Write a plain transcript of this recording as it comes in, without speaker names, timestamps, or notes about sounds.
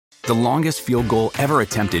The longest field goal ever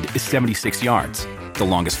attempted is 76 yards. The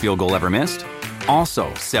longest field goal ever missed?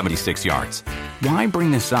 Also 76 yards. Why bring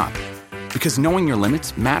this up? Because knowing your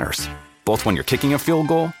limits matters, both when you're kicking a field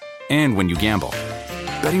goal and when you gamble.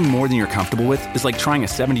 Betting more than you're comfortable with is like trying a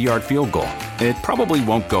 70-yard field goal. It probably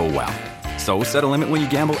won't go well. So set a limit when you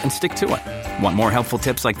gamble and stick to it. Want more helpful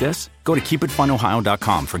tips like this? Go to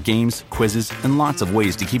keepitfunohio.com for games, quizzes, and lots of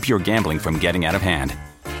ways to keep your gambling from getting out of hand.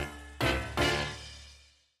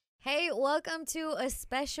 Welcome to a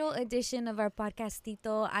special edition of our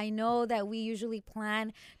podcastito. I know that we usually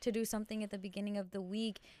plan to do something at the beginning of the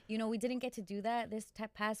week. You know, we didn't get to do that this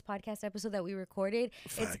past podcast episode that we recorded.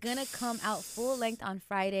 Facts. It's going to come out full length on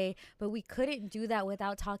Friday, but we couldn't do that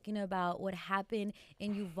without talking about what happened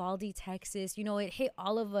in Uvalde, Texas. You know, it hit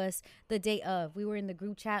all of us the day of. We were in the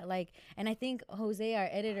group chat, and I think Jose, our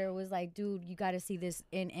editor, was like, dude, you got to see this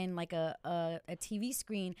in like a TV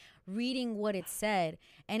screen, reading what it said,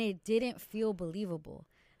 and it didn't feel believable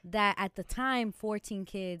that at the time 14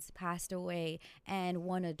 kids passed away and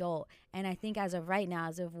 1 adult, and I think as of right now,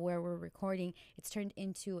 as of where we're recording, it's turned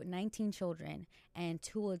into 19 children and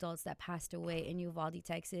 2 adults that passed away in Uvalde,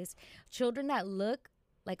 Texas. Children that look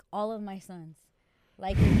like all of my sons,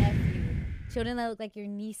 like your nephew, children that look like your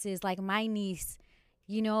nieces, like my niece,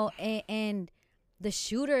 you know, and the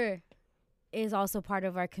shooter is also part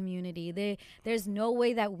of our community. There's no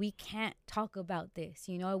way that we can't talk about this.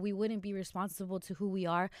 You know, we wouldn't be responsible to who we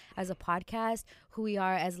are as a podcast, who we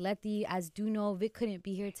are as Letty, as Duno. Vic couldn't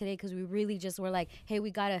be here today because we really just were like, hey,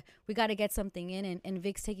 we gotta get something in, and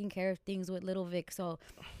Vic's taking care of things with little Vic, so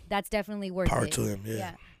that's definitely worth Power it. to him,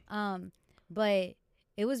 yeah. But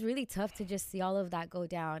it was really tough to just see all of that go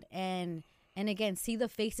down, and again, see the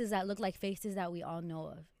faces that look like faces that we all know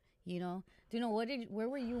of, you know. Where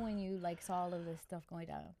were you when you saw all of this stuff going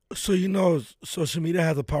down? So, you know, social media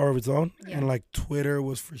has a power of its own, and Twitter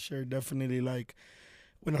was for sure definitely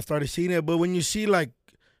when I started seeing it. But when you see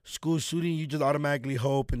school shooting, you just automatically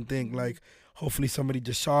hope and think hopefully somebody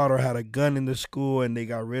just shot or had a gun in the school and they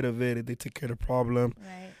got rid of it and they took care of the problem.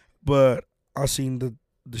 Right. But I seen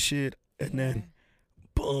the shit, and then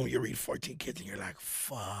boom, you read 14 kids and you're like,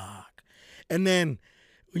 fuck. And then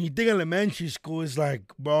when you think elementary school, it's like,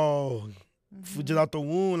 bro. Just out the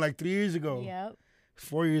womb 3 years ago. Yep.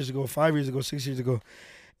 4 years ago, 5 years ago, 6 years ago.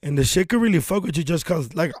 And the shit could really fuck with you just because,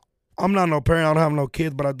 I'm not no parent. I don't have no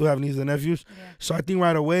kids, but I do have nieces and nephews. Yeah. So I think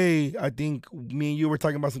right away, me and you were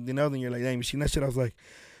talking about something else, and you're like, damn, you seen that shit? I was like,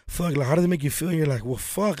 fuck, how does it make you feel? And you're like, well,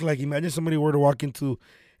 fuck. Imagine somebody were to walk into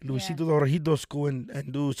Luisito Dorojito school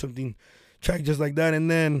and do something track just like that.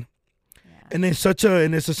 And then, it's such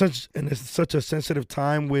a sensitive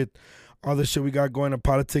time with all the shit we got going in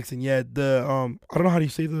politics, and I don't know how do you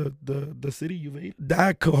say the city Uvalde.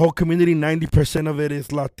 That whole community, 90% of it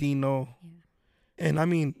is Latino, and I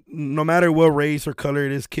mean, no matter what race or color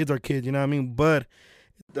it is, kids are kids, you know what I mean. But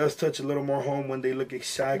it does touch a little more home when they look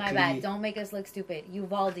exactly. My bad. Don't make us look stupid.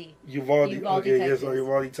 Uvalde, okay, Texas.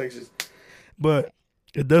 Uvalde, Texas. But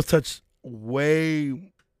it does touch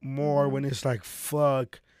way more when it's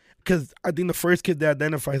fuck, because I think the first kid they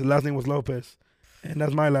identified, the last name was Lopez, and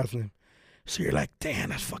that's my last name. So you're like, damn,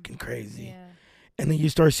 that's fucking crazy. Yeah. And then you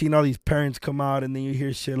start seeing all these parents come out, and then you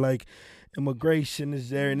hear shit like immigration is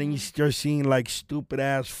there, and then you start seeing stupid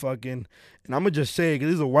ass fucking, and I'm gonna just say it, because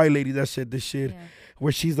there's a white lady that said this shit,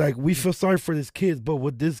 where she's like, we feel sorry for this kid, but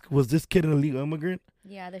was this kid an illegal immigrant?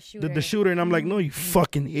 Yeah, the shooter. The shooter, and I'm like, no, you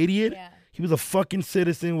fucking idiot. Yeah. He was a fucking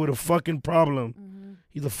citizen with a fucking problem. Mm-hmm.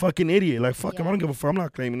 He's a fucking idiot. Fuck him, I don't give a fuck. I'm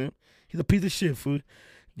not claiming him. He's a piece of shit, food.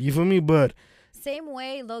 You feel me? But same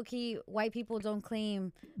way, low-key, white people don't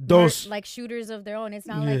claim those shooters of their own. It's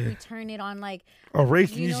not like we turn it on a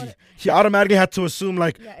race. She automatically had to assume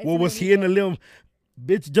was he in a little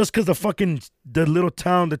bitch? Just because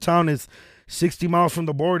the town is 60 miles from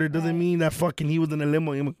the border doesn't mean that fucking he was in a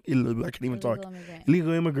limo. I can't even talk.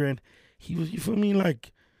 Illegal immigrant. He was. You feel me?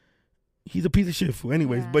 He's a piece of shit. Fool.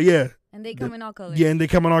 Anyways, but and they come in all colors. Yeah, and they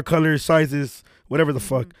come in all colors, sizes, whatever the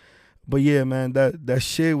fuck. But yeah, man, that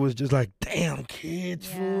shit was just damn, kids,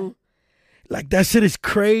 fool. That shit is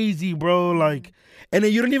crazy, bro. And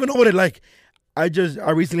then you don't even know what it I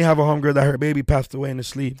recently have a homegirl that her baby passed away in her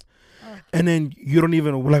sleep. Oh. And then you don't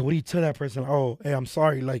even what do you tell that person? Oh, hey, I'm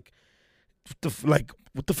sorry. What the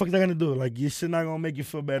fuck is that gonna do? Your shit not gonna make you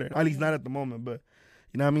feel better. At least not at the moment, but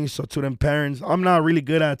you know what I mean? So to them parents, I'm not really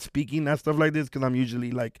good at speaking that stuff like this because I'm usually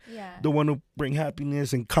the one who bring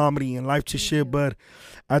happiness and comedy and life to shit. But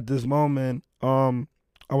at this moment, I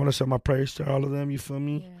want to send my prayers to all of them, you feel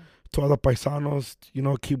me? Yeah. To all the paisanos,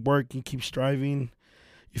 keep working, keep striving.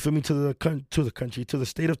 You feel me? To the country, to the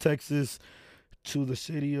state of Texas, to the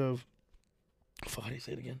city of, how do you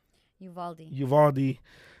say it again? Uvalde.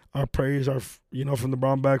 Our prayers are, from the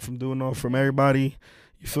brown bag, from doing all, from everybody.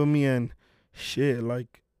 You feel me? And shit,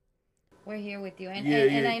 like. We're here with you.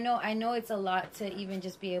 And I know it's a lot to even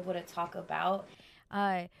just be able to talk about.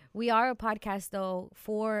 We are a podcast, though,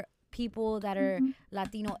 for people that are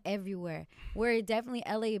Latino everywhere. We're definitely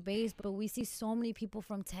LA based, but we see so many people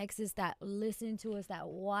from Texas that listen to us, that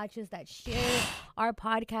watch us, that share our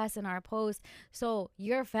podcast and our posts. So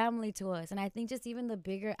you're family to us. And I think just even the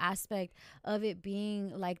bigger aspect of it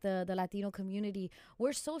being like the Latino community,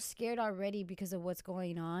 we're so scared already because of what's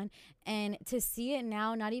going on. And to see it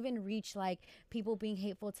now, not even reach like people being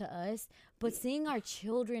hateful to us, but seeing our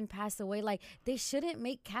children pass away, like they shouldn't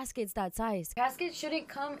make caskets that size. Caskets shouldn't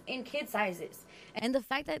come in kid sizes. And the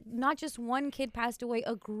fact that not just one kid passed away,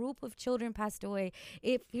 a group of children passed away,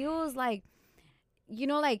 it feels like,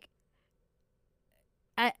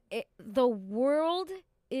 the world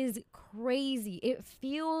is crazy. It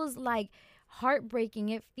feels like heartbreaking.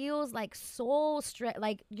 It feels like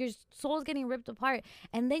like your soul's getting ripped apart,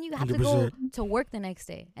 and then you have 100%. To go to work the next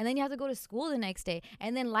day, and then you have to go to school the next day,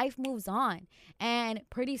 and then life moves on, and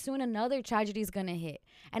pretty soon another tragedy is gonna hit.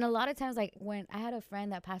 And a lot of times, like when I had a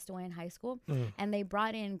friend that passed away in high school, and they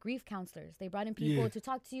brought in grief counselors, they brought in people to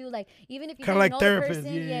talk to you, like even if you didn't know the person,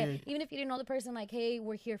 even if you didn't know the person, like, hey,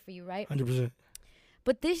 we're here for you, right? 100%.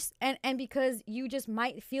 But this, and because you just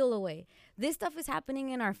might feel away. This stuff is happening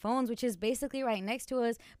in our phones, which is basically right next to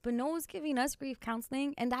us, but no one's giving us grief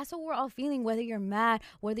counseling. And that's what we're all feeling, whether you're mad,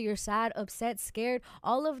 whether you're sad, upset, scared.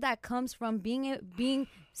 All of that comes from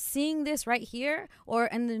seeing this right here or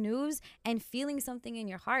in the news and feeling something in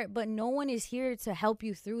your heart. But no one is here to help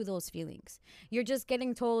you through those feelings. You're just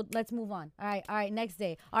getting told, let's move on. All right, next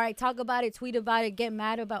day. All right, talk about it, tweet about it, get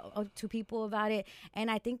mad to people about it. And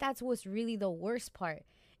I think that's what's really the worst part.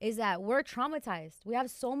 Is that we're traumatized. We have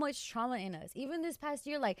so much trauma in us. Even this past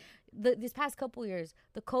year, like this past couple years,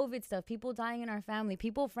 the COVID stuff, people dying in our family,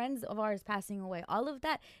 friends of ours passing away. All of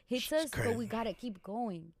that hits us, crazy. But we gotta keep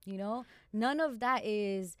going. None of that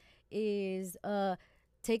is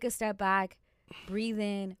take a step back, breathe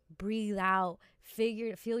in, breathe out,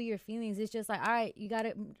 feel your feelings. It's just like, all right, you got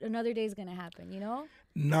it. Another day's gonna happen.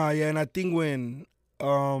 Nah, yeah, and I think when,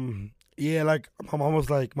 like my mom was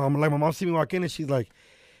like, my mom see me walk in and she's like,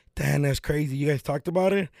 damn, that's crazy. You guys talked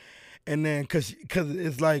about it? And then, cause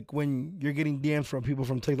it's like when you're getting DMs from people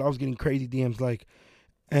from Texas, I was getting crazy DMs like,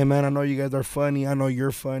 hey, man, I know you guys are funny. I know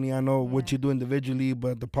you're funny. I know what you do individually,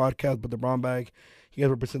 but the podcast, but the brown bag, you guys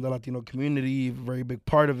represent the Latino community, very big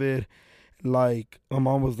part of it. Like, my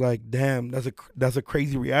mom was like, damn, that's a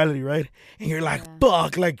crazy reality, right? And you're like,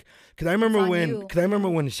 fuck. Like, cause I remember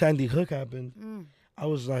when Sandy Hook happened. I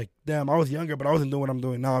was like, damn, I was younger, but I wasn't doing what I'm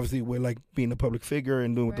doing now, obviously, with like being a public figure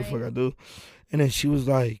and doing what the fuck I do. And then she's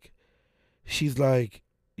like, because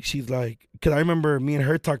I remember me and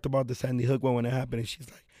her talked about the Sandy Hook one when it happened, and she's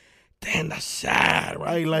like, damn, that's sad,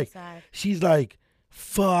 right? Like, sad. She's like,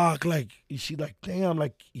 fuck, like, she's like, damn,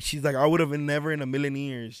 like, she's like, I would have never in a million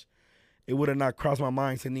years, it would have not crossed my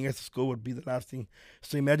mind sending us to school would be the last thing.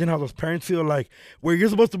 So imagine how those parents feel, like, where you're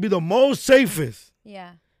supposed to be the most safest.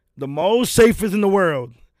 Yeah. The most safest in the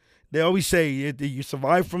world. They always say you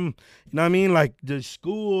survive from, you know what I mean? Like the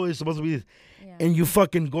school is supposed to be, and you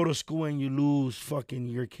fucking go to school and you lose fucking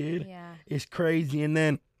your kid. Yeah. It's crazy. And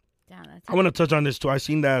then I want to touch on this too. I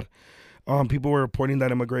seen that people were reporting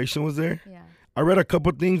that immigration was there. Yeah. I read a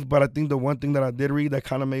couple things, but I think the one thing that I did read that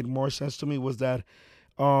kind of made more sense to me was that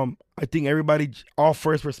I think all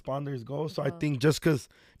first responders go. So I think just because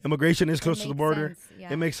immigration is close to the border,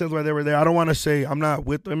 it makes sense why they were there. I don't want to say I'm not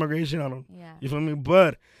with immigration. You feel me?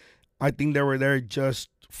 But I think they were there just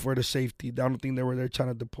for the safety. I don't think they were there trying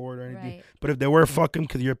to deport or anything. Right. But if they were, fuck them,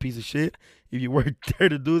 because you're a piece of shit. If you were there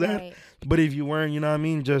to do that. Right. But if you weren't, you know what I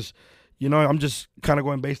mean? Just, I'm just kind of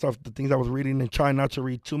going based off the things I was reading and trying not to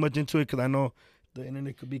read too much into it because I know the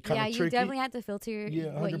internet could be kind of tricky. Yeah, you definitely have to filter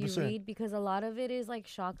what you read because a lot of it is like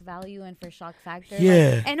shock value and for shock factor.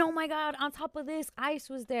 Yeah. Like, and oh my God, on top of this, ICE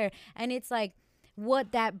was there. And it's like,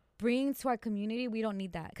 what that brings to our community, we don't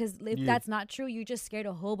need that. Because if that's not true, you just scared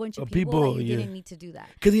a whole bunch of people that you didn't need to do that.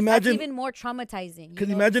 Because imagine, that's even more traumatizing. Because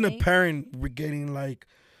imagine a parent getting like,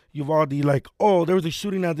 Uvalde, like, oh, there was a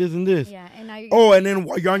shooting at this and this. Yeah, and now you're and then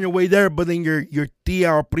you're on your way there, but then your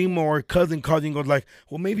tia or primo or cousin calls you and goes like,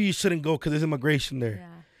 well, maybe you shouldn't go because there's immigration there.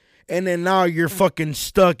 Yeah. And then now you're fucking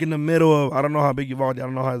stuck in the middle of, I don't know how big Uvalde, I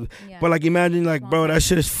don't know how, but like imagine like, bro, that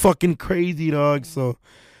shit is fucking crazy, dog. So,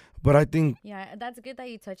 but I think. Yeah, that's good that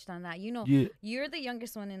you touched on that. You're the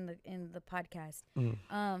youngest one in the podcast.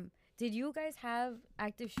 Did you guys have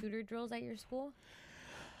active shooter drills at your school?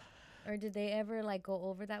 Or did they ever like go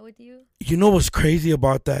over that with you? You know what's crazy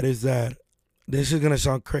about that is that this is gonna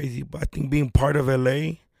sound crazy, but I think being part of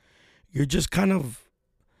LA, you're just kind of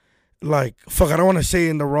like fuck. I don't want to say it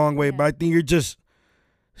in the wrong way, but I think you're just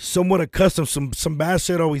somewhat accustomed. Some bad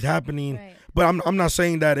shit always happening, but I'm not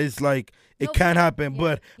saying that it's like it can't happen.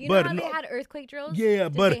 But you know how they had earthquake drills. Yeah,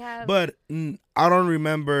 but I don't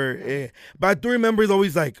remember. But I do remember it's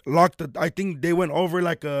always like locked. I think they went over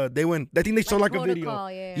like I think they showed like a video.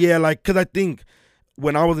 Yeah, like because I think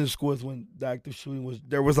when I was in school is when the active shooting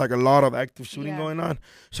there was like a lot of active shooting going on.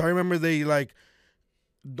 So I remember they like,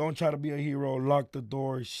 don't try to be a hero, lock the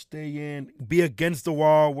door, stay in, be against the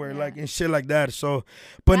wall where like and shit like that. So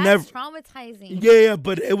but that's traumatizing. Yeah,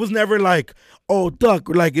 but it was never like, oh duck,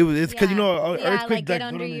 like it's because earthquake like get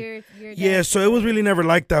under your so it was really never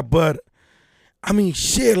like that. But I mean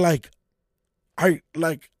shit, like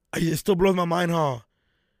it still blows my mind how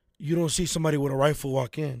you don't see somebody with a rifle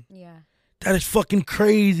walk in. Yeah. That is fucking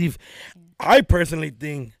crazy. I personally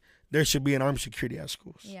think there should be an armed security at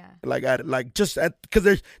schools. Yeah. Because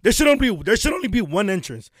there should only be one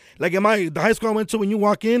entrance. Like the high school I went to, when you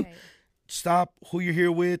walk in, stop who you're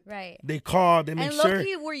here with. Right. They call. They make sure. And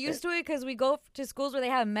lucky we're used to it because we go to schools where they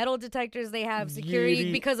have metal detectors. They have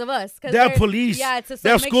security because of us. They have police. Yeah. To they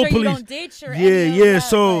have make school sure police. You don't ditch or anything.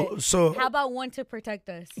 So how about one to protect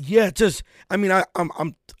us? Yeah. Just I mean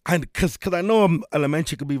because I know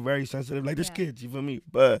elementary could be very sensitive. Like there's kids. You feel me?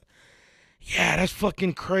 But. Yeah, that's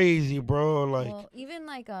fucking crazy, bro. Like, well, even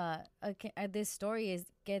like this story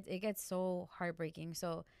gets so heartbreaking.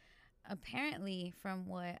 So, apparently, from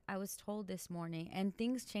what I was told this morning, and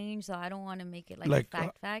things change, so I don't want to make it like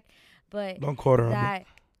a fact, but don't quote her that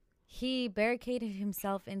he barricaded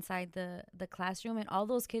himself inside the classroom, and all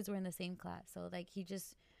those kids were in the same class. So, like, he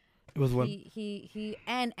just. It was one. He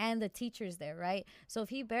and the teachers there, right? So if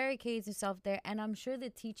he barricades himself there, and I'm sure the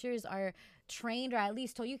teachers are trained, or at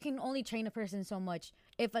least told, you can only train a person so much.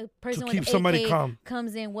 If a person with an AK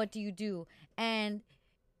comes in, what do you do? And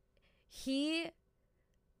he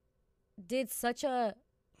did such a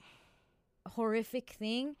horrific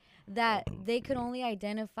thing that they could only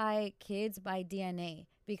identify kids by DNA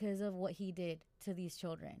because of what he did to these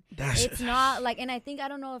children. It's not like, and I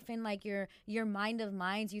don't know if in like your mind of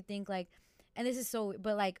minds you think like, and this is so,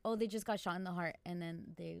 but like, oh, they just got shot in the heart and then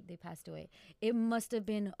they passed away. It must have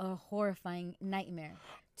been a horrifying nightmare.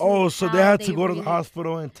 Oh, so they had to go to the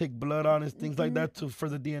hospital and take blood on and things like that for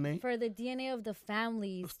the DNA? For the DNA of the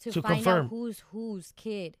families to find confirm. Out whose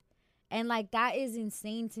kid. And like, that is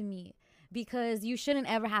insane to me because you shouldn't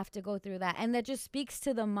ever have to go through that. And that just speaks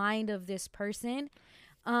to the mind of this person.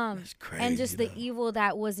 That's crazy, and just the evil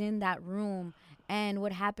that was in that room and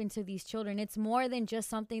what happened to these children. It's more than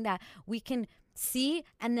just something that we can see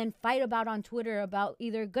and then fight about on Twitter about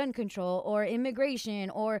either gun control or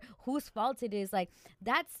immigration or whose fault it is. Like,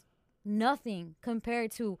 that's nothing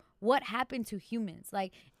compared to what happened to humans.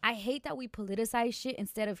 Like, I hate that we politicize shit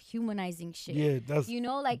instead of humanizing shit. Yeah, that's... You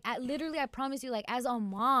know, like, literally, I promise you, like, as a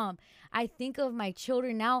mom, I think of my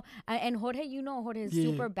children now. And Jorge, Jorge is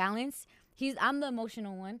super balanced. I'm the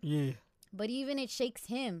emotional one. Yeah. But even it shakes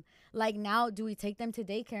him. Like, now, do we take them to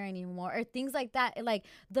daycare anymore? Or things like that. Like,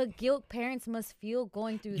 the guilt parents must feel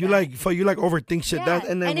going through you that. You overthink shit. Yeah.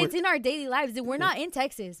 And it's in our daily lives. We're not in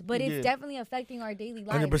Texas, but it's definitely affecting our daily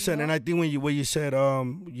lives. 100%. You know? And I think when you said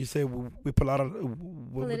we put a lot of...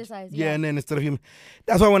 Politicize, yeah. And then instead of human...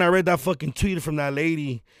 That's why when I read that fucking tweet from that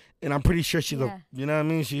lady... And I'm pretty sure she's you know what I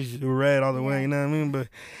mean? She's red all the way, you know what I mean? But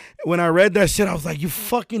when I read that shit, I was like, you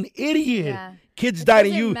fucking idiot. Yeah. Kids died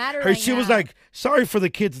and you. She was like, sorry for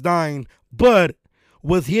the kids dying, but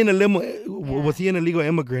was he an illegal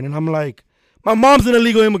immigrant? And I'm like, my mom's an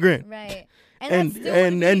illegal immigrant. Right.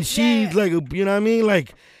 And she's like, you know what I mean?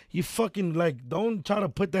 Like, you fucking, like, don't try to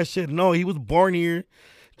put that shit. No, he was born here.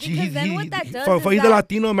 He's a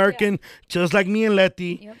Latino American, just like me and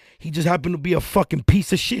Letty. Yep. He just happened to be a fucking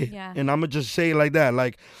piece of shit. Yeah. And I'm going to just say it like that.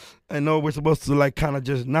 Like, I know we're supposed to, like, kind of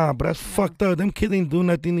just, but that's fucked up. Them kids ain't doing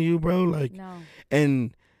nothing to you, bro. Like,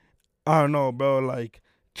 and I don't know, bro. Like,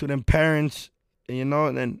 to them parents, you know,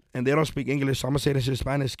 and they don't speak English, so I'm going to say this in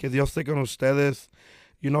Spanish. Que Dios esté con ustedes.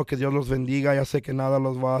 You know, que Dios los bendiga. Ya sé que nada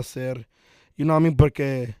los va a hacer. You know what I mean?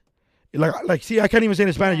 Porque... Like, see, I can't even say it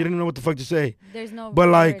in Spanish. You don't even know what the fuck to say. There's no. But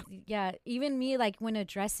words. Even me, like when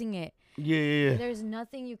addressing it. Yeah. There's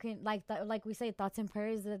nothing you can like we say thoughts and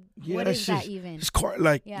prayers. What is that even? It's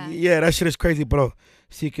that shit is crazy, bro.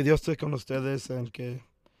 Sí, que Dios esté con ustedes and que,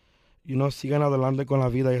 you know, sigan adelante con la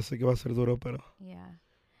vida. Ya sé que va a ser duro, pero. Yeah,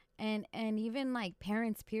 and even like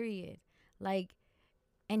parents, period, like.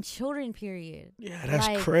 and children, period. Yeah, that's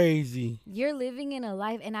Like, crazy. You're living in a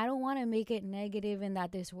life, and I don't want to make it negative and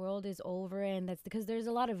that this world is over, and that's because there's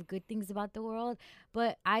a lot of good things about the world,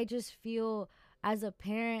 but I just feel as a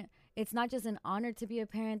parent, it's not just an honor to be a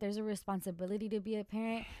parent, there's a responsibility to be a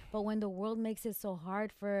parent. But when the world makes it so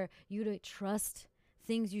hard for you to trust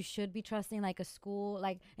things you should be trusting, like a school,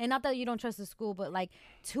 like, and not that you don't trust the school, but like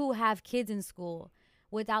to have kids in school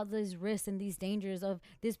without these risks and these dangers of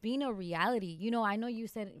this being a reality. You know, I know you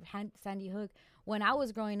said Sandy Hook. When I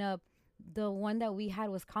was growing up, the one that we had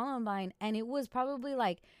was Columbine, and it was probably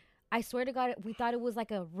like, I swear to God, we thought it was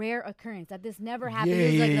like a rare occurrence, that this never happened. Yeah,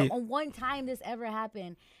 it was yeah, like one time this ever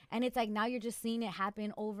happened. And it's like now you're just seeing it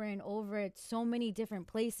happen over and over at so many different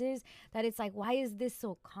places that it's like, why is this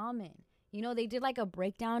so common? You know, they did like a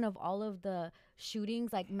breakdown of all of the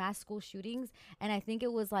shootings, like mass school shootings. And I think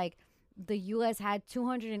it was like the U.S. had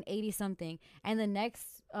 280 something. And the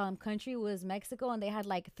next country was Mexico, and they had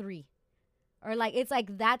like 3. Or like, it's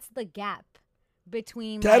like, that's the gap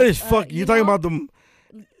between. That like, is fuck. You're talking about them.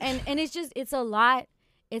 And it's just, it's a lot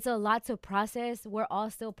to process. We're all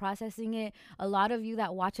still processing it. A lot of you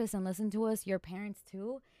that watch us and listen to us, you're parents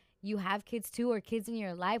too. You have kids too, or kids in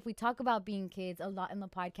your life. We talk about being kids a lot in the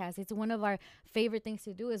podcast. It's one of our favorite things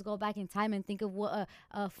to do, is go back in time and think of what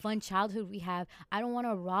a fun childhood we have. I don't want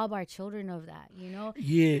to rob our children of that, you know?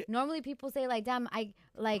 Yeah. Normally people say like, damn, I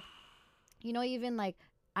like, you know, even like,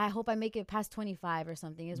 I hope I make it past 25 or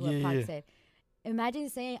something is what Pac said. Imagine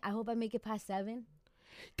saying, I hope I make it past 7.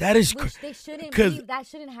 That is Which they shouldn't that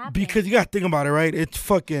shouldn't happen. Because you got to think about it, right? It's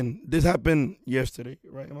fucking, this happened yesterday,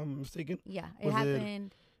 right? Am I mistaken? Yeah, it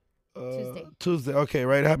happened Tuesday. Tuesday, okay,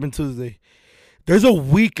 right? It happened Tuesday. There's a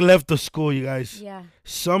week left of school, you guys. Yeah.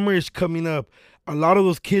 Summer is coming up. A lot of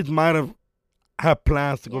those kids might have had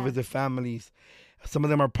plans to go visit families. Some of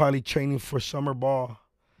them are probably training for summer ball.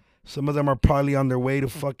 Some of them are probably on their way to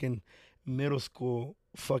fucking middle school,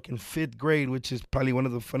 fucking 5th grade, which is probably one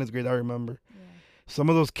of the funnest grades I remember. Yeah. Some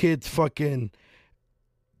of those kids fucking,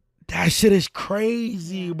 that shit is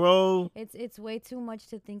crazy, bro. It's way too much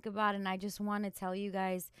to think about, and I just want to tell you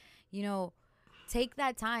guys, you know, take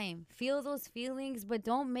that time, feel those feelings, but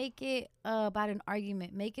don't make it about an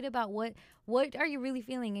argument. Make it about what are you really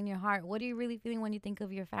feeling in your heart? What are you really feeling when you think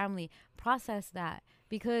of your family? Process that,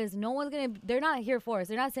 because no one's they're not here for us.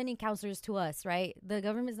 They're not sending counselors to us, right? The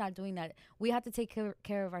government's not doing that. We have to take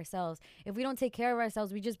care of ourselves. If we don't take care of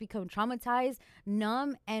ourselves, we just become traumatized,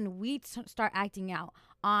 numb, and we start acting out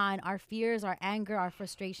on our fears, our anger, our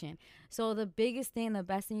frustration. So the biggest thing, the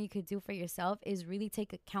best thing you could do for yourself is really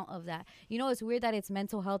take account of that. You know, it's weird that it's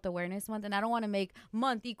Mental Health Awareness Month, and I don't want to make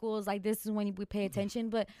month equals like this is when we pay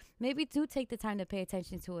attention, but maybe do take the time to pay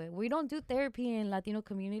attention to it. We don't do therapy in Latino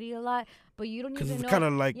community a lot, but you don't even know. Because it's kind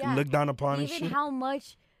of like looked down upon and even shit. how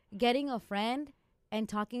much getting a friend and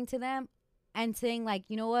talking to them and saying like,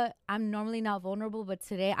 you know what, I'm normally not vulnerable, but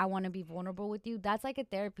today I want to be vulnerable with you. That's like a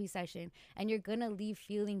therapy session, and you're going to leave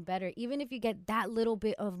feeling better. Even if you get that little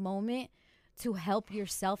bit of moment to help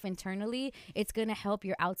yourself internally, it's going to help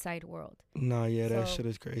your outside world. Nah, yeah, that shit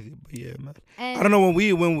is crazy. But yeah, man. I don't know,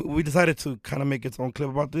 when we decided to kind of make its own clip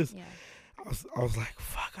about this, I was like,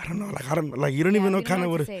 fuck, I don't know. You don't even know kind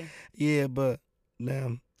of what it. Yeah, but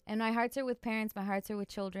damn. And my hearts are with parents. My hearts are with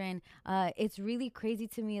children. It's really crazy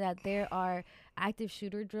to me that there are active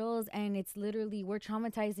shooter drills, and it's literally, we're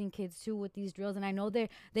traumatizing kids too with these drills. And I know they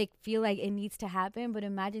feel like it needs to happen, but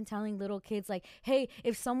imagine telling little kids like, hey,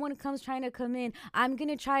 if someone comes trying to come in, I'm going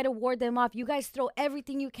to try to ward them off. You guys throw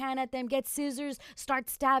everything you can at them, get scissors, start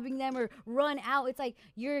stabbing them, or run out. It's like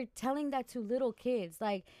you're telling that to little kids.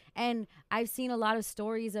 Like, and I've seen a lot of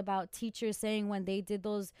stories about teachers saying when they did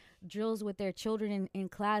those drills with their children in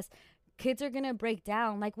class, kids are gonna break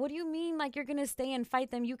down. Like, what do you mean? Like, you're gonna stay and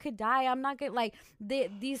fight them? You could die. I'm not gonna, like,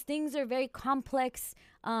 these things are very complex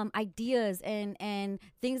ideas and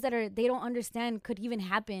things that they don't understand could even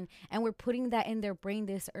happen, and we're putting that in their brain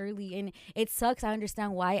this early, and it sucks. I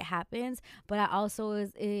understand why it happens, but I also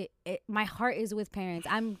my heart is with parents.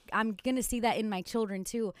 I'm gonna see that in my children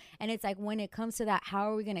too, and it's like, when it comes to that,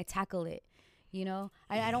 how are we gonna tackle it? You know,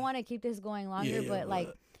 I don't want to keep this going longer, but like,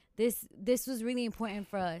 this was really important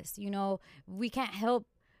for us. You know, we can't help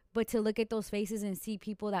but to look at those faces and see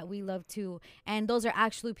people that we love too. And those are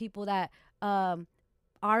actually people that are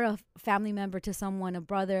a family member to someone, a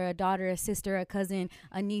brother, a daughter, a sister, a cousin,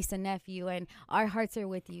 a niece, a nephew, and our hearts are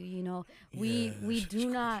with you. You know, we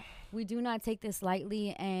do not take this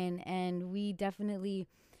lightly, and we definitely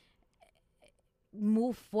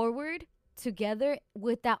move forward together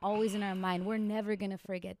with that always in our mind. We're never going to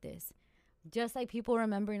forget this. just like people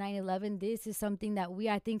remember 9/11, this is something that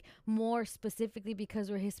I think more specifically because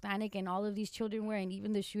we're Hispanic and all of these children were, and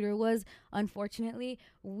even the shooter was, unfortunately,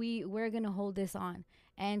 we're going to hold this on.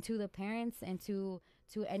 And to the parents and to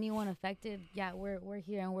anyone affected, yeah, we're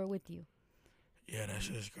here and we're with you. Yeah, that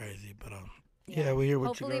shit is crazy. But yeah, we're here with you.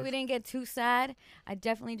 Hopefully we didn't get too sad. I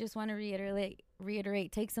definitely just want to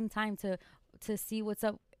reiterate, take some time to see what's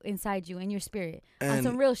up inside you and your spirit on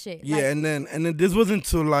some real shit. Yeah, and then this wasn't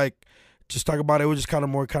to like just talk about it. We just kind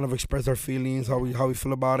of express our feelings, how we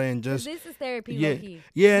feel about it, and just this is therapy. Yeah, low-key.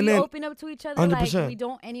 yeah, and we then open up to each other 100%. like we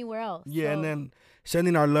don't anywhere else. Yeah, so. and then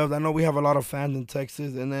sending our love. I know we have a lot of fans in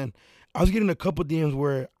Texas, and then I was getting a couple DMs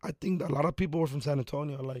where I think a lot of people were from San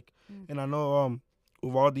Antonio, like, and I know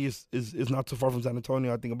Uvalde is not too far from San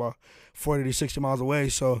Antonio. I think about 40 to 60 miles away.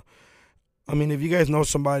 So, I mean, if you guys know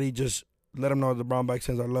somebody, just let them know the Brown Bag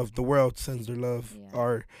sends our love. The world sends their love.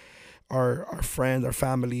 Yeah. Our friends, our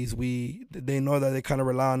families, they know that they kind of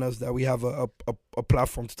rely on us, that we have a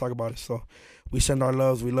platform to talk about it. So we send our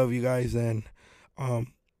loves. We love you guys, and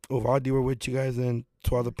Uvalde, we're with you guys, and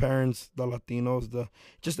to all the parents, the Latinos,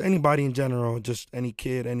 just anybody in general, just any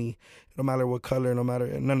kid, no matter what color, no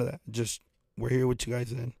matter, none of that. Just we're here with you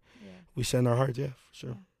guys, and we send our hearts. Yeah, for sure.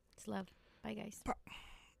 Yeah. It's love. Bye, guys.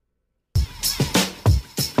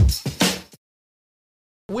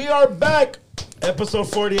 We are back.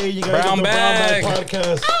 Episode 48, you guys. Brown Bag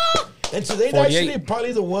podcast. And today's actually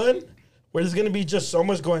probably the one where there's going to be just so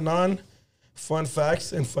much going on, fun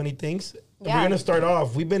facts and funny things. Yeah. We're going to start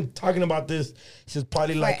off. We've been talking about this since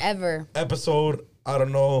probably forever. Episode, I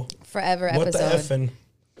don't know. Forever what episode. What the effing?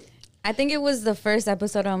 I think it was the first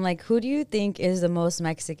episode. I'm like, who do you think is the most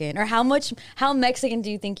Mexican? Or how Mexican do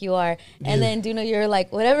you think you are? And then, Duno, you're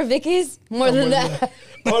like, whatever Vic is, more than that.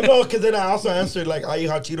 Oh, no, because then I also answered, like, I eat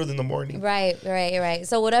hot Cheetos in the morning. Right.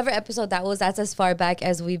 So whatever episode that's as far back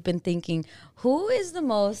as we've been thinking, who is the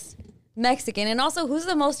most Mexican? And also, who's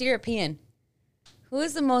the most European? Who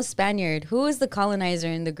is the most Spaniard? Who is the colonizer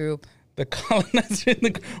in the group? The colonizer,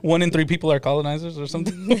 1 in 3 people are colonizers or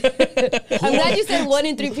something. I'm glad you said 1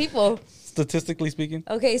 in 3 people. Statistically speaking.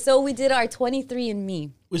 Okay, so we did our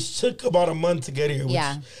 23andMe. Which took about a month to get here.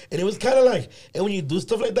 Yeah. And it was kind of like, and when you do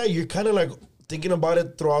stuff like that, you're kind of like thinking about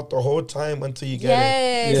it throughout the whole time until you get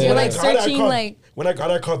it. Yes, you're like searching When I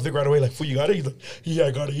got it, I called Vic right away, like, fool, you got it? He's like, yeah,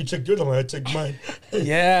 I got it. You checked yours, I checked mine.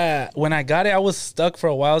 Yeah, when I got it, I was stuck for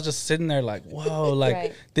a while, just sitting there like, whoa,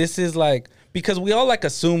 like, this is like, because we all like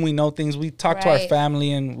assume we know things. We talk to our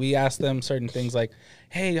family and we ask them certain things like,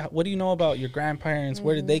 hey, what do you know about your grandparents?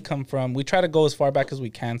 Where did they come from? We try to go as far back as we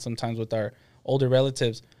can sometimes with our older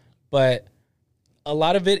relatives. But a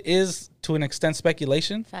lot of it is, to an extent,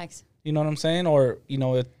 speculation. Facts. You know what I'm saying? Or, you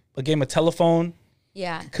know, a game of telephone.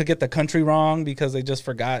 Yeah. Could get the country wrong because they just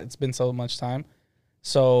forgot. It's been so much time.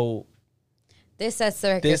 So this sets the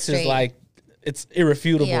record this straight. Is like, it's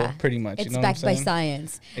irrefutable, pretty much. It's you know backed by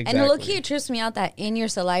science. Exactly. And low-key, it trips me out that in your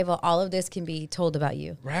saliva, all of this can be told about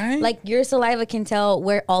you. Right? Like, your saliva can tell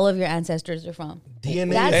where all of your ancestors are from.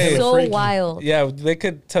 DNA. That's so freaky. Wild. Yeah, they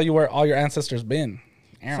could tell you where all your ancestors been.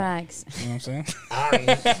 Facts. You know what I'm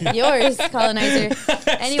saying? Yours, colonizer.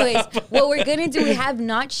 Anyways, what we're going to do, we have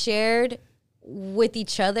not shared with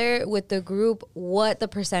each other, with the group, what the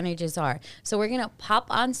percentages are. So we're going to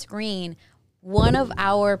pop on screen one of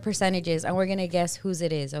our percentages, and we're going to guess whose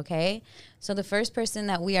it is, okay? So the first person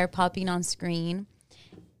that we are popping on screen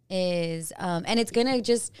is, and it's going to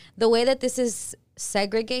just, the way that this is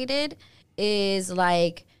segregated is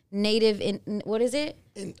like native, what is it?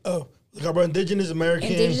 Indigenous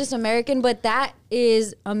American. Indigenous American, but that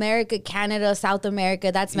is America, Canada, South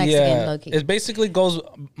America. That's Mexican, low-key. It basically goes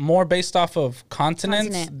more based off of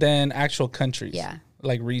continents than actual countries. Yeah.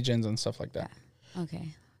 Like regions and stuff like that. Yeah. Okay.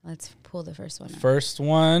 Let's pull the first one up. First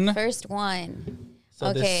one. So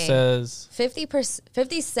okay. This says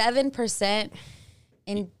 57%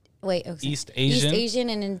 in East Asian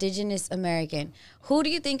and Indigenous American. Who do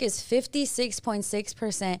you think is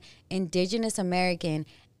 56.6% Indigenous American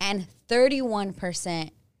and 31%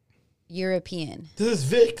 European? This is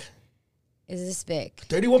Vic. Is this Vic?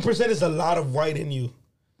 31% is a lot of white in you.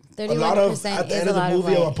 31% a lot of, at the end of the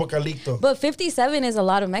movie of Apocalypto. But 57 is a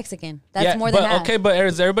lot of Mexican. That's more than half. Okay, but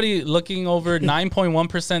is everybody looking over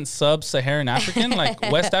 9.1% sub-Saharan African?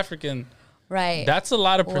 Like West African. Right. That's a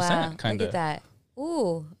lot of percent, kind of. Look at that.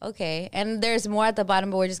 Ooh, okay. And there's more at the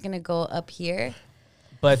bottom, but we're just going to go up here.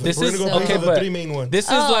 But this is, okay, but the 3 main ones. This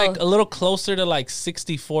is like a little closer to like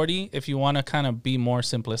 60-40 if you want to kind of be more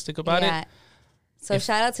simplistic about it. So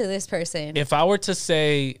shout out to this person. If I were to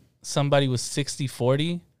say somebody was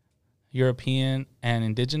 60-40, European and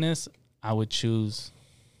Indigenous, I would choose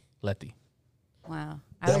Leti. Wow.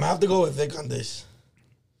 Damn, I have to go with Vic on this.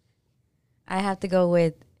 I have to go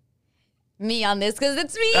with me on this because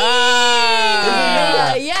it's me.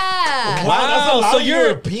 Yeah. Wow, that's a lot of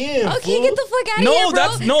European. Okay, fool. get the fuck out of here,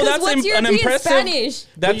 bro. That's what's an impressive. Spanish?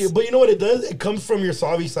 But you know what it does? It comes from your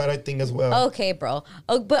Savi side, I think, as well. Okay, bro.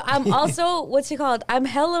 Oh, but I'm also I'm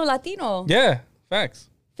hella Latino. Yeah, facts.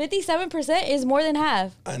 57% is more than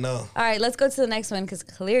half. I know. All right, let's go to the next one because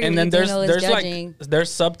clearly And then there's judging. there's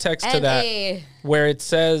subtext to that where it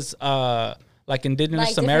says like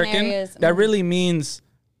indigenous American. Areas. That really means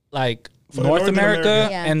like North America,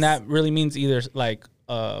 Yes. and that really means either like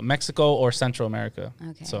Mexico or Central America.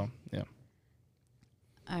 Okay. So yeah.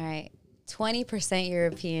 All right, 20%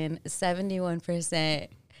 European, 71%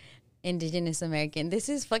 indigenous American. This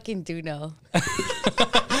is fucking Duno.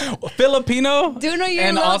 Filipino. Duno,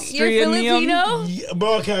 and Austrian. you're Filipino? Yeah,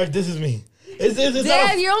 bro, okay, this is me. It's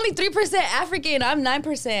Damn, you're only 3% African. I'm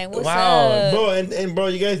 9%. What's Wow. up? Bro, and bro,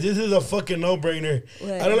 you guys, this is a fucking no-brainer.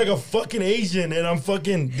 What? I look like a fucking Asian, and I'm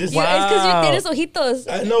fucking this. It's because you're tienes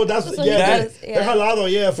ojitos. I know that's what yeah. he does, yeah. They're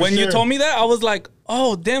halado, yeah. For When sure. you told me that, I was like,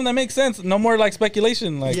 oh damn, that makes sense. No more like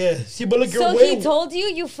speculation. Like yeah. See, but look, you're So way. he told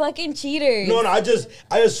you fucking cheaters. No, I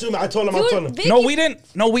assume. I told him. Dude, no,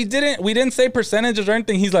 we didn't say percentages or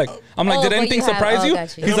anything. He's like, I'm like, did but anything you have- surprise you?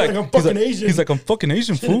 got you. He's And like, I'm fucking Asian. He's like, I'm fucking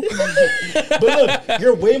Asian, fool. But look,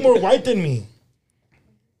 you're way more white than me.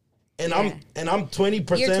 And I'm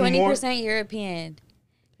 20% You're 20% more. European.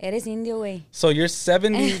 Eres indio, way. So you're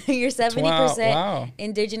 70. You're 70% Wow.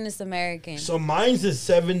 indigenous American. So mine's is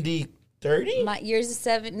 70-30. Yours is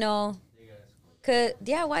 7. No.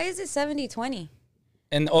 Yeah, why is it 70-20?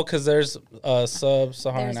 And because there's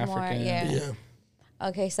sub-Saharan There's more, African. Yeah.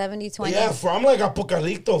 Okay, 70-20. Yeah, I'm like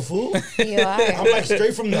Apocalipto, fool. You are. I'm like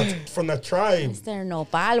straight from the tribe. Mr.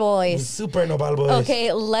 Nopal boys. Super nopal boys.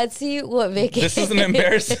 Okay, let's see what Vic This is an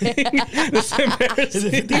embarrassing. This is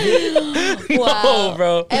embarrassing. Wow. No,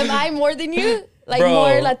 bro. Am I more than you? Like Bro.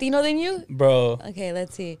 more Latino than you? Bro. Okay,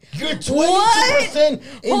 let's see. You're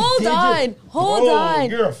 22%. Hold on.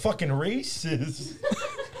 You're a fucking racist.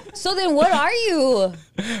 So then what are you?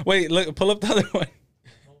 Wait, look, pull up the other one.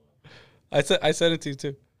 I said it to you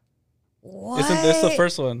too. What? Isn't this the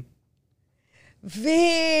first one?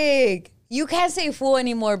 Vic, you can't say fool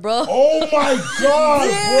anymore, bro. Oh my god,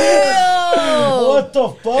 bro. What the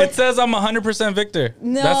fuck? It says I'm 100% Victor.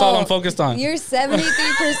 No, That's all I'm focused on. You're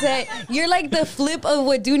 73%. You're like the flip of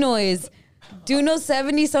what Duno is. Duno's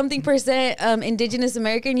 70-something% indigenous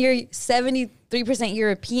American. You're 73%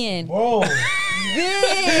 European. Whoa.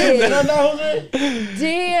 Vic,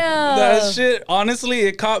 damn. That shit, honestly,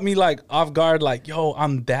 it caught me like off guard. Like, yo,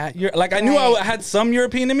 I'm that. Like, I knew I had some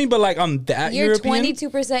European in me, but like, I'm that You're European.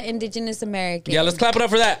 22% indigenous American. Yeah, let's clap it up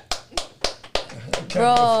for that.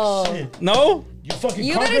 Bro. Shit. No, You fucking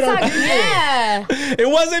You conquered better our talk. people. Yeah. it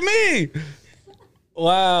wasn't me.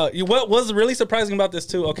 Wow. What was really surprising about this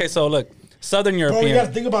too? Okay, so look, Southern Bro, you European.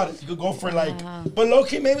 gotta think about it. You could go for like, but low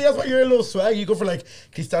key, maybe that's why you're a little swag. You go for like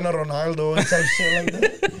Cristiano Ronaldo and some shit like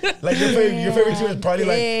that. Like your favorite team is probably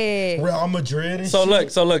like Real Madrid. And So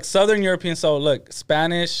shit. look, Southern European. So look,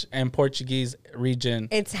 Spanish and Portuguese region.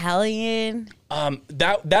 Italian.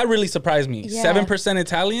 That really surprised me. Yeah. 7%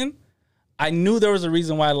 Italian. I knew there was a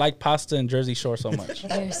reason why I like pasta and Jersey Shore so much.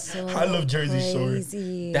 They're so I love Jersey Shore.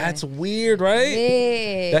 crazy. That's weird, right?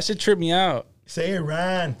 Vic. That should trip me out. Say it,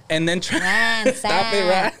 Ryan. And then Ran, stop it,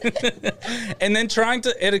 right? And then trying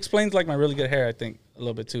to it explains like my really good hair, I think, a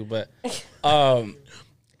little bit too. But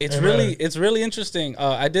it's really interesting.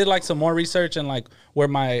 I did like some more research and like where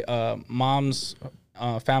my mom's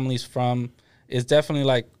family's from is definitely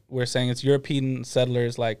like we're saying it's European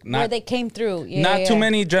settlers, like Where not they came through. Yeah, not yeah, too yeah.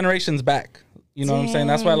 many generations back. You know what I'm saying?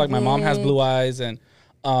 That's why like my mom has blue eyes and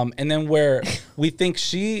then where we think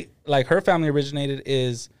she like her family originated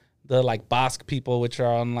is the like Basque people, which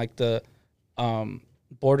are on like the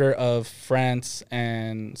border of France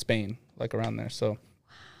and Spain, like around there. So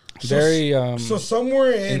very So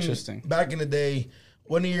somewhere in interesting. back in the day,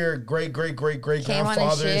 one of your great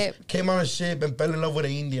grandfathers came on a ship and fell in love with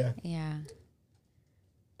an India. Yeah.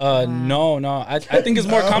 No, I think it's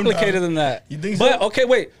more complicated than that. You think but so? okay,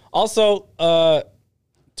 wait. Also, 2%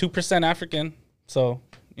 African. So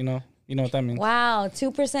you know what that means. Wow.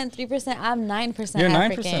 2%, 3%. I'm 9% You're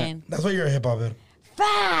 9%. African. That's why you're a hip hop head.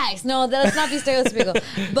 Facts. No, let's not be stereotypical.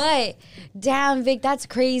 But damn, Vic, that's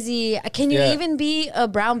crazy. Can you Yeah. even be a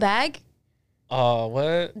brown bag? Oh,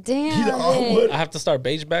 what? Damn. You know, Vic. what? I have to start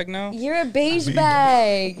beige bag now. You're a beige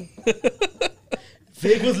bag.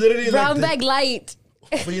 Vic was literally Brown like bag light.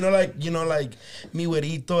 But mi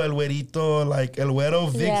güerito, el güerito, like el güero,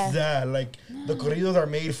 Vic's that. Like the corridos are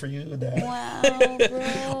made for you, Dad. Wow,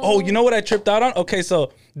 bro. Oh, you know what I tripped out on? Okay,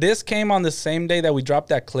 so this came on the same day that we dropped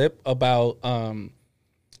that clip about Don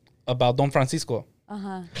Francisco.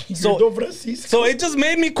 So Don Francisco. So it just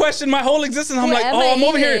made me question my whole existence. I'm like, I'm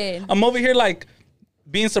over here like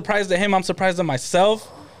being surprised at him. I'm surprised at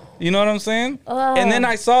myself. You know what I'm saying? And then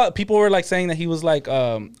I saw people were like saying that he was like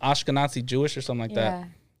Ashkenazi Jewish or something like that.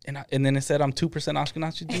 And then it said I'm 2%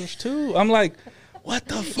 Ashkenazi Jewish too. I'm like, what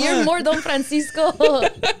the fuck? You're more Don Francisco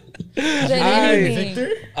than anything.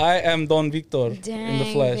 Victor? I am Don Victor in the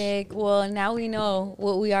flesh. Vic. Well, now we know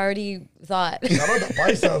what we already thought.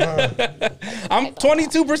 I'm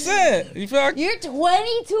 22%. You feel like? You're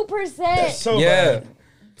 22%. That's so bad.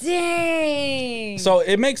 Dang. So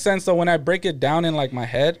it makes sense though when I break it down in like my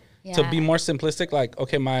head to be more simplistic. Like,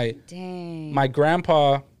 okay, my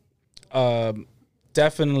grandpa,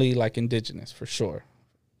 definitely like indigenous for sure.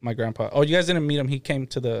 My grandpa. Oh, you guys didn't meet him. He came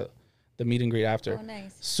to the meet and greet after. Oh,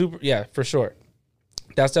 nice. Super. Yeah, for sure.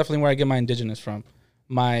 That's definitely where I get my indigenous from.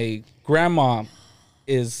 My grandma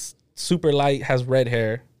is super light, has red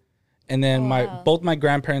hair, and then both my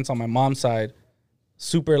grandparents on my mom's side,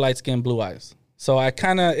 super light skin, blue eyes. So it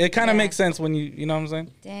kind of makes sense when you know what I'm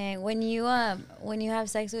saying? Dang, when you have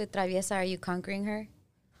sex with Traviesa, are you conquering her?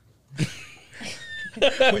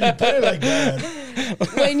 When you put it like that.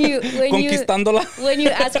 When you Conquistándola. when you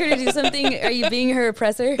ask her to do something, are you being her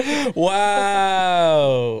oppressor?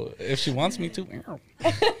 Wow. If she wants me to.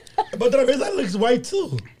 But Traviesa looks white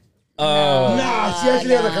too. Nah, she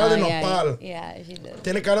actually has a cara de nopal. Yeah, she does.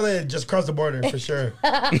 Tiene cara de just cross the border for sure.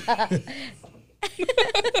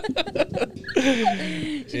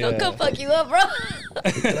 She gonna come fuck you up, bro.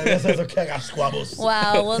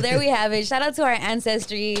 Wow, well there we have it. Shout out to our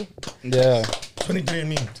ancestry. Yeah.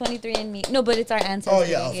 23andMe. 23andMe. No, but it's our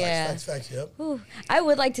ancestry. Oh yeah, facts, yep. Whew. I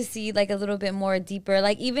would like to see like a little bit more deeper.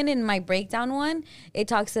 Like even in my breakdown one, it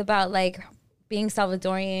talks about like being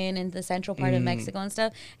Salvadorian in the central part of Mexico and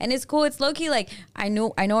stuff. And it's cool. It's low key like I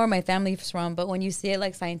know where my family's from, but when you see it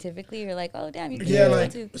like scientifically, you're like, oh damn, you can do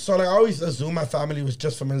that too. So like I always assume my family was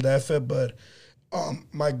just from El DF, but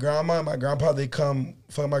my grandma and my grandpa, they come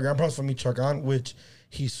from my grandpa's from Michoacan, which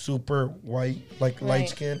he's super white, like light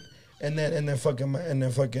skin. And then fucking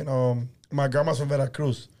my grandma's from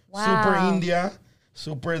Veracruz. Wow. Super India.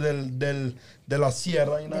 Super de la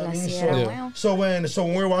Sierra, you know what I mean? So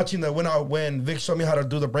when we're watching that, when Vic showed me how to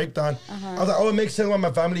do the breakdown, I was like, oh, it makes sense why my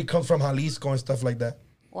family comes from Jalisco and stuff like that.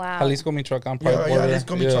 Wow. Jalisco, Michoacan.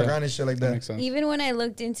 Jalisco, Michoacan and shit like that. Makes sense. Even when I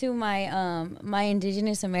looked into my my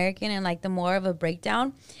indigenous American and like the more of a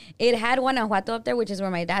breakdown, it had Guanajuato up there, which is where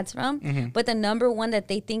my dad's from. But the number one that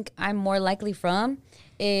they think I'm more likely from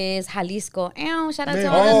is Jalisco. Ow, shout out to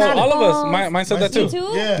all of us. Mine said that too.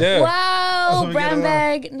 Yeah. Wow, brown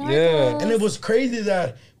bag. Yeah. And it was crazy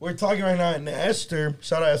that we're talking right now, and Esther,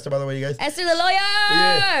 shout out Esther, by the way, you guys. Esther the lawyer.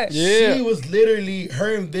 Yeah. She was literally,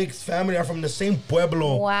 her and Vic's family are from the same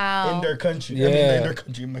pueblo. Wow. In their country. Yeah. I mean, in their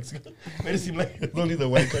country, in Mexico. Made it seem like it's only the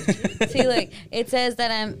white country. See, look, it says that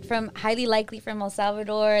I'm highly likely from El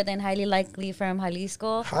Salvador, then highly likely from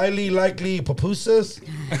Jalisco. Highly likely pupusas,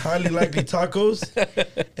 highly likely tacos.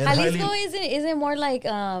 And Jalisco isn't more like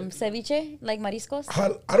ceviche, like mariscos?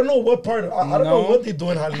 I don't know what part. I don't know what they do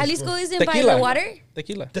in Jalisco. Jalisco isn't by the water?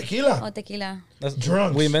 Tequila. Oh, tequila. That's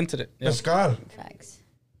drunks. We invented it. Yeah. Mezcal. Facts.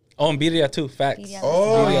 Oh, and birria too. Facts. Birria.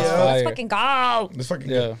 Oh, Birria's yeah. fire. Let's fucking go. It's fucking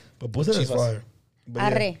good. But pupusa is fire.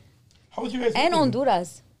 But Arre. How was you guys? And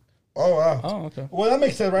Honduras. Oh, wow. Oh, okay. Well, that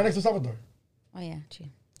makes sense. Right next to Salvador. Oh, yeah. True.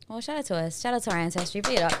 Well, shout out to us. Shout out to our ancestry.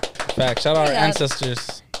 Beat it up. Facts. Shout out our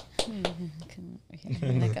ancestors.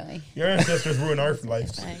 Your ancestors ruined our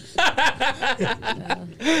lives.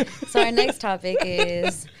 So our next topic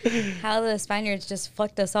is how the Spaniards just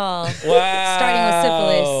fucked us all. Wow. Starting with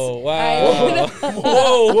syphilis. Wow.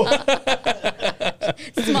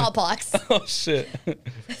 Whoa. Smallpox. Oh, shit.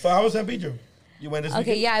 So how was San Pedro? You went this weekend?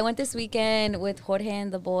 Okay, yeah, I went this weekend with Jorge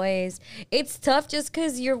and the boys. It's tough just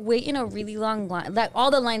because you're waiting a really long line. Like, all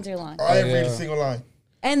the lines are long. Every single line.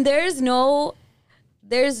 And there's no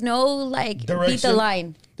like direction? beat the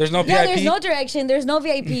line. There's no VIP? Yeah, there's no direction. There's no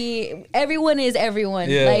VIP. Everyone is everyone.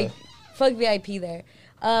 Yeah. Like, fuck VIP there.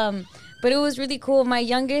 But it was really cool. My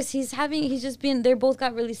youngest, they both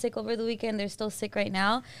got really sick over the weekend. They're still sick right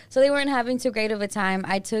now. So they weren't having too great of a time.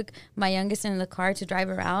 I took my youngest in the car to drive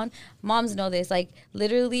around. Moms know this. Like,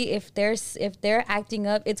 literally, if they're acting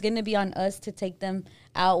up, it's going to be on us to take them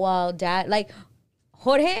out while dad, like,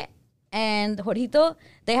 Jorge and Jorgito,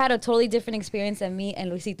 they had a totally different experience than me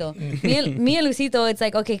and Luisito. me and Luisito, it's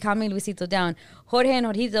like, okay, calming Luisito down. Jorge and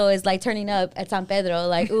Jorgito is like turning up at San Pedro,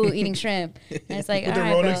 like, ooh, eating shrimp. And it's like, With all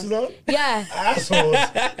the right, Rolexes bro. on? Yeah. Assholes.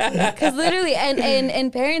 Because literally,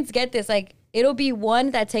 and parents get this, like, it'll be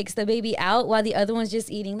one that takes the baby out while the other one's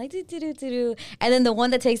just eating, like, do. And then the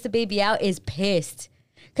one that takes the baby out is pissed.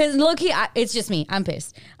 Because low-key, it's just me. I'm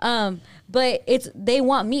pissed. But they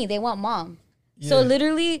want me. They want mom. Yeah. So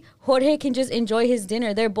literally, Jorge can just enjoy his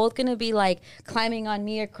dinner. They're both going to be, like, climbing on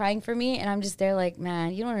me or crying for me. And I'm just there like,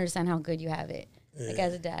 man, you don't understand how good you have it. Like,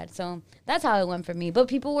 as a dad. So that's how it went for me. But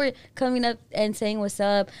people were coming up and saying what's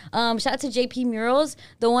up. Shout out to JP Murals,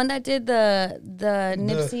 the one that did the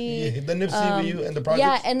Nipsey. The Nipsey with you and the project.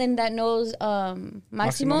 Yeah, and then that knows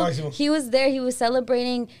Maximo. He was there. He was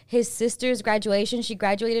celebrating his sister's graduation. She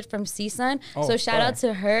graduated from CSUN. So shout out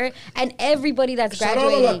to her and everybody that's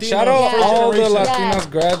graduating. Shout out all the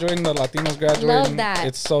Latinos graduating, the Latinos graduating. Love that.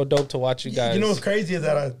 It's so dope to watch you guys. You know what's crazy is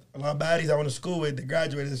that a lot of baddies I went to school with, they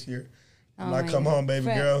graduated this year. Like, come home, baby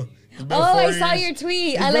girl. I saw your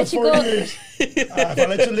tweet. I let you go. If I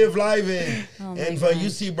let you live live in. And for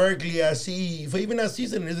UC Berkeley, I see, for even that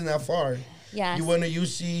season, it isn't that far. Yeah. You went to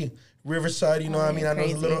UC Riverside, you know what I mean? I know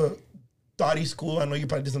it's a little thoughty school. I know you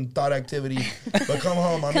probably did some thought activity. But come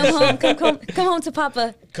home. Come home to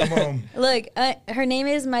Papa. Come home. Look, her name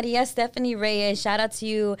is Maria Stephanie Reyes. Shout out to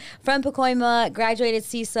you. From Pacoima, graduated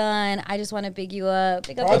CSUN. I just want to big you up.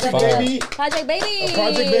 Big up, Project Baby. Project Baby.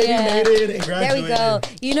 Project Baby made it and graduated. There we go.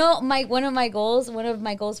 You know, one of my goals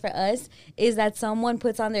for us is that someone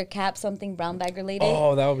puts on their cap something brown bag related.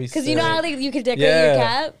 Oh, that would be sick. Because you know how you could decorate your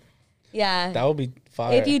cap? Yeah. That would be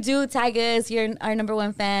fire. If you do, tag us. You're our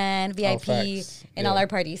 #1 fan, VIP, in all our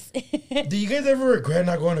parties. Do you guys ever regret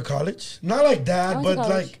not going to college? Not like that, but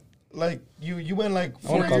like you went like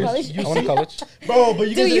 4 years. I went to college. Bro, but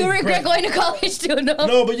you guys do you regret going to college too?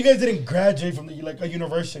 No, but you guys didn't graduate from a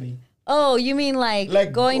university. Oh, you mean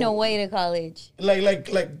like going away to college?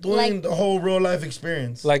 Like doing the whole real life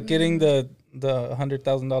experience. Like getting the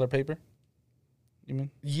 $100,000 paper? You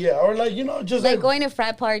mean? Yeah, or just like going to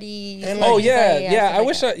frat parties. And I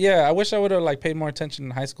wish I would have like paid more attention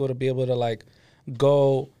in high school to be able to like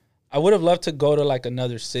go. I would have loved to go to like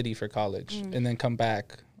another city for college and then come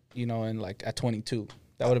back, and like at 22.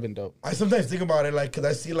 That would have been dope. I sometimes think about it, like, because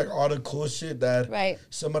I see, like, all the cool shit that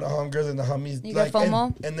some of the homegirls and the homies, you like, got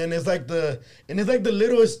FOMO? And then it's like the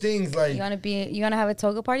littlest things, like. You want to have a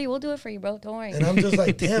toga party? We'll do it for you, bro. Don't worry. And I'm just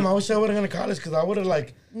like, damn, I wish I would have gone to college, because I would have,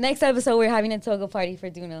 like. Next episode, we're having a toga party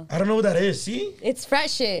for Duno. I don't know what that is, see? It's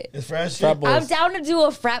frat shit. It's frat shit? Frat boys. I'm down to do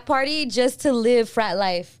a frat party just to live frat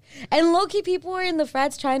life. And low-key people are in the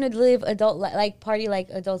frats trying to live party like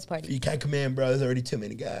adults party. You can't come in, bro. There's already too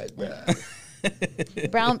many guys, bro.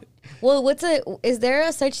 Brown. Well, is there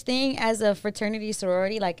a such thing as a fraternity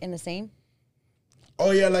sorority like in the same?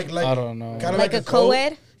 Oh yeah, like I don't know. Kind of like a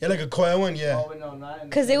co-ed? Yeah, like a co-ed one, yeah. Oh, no, not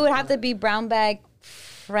because it would have to be brown bag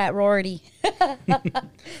frat rority.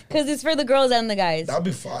 Because it's for the girls and the guys. That'd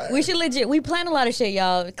be fire. We plan a lot of shit,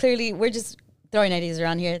 y'all. Clearly, we're just throwing ideas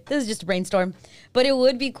around here. This is just a brainstorm. But it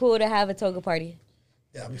would be cool to have a toga party.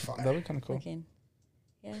 Yeah, that'd be fire. That'd be kind of cool. Okay.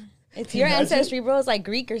 Yeah. It's your ancestry, bro. It's like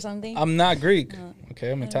Greek or something. I'm not Greek. Okay,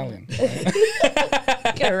 I'm Italian.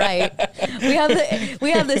 You're right. We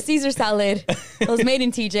have the Caesar salad. It was made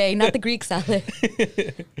in TJ, not the Greek salad.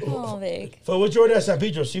 Oh, big. So what's your order at San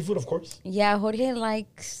Pedro? Seafood, of course. Yeah, Jorge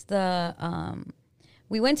likes the.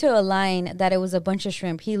 We went to a line that it was a bunch of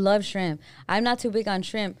shrimp. He loves shrimp. I'm not too big on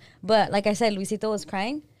shrimp, but like I said, Luisito was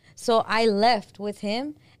crying, so I left with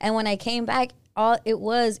him. And when I came back, all it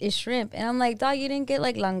was is shrimp. And I'm like, dog, you didn't get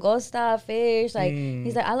like langosta, fish. Like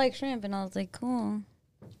he's like, I like shrimp. And I was like, cool.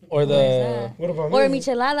 Or what about or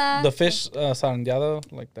michelada. The fish sarandado,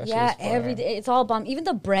 like that. Yeah, every day. It's all bomb. Even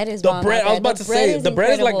the bread is bomb. The bread, I was about to say, the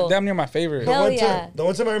bread is like damn near my favorite. Hell yeah. The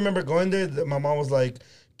one time I remember going there, my mom was like,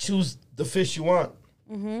 choose the fish you want.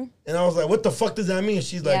 Mm-hmm. And I was like, what the fuck does that mean?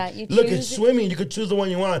 She's like, look, it's swimming. You could choose the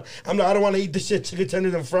one you want. I'm like, I don't want to eat this shit, chicken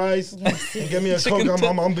tenders and fries. And get me a Coke.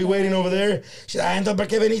 I'm be waiting over there. She's like, ¿por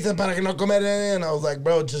qué veniste para que no comer? And I was like,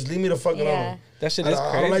 bro, just leave me the fuck alone. That shit is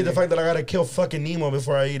crazy. I don't like the fact that I got to kill fucking Nemo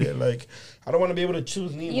before I eat it. Like, I don't want to be able to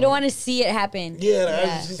choose Nemo. You don't want to see it happen.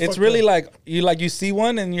 Yeah. It's really up. You see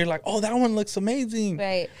one and you're like, oh, that one looks amazing.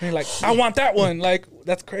 Right. And you're like, I want that one. Like,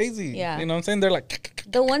 that's crazy. Yeah. You know what I'm saying? They're like.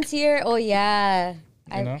 The ones here, oh, yeah.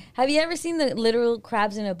 You know? Have you ever seen the literal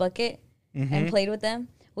crabs in a bucket and played with them?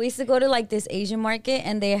 We used to go to like this Asian market,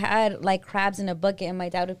 and they had like crabs in a bucket, and my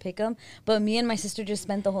dad would pick them. But me and my sister just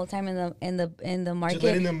spent the whole time in the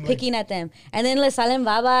market them, picking at them, and then les salen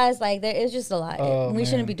babas. Like there is just a lot. Oh, we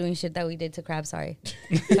shouldn't be doing shit that we did to crabs. Sorry,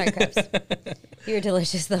 crabs. You're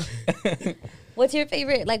delicious though. What's your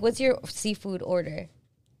favorite? Like, what's your seafood order?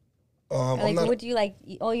 Like, what do you like?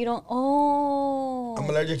 Oh, you don't. Oh, I'm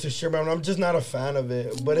allergic to shrimp. I'm just not a fan of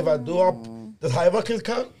it. But if I do, does jaiba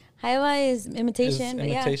count? Jaiba is imitation.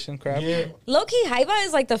 Imitation crab. Yeah. Low-key, jaiba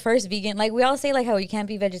is like the first vegan. Like, we all say like how you can't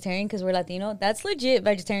be vegetarian because we're Latino. That's legit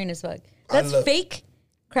vegetarian as fuck. That's fake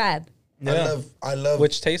crab. Yeah. I love.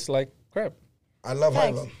 Which tastes like crab. I love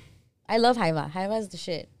jaiba. I love jaiba. Jaiba is the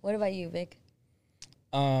shit. What about you, Vic?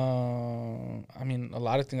 I mean, a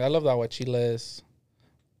lot of things. I love the aguachiles.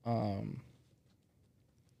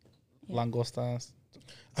 Langostas.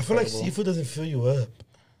 I feel like seafood doesn't fill you up.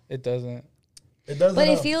 It doesn't. It doesn't. But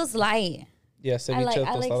it feels light. Yeah, ceviche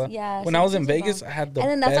tostada. Yeah, when I was in Vegas, I had the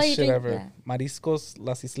best shit ever. Yeah. Mariscos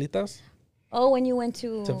las islitas. Oh, when you went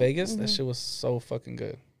to Vegas, that shit was so fucking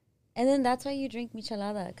good. And then that's why you drink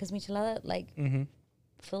michelada, because michelada like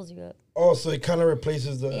fills you up. Oh, so it kind of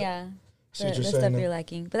replaces the the stuff you're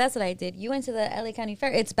lacking. But that's what I did. You went to the LA County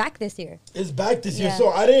Fair. It's back this year. It's back this year. So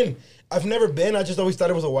I've never been. I just always thought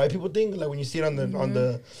it was a white people thing. Like when you see it on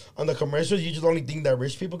the commercials, you just only think that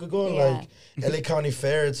rich people could go. Yeah. Like LA County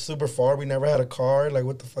Fair, it's super far. We never had a car. Like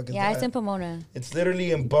what the fuck is that? Yeah, it's in Pomona. It's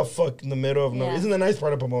literally in buttfuck in the middle of nowhere. Isn't the nice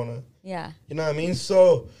part of Pomona? Yeah. You know what I mean?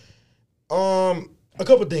 So, a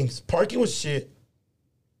couple things. Parking was shit.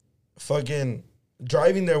 Fucking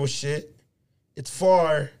driving there was shit. It's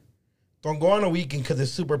far. Don't go on a weekend because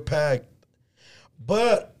it's super packed.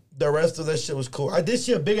 But the rest of that shit was cool. I did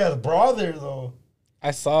see a big ass bra there though.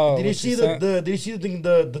 I saw. Did you see the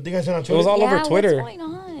thing I sent on Twitter? It was all over Twitter. What's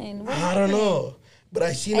going on? I don't know, but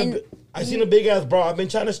I seen a big ass bra. I've been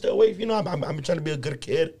trying to stay away. You know, I've been trying to be a good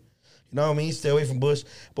kid. You know what I mean? Stay away from Bush.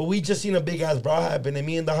 But we just seen a big ass bra happen, and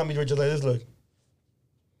me and the homies were just like this. Look,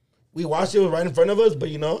 we watched it, was right in front of us, but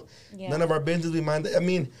you know, none of our business. We mind. I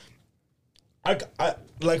mean. I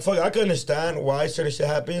can understand why certain shit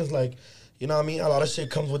happens. Like, you know what I mean? A lot of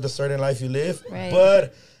shit comes with the certain life you live. Right.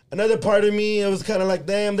 But another part of me, it was kind of like,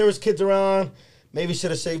 damn, there was kids around. Maybe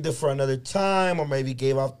should have saved it for another time, or maybe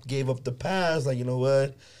gave up the pass. Like, you know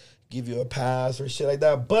what? Give you a pass or shit like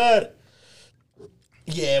that. But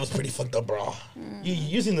yeah, it was pretty fucked up, bro.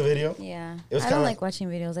 You seen the video? Yeah. I don't like watching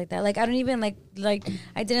videos like that. Like, I don't even like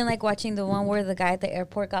I didn't like watching the one where the guy at the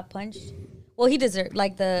airport got punched. Well, he deserved,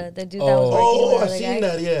 like, the dude that was working with I've seen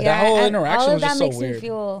that, yeah. That whole interaction was just so weird.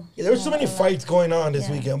 There were so many fights going on this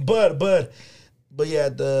weekend. But yeah,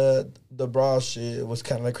 the bra shit was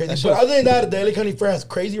kind of like crazy. But other than that, the LA County Fair has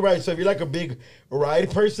crazy rides. So if you're like a big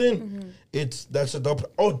ride person, that's a dope.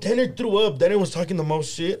 Oh, Denner threw up. Denner was talking the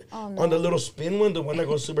most shit on the little spin one, the one that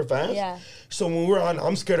goes super fast. Yeah. So when we're on,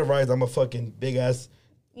 I'm scared of rides. I'm a fucking big ass.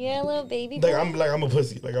 Yeah, little baby. I'm a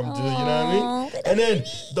pussy. Like I'm just, you know what I mean? And then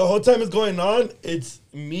the whole time it's going on, it's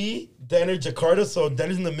me, Danner, Jakarta. So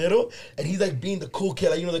Danner's in the middle, and he's like being the cool kid,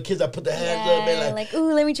 like, you know, the kids that put their hands up and like,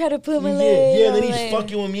 ooh, let me try to put my leg. Yeah, and then he's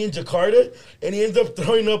fucking with me in Jakarta, and he ends up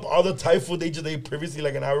throwing up all the Thai food they ate previously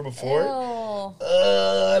like an hour before.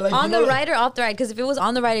 Like, on the ride or off the ride? Because if it was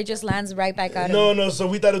on the ride, it just lands right back out. No. So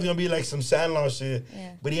we thought it was gonna be like some sandlot shit,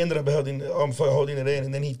 but he ended up holding it in,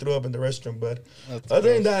 and then he threw up in the restroom. But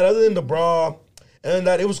other than the bra, and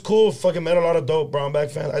that it was cool. Fucking met a lot of dope brown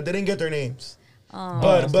bag fans. I didn't get their names.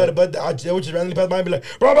 But they would just randomly pass by and be like,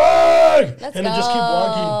 brown bag! Let's and go. then just keep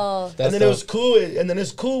walking. And then it was cool. And then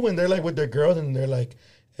it's cool when they're like with their girls and they're like,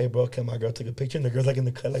 hey, bro, can my girl take a picture? And the girl's like in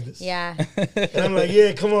the cut like this. Yeah. And I'm like,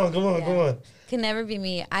 yeah, come on. Can never be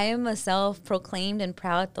me. I am a self-proclaimed and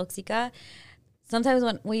proud toxica. Sometimes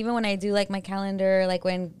even when I do like my calendar, like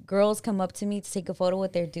when girls come up to me to take a photo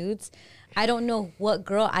with their dudes, I don't know what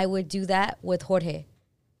girl I would do that with Jorge.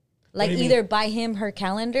 Like either buy him her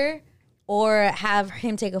calendar or have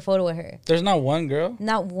him take a photo with her. There's not one girl?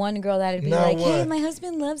 Not one girl that'd be like, hey, my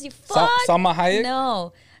husband loves you. Fuck. Salma Hayek?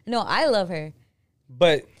 No, I love her.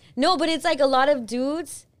 But it's like a lot of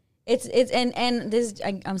dudes. And this,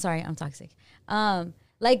 I'm sorry, I'm toxic.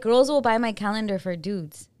 Like girls will buy my calendar for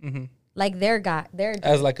dudes. Mm-hmm. Like they're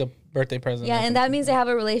as like a birthday present. Yeah, and that means they have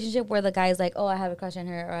a relationship where the guy's like, oh, I have a crush on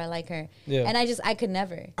her or I like her. Yeah. And I could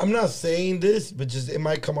never. I'm not saying this, but just it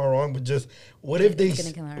might come out wrong. But just what if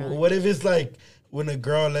it's like when a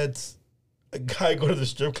girl lets a guy go to the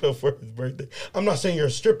strip club for his birthday? I'm not saying you're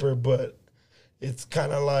a stripper, but it's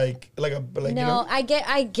kind of like no, you know? I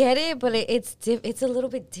get it, but it's a little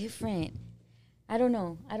bit different. I don't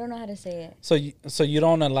know how to say it. So you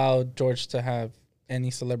don't allow George to have any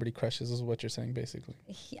celebrity crushes, is what you're saying, basically.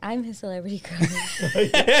 I'm his celebrity crush. Hey,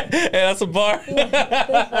 that's a bar.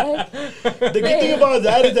 The good thing about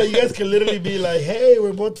that is that you guys can literally be like, hey,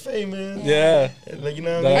 we're both famous. Yeah. And, like, you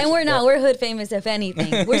know what I mean? And we're not. We're hood famous, if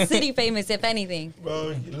anything. We're city famous, if anything.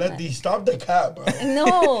 Bro, stop the cap, bro.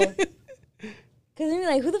 No. Because they're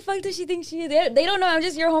like, who the fuck does she think she is? They don't know. I'm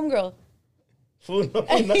just your homegirl.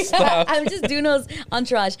 I'm just Duno's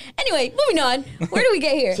entourage. Anyway, moving on. Where do we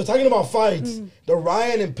get here? So talking about fights, the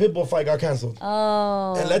Ryan and Pitbull fight got canceled.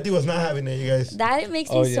 Oh. And Letty was not having it, you guys. That makes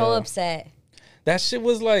me so upset. That shit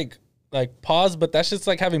was like pause, but that's just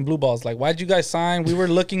like having blue balls. Like, why'd you guys sign? We were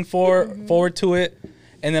looking forward to it,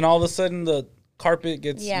 and then all of a sudden the carpet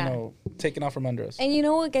gets taken off from under us. And you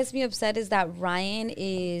know what gets me upset is that Ryan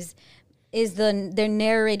is their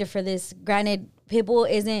narrator for this. Granted, Pitbull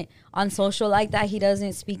isn't on social like that. He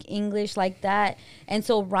doesn't speak English like that. And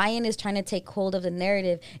so Ryan is trying to take hold of the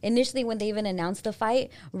narrative. Initially, when they even announced the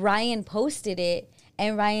fight, Ryan posted it.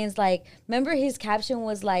 And Ryan's like, remember his caption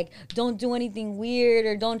was like, don't do anything weird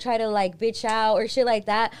or don't try to like bitch out or shit like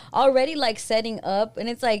that. Already like setting up. And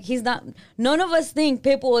it's like, none of us think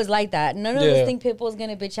Pitbull is like that. None of us think Pitbull is going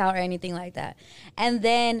to bitch out or anything like that. And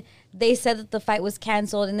then they said that the fight was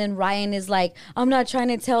canceled. And then Ryan is like, I'm not trying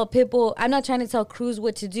to tell Cruz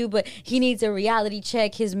what to do, but he needs a reality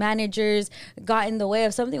check. His managers got in the way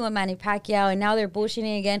of something with Manny Pacquiao and now they're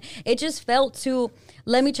bullshitting again. It just felt too,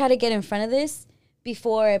 let me try to get in front of this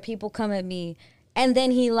before people come at me. And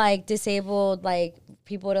then he like disabled like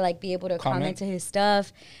people to like be able to comment to his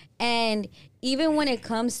stuff. And even when it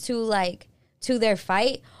comes to like to their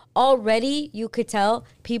fight, already you could tell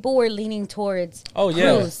people were leaning towards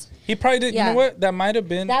Cruz. He probably did. You know what? That might have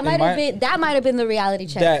been the reality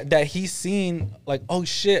check. That he's seen like, oh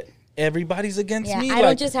shit, everybody's against me. I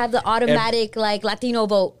don't just have the automatic like Latino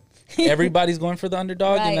vote. Everybody's going for the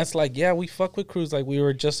underdog, and that's like, yeah, we fuck with Cruz. Like we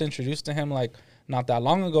were just introduced to him like not that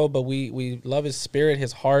long ago, but we love his spirit,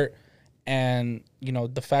 his heart, and you know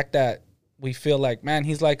the fact that we feel like, man,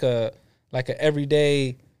 he's like a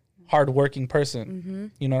everyday hardworking person. Mm-hmm.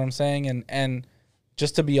 You know what I'm saying? And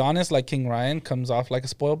just to be honest, like King Ryan comes off like a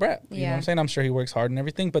spoiled brat. You know what I'm saying? I'm sure he works hard and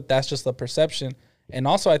everything, but that's just the perception. And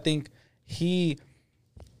also I think he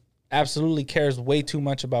absolutely cares way too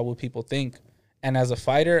much about what people think. And as a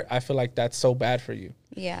fighter, I feel like that's so bad for you.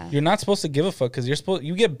 Yeah. You're not supposed to give a fuck because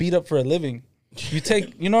you get beat up for a living. You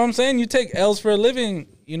take, you know what I'm saying? You take L's for a living.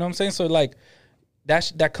 You know what I'm saying? So like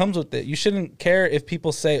that comes with it. You shouldn't care if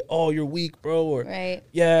people say, "Oh, you're weak, bro," or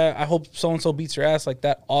 "Yeah, I hope so and so beats your ass." Like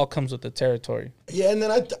that all comes with the territory. Yeah, and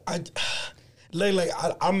then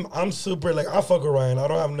I'm super like I fuck with Ryan. I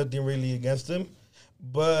don't have nothing really against him,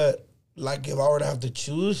 but like if I were to have to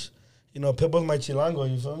choose, you know, Pitbull's my chilango.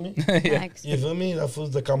 You feel me? You feel me? That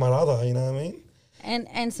fool's the camarada. You know what I mean?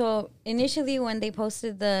 And so initially when they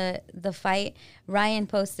posted the fight, Ryan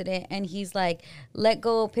posted it and he's like, let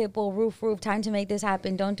go Pitbull, roof, time to make this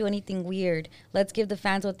happen. Don't do anything weird. Let's give the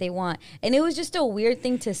fans what they want. And it was just a weird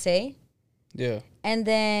thing to say. Yeah. And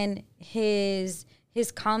then his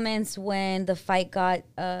comments when the fight got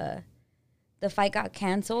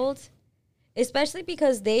canceled, especially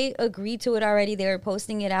because they agreed to it already. They were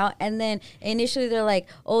posting it out. And then initially they're like,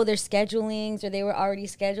 oh, they're schedulings or they were already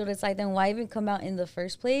scheduled. It's like, then why even come out in the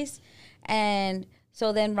first place? And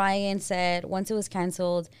so then Ryan said, once it was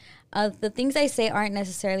canceled, the things I say aren't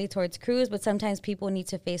necessarily towards Cruz, but sometimes people need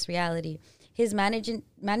to face reality. His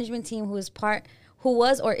management team, who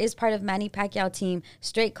was or is part of Manny Pacquiao team,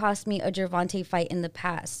 straight cost me a Gervonta fight in the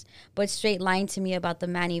past, but straight lying to me about the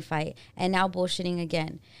Manny fight and now bullshitting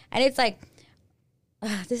again. And it's like,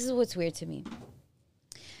 this is what's weird to me.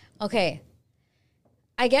 Okay.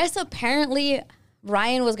 I guess apparently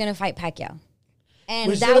Ryan was going to fight Pacquiao. And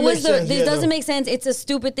which that was this doesn't make sense. It's a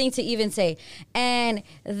stupid thing to even say. And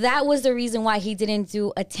that was the reason why he didn't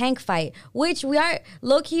do a Tank fight, which we are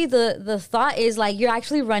low-key, the thought is like you're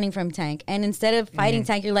actually running from Tank. And instead of fighting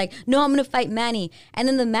Tank, you're like, no, I'm going to fight Manny. And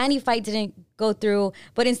then the Manny fight didn't go through,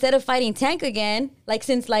 but instead of fighting Tank again,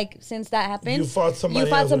 since that happened, you fought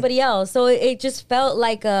somebody else. So it just felt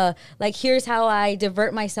like here's how I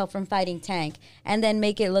divert myself from fighting Tank and then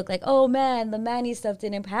make it look like, oh man, the Manny stuff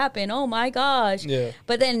didn't happen. Oh my gosh. Yeah.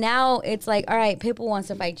 But then now it's like, all right, Pitbull wants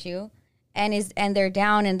to fight you and they're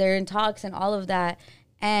down and they're in talks and all of that.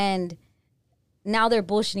 And now they're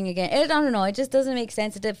bullshitting again. I don't know. It just doesn't make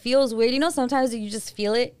sense. It feels weird. You know, sometimes you just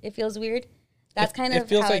feel it. It feels weird. That's kind of. It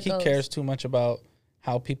feels like he cares too much about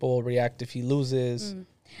how people will react if he loses,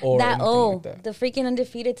 or like that. The freaking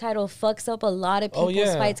undefeated title fucks up a lot of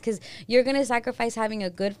people's fights because you're gonna sacrifice having a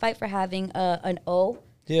good fight for having an O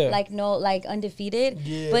Yeah. Like, no, like, undefeated.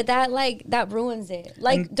 Yeah. But that, like, that ruins it.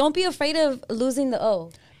 Like, don't be afraid of losing the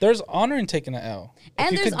O. There's honor in taking an L.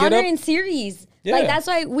 And there's honor in series. Yeah. Like, that's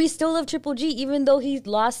why we still love Triple G, even though he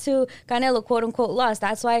lost to Canelo, quote unquote, lost.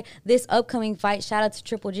 That's why this upcoming fight, shout out to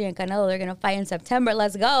Triple G and Canelo, they're going to fight in September.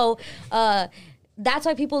 Let's go. That's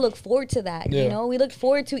why people look forward to that. Yeah. You know, we look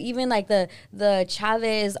forward to even like the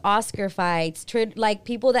Chavez Oscar fights, like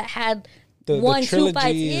people that had the 1-2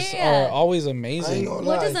 fights. Yeah. Are always amazing.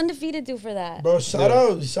 What does Undefeated do for that? Bro, shout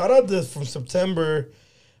out this from September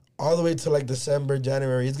all the way to like December,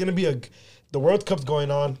 January. It's gonna be the World Cup's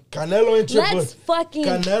going on. Canelo and Triple. Let's fucking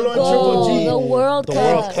Canelo and go. Triple G. The World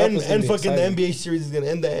Cup. And fucking the NBA series is gonna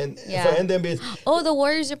end. End the NBA. Oh, the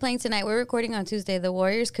Warriors are playing tonight. We're recording on Tuesday. The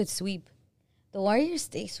Warriors could sweep. The Warriors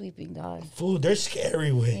stay sweeping, dog. Fool, they're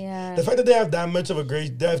scary with. Yeah. The fact that they have that much of a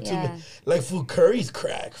great depth, like fool, Curry's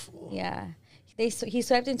crack. Fool. Yeah, he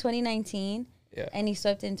swept in 2019. Yeah. And he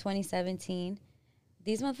swept in 2017.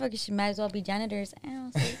 These motherfuckers might as well be janitors.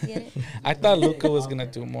 Get it? I thought Luka was gonna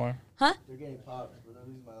do more. Huh? They're getting popped, but they're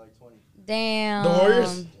losing by like 20. Damn. The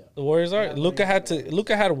Warriors. The Warriors are. Luka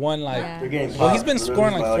had one like. Yeah. They're getting Well, he's popped, been but they're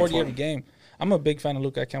scoring losing like by 40 20. every game. I'm a big fan of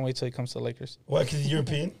Luka. I can't wait till he comes to the Lakers. Why? Because he's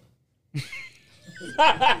European.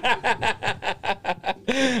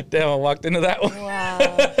 Damn, I walked into that one. Wow.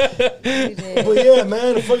 You did. But yeah,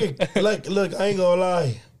 man, fucking like, look, I ain't gonna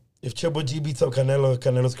lie. If Triple G beats up Canelo,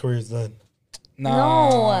 Canelo's career is done. Nah,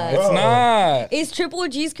 No. it's not. Is Triple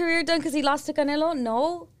G's career done because he lost to Canelo?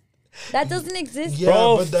 No. That doesn't exist. Yeah,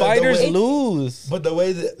 Bro, but fighters the way, lose. But the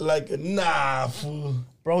way that, like, nah, fool.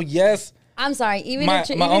 Bro, yes. I'm sorry. Even My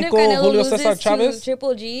if uncle, Canelo Julio loses Cesar Chavez? to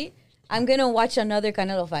Triple G, I'm going to watch another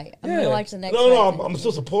Canelo fight. I'm going to watch the next No, fight. I'm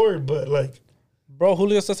still supported, but like, Bro,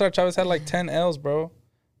 Julio Cesar Chavez had like 10 L's, bro.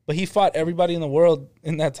 But he fought everybody in the world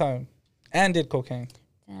in that time. And did cocaine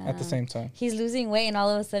at the same time. He's losing weight and all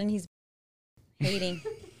of a sudden he's hating.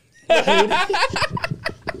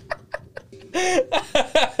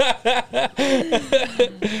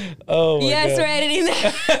 Oh, my Yes, God. we're editing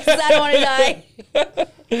that because I don't want to die.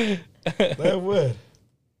 that would.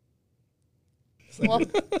 Well,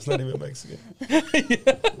 It's not even Mexican.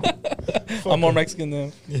 I'm more Mexican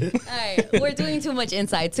than him. all right, we're doing too much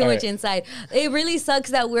inside. It really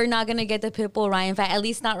sucks that we're not gonna get the Pitbull Ryan fight. At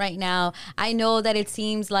least not right now. I know that it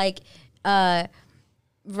seems like Ryan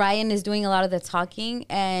is doing a lot of the talking,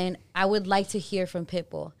 and I would like to hear from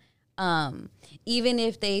Pitbull. Even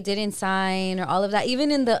if they didn't sign or all of that,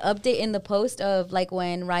 even in the update in the post of like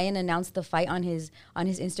when Ryan announced the fight on his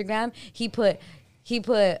Instagram, he put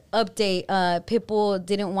update. Pitbull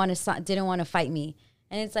didn't want to fight me,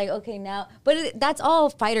 and it's like, okay, now, but that's all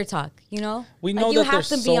fighter talk, you know. We know like, you that have there's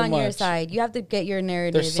to be so on your much. side. You have to get your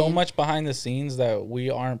narrative. There's so in. much behind the scenes that we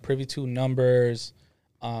aren't privy to. Numbers,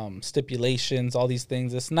 stipulations, all these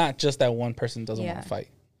things. It's not just that one person doesn't want to fight.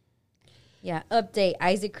 Yeah, update.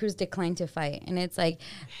 Isaac Cruz declined to fight. And it's like,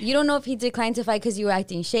 you don't know if he declined to fight because you were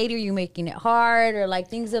acting shady or you making it hard or like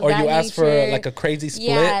things of that nature. Or you asked for like a crazy split.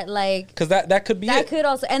 Yeah, like. Because that could be that it. could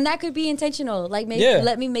also, and that could be intentional. Like, maybe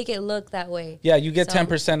let me make it look that way. Yeah, you get So-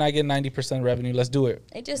 10%, I get 90% revenue. Let's do it.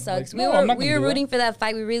 It just sucks. Like, no, I'm not we gonna were do rooting that. for that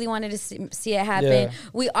fight. We really wanted to see it happen. Yeah.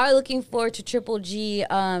 We are looking forward to Triple G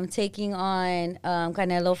taking on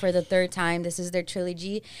Canelo for the third time. This is their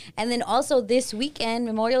trilogy. And then also this weekend,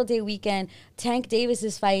 Memorial Day weekend, Tank Davis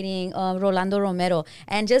is fighting Rolando Romero.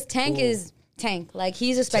 And just Tank is Tank. Like,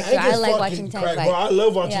 he's a spectacle. Tank I is like fucking watching Tank crack, fight. bro. I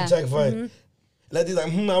love watching Yeah. Tank fight. Like, he's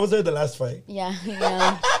like, I was there the last fight. Yeah,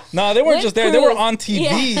 yeah. No, they weren't With just there. They were proof. on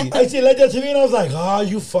TV. Yeah. I see like that TV and I was like,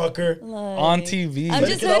 you fucker. On TV. I'm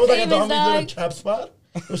just Because I was like at the famous, homies in a dog. trap spot.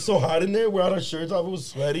 It was so hot in there. We're out our shirts off. It was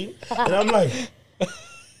sweating. And I'm like, Look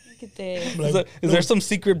at this. Is there some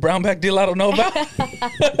secret brown bag deal I don't know about?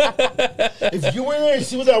 if you were there and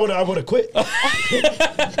she was there, I would have quit.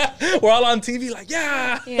 We're all on TV like,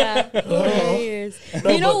 yeah. Yeah. Hilarious. No,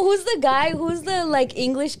 you know, but- who's the guy? Who's the, like,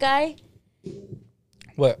 English guy?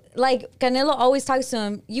 What? Like, Canelo always talks to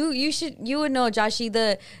him. You would know, Joshy,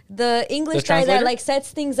 the English The guy that translator? like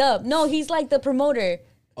sets things up. No, he's like the promoter.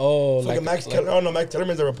 Oh, Like Max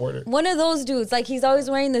Kellerman's a reporter. One of those dudes. Like, he's always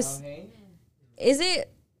wearing this. Is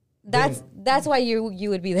it? That's why you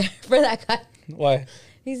would be there for that guy. why?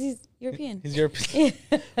 He's European. He's European.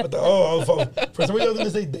 But for some reason I was gonna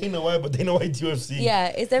say Dana White, but Dana White's UFC. Yeah,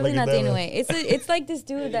 it's definitely Like not a Dana demo. White. It's like this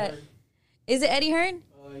dude that. Is it Eddie Hearn?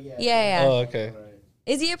 Yeah. Oh, okay.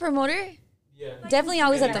 Is he a promoter? Yeah. Definitely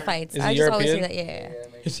always at the fights. Is I he just always see European? that.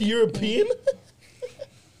 Yeah. Is he European?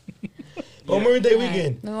 Memorial Day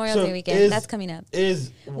weekend. Memorial So Day weekend. is- That's coming up. We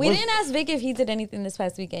was- didn't ask Vic if he did anything this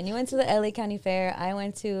past weekend. You went to the LA County Fair. I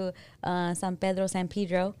went to San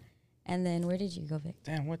Pedro. And then where did you go, Vic?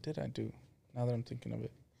 Damn, what did I do? Now that I'm thinking of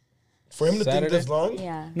it. For him to think Saturday? this long?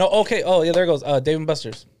 Yeah. No, okay. Oh, yeah, there it goes. Dave and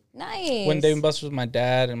Buster's. Nice. When Dave and Buster's, my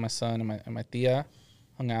dad and my son and my tia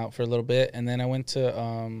hung out for a little bit. And then I went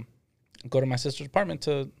to go to my sister's apartment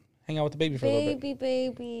to hang out with the baby for a little bit.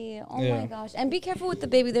 Baby. Oh, my gosh. And be careful with the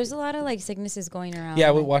baby. There's a lot of, like, sicknesses going around.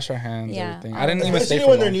 Yeah, we like, wash our hands. Yeah. Everything. I didn't even stay Especially for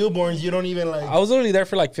when they're long. newborns, you don't even, like... I was literally there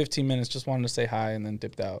for like 15 minutes. Just wanted to say hi and then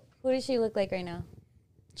dipped out. Who does she look like right now?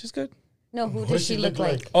 She's good. No, who does she look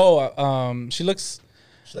like? Oh, she looks...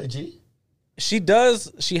 She's like, G? She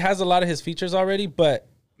does. She has a lot of his features already, but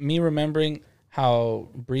me remembering how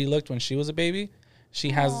Brie looked when she was a baby, she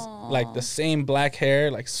has like the same black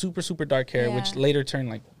hair, like super, super dark hair, which later turned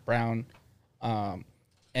like brown.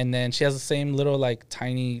 And then she has the same little like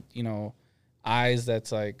tiny, eyes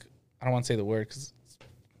that's like, I don't want to say the word because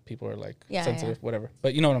people are like sensitive, whatever.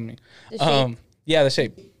 But you know what I mean. The shape. Yeah, the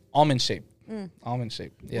shape. Almond shape. Almond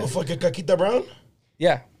shape. Yeah. Oh, fucking Caquita Brown?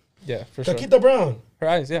 Yeah, for sure. Caquita Brown. Her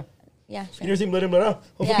eyes, yeah. Yeah. You never seen Blood and Blood Out?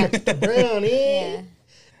 Oh, Yeah. Caquita Brown, eh? Yeah.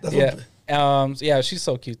 That's Yeah, she's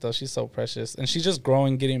so cute though. She's so precious, and she's just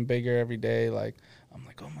growing, getting bigger every day. Like I'm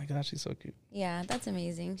like, oh my gosh, she's so cute. Yeah, that's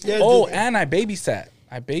amazing. Yeah, Oh, dude. and I babysat.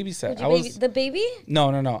 The baby?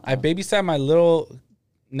 No. I babysat my little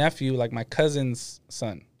nephew, like my cousin's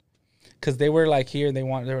son, because they were like here. They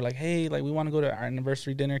were like, hey, like we want to go to our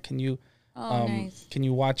anniversary dinner. Can you? Nice. Can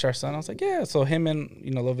you watch our son? I was like, yeah. So him and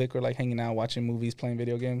Lil Vic were like hanging out, watching movies, playing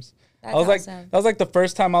video games. That's I was awesome. like, that was like the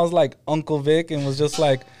first time I was like Uncle Vic and was just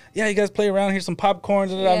like, yeah, you guys play around, here's some popcorn,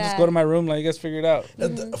 I'll just go to my room, like you guys figure it out.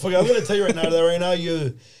 Fuck, I was gonna tell you right now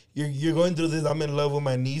you're going through this I'm in love with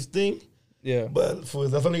my niece thing. Yeah. But fool,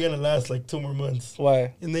 that's only gonna last like 2 more months.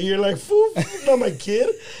 Why? And then you're like, fool, not my kid.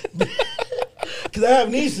 Because I have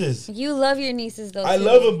nieces. You love your nieces, though. I too.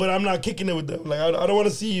 love them, but I'm not kicking it with them. Like, I don't want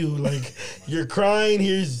to see you. Like, you're crying.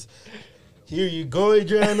 Here you go,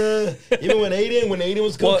 Adriana. Even when Aiden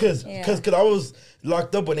was cool, because I was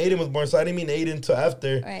locked up when Aiden was born, so I didn't mean Aiden till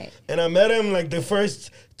after. Right. And I met him, like, the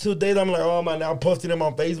first 2 days, I'm like, oh, man, now I'm posting him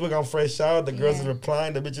on Facebook. I'm fresh out. The girls are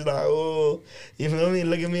replying. The bitch is like, oh, you feel me?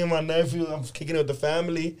 Look at me and my nephew. I'm kicking it with the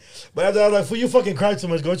family. But after I was like, fool, you fucking cried too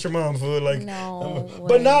much. Go with your mom, fool. Like, no.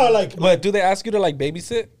 But now, like. But do they ask you to, like,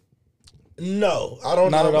 babysit? No, I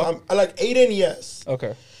don't Not know. at all? I like Aiden, yes.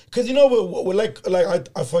 Okay. Cause with like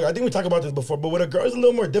I think we talked about this before, but with a girl it's a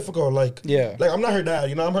little more difficult. Like I'm not her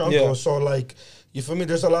dad, I'm her uncle. So like you feel me?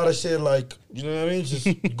 There's a lot of shit like you know what I mean. Just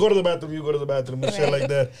go to the bathroom, you go to the bathroom, and shit like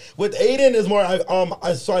that. With Aiden is more.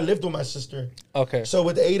 I lived with my sister. Okay. So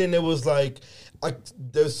with Aiden it was like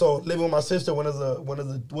so living with my sister. One of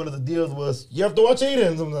the deals was you have to watch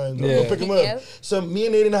Aiden sometimes. Go pick him up. So me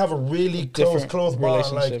and Aiden have a really close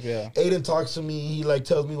bond. Like Aiden talks to me, he like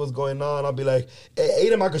tells me what's going on. I'll be like, hey,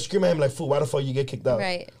 Aiden, I could scream at him like, "Fool, why the fuck you get kicked out?"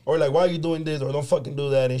 Right. Or like, why are you doing this? Or don't fucking do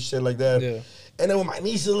that and shit like that. Yeah. And then with my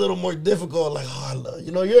niece, it's a little more difficult. Like, oh, I love,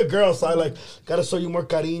 you're a girl, so I like gotta show you more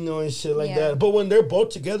cariño and shit like that. But when they're both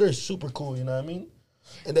together, it's super cool. You know what I mean?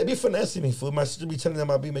 And they be finessing me, fool. My sister be telling them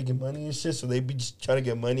I be making money and shit, so they be just trying to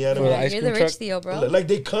get money out of me. You're the rich Theo, bro. Like,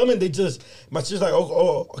 they come and they just, my sister's like,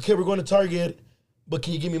 okay, we're going to Target, but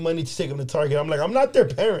can you give me money to take them to Target? I'm like, I'm not their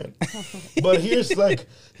parent. But here's like,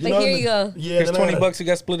 you know. Here you go. Yeah, here's $20, you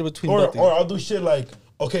got split it between both. Or I'll do shit like,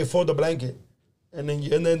 okay, fold the blanket. And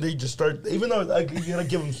then they just start, even though you gotta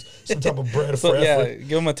give them some type of bread for effort. Give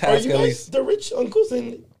them a task at least. The rich uncles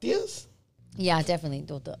and tias? Yeah, definitely.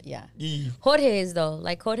 Yeah. Jorge is though.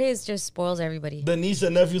 Like Jorge just spoils everybody. The niece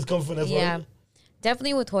and nephews come from that. Yeah,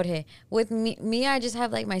 definitely with Jorge. With me, I just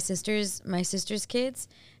have like my sister's kids,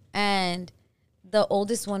 and the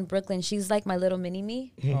oldest one, Brooklyn. She's like my little mini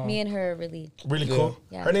me. Me and her are really cool.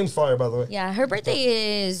 Yeah. Her name's Fire, by the way. Yeah, her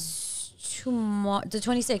birthday is the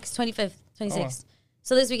 25th.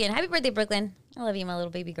 So this weekend. Happy birthday, Brooklyn. I love you, my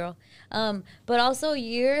little baby girl. But also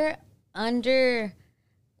you're under,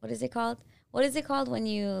 what is it called? What is it called when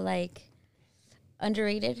you like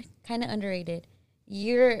underrated? Kind of underrated.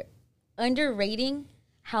 You're underrating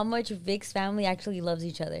how much Vic's family actually loves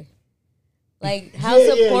each other. Like how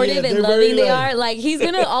supportive and loving they are. Like he's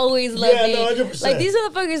gonna always love Vic. No, 100%. Like these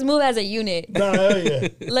motherfuckers move as a unit. Nah, hell yeah.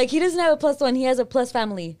 Like he doesn't have a +1, he has a plus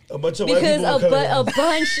family. A bunch of because a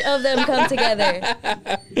bunch of them come together.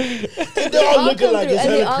 And they all look alike. It's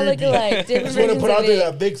and they all look alike. I just want to put out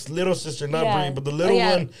there that Vic's little sister, not Brie, but the little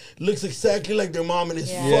one looks exactly like their mom, and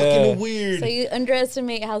it's fucking weird. So you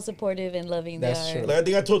underestimate how supportive and loving they are. True. Like I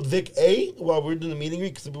think I told Vic while we were doing the meeting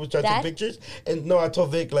because people were trying to take pictures, and no, I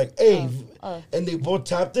told Vic like and they both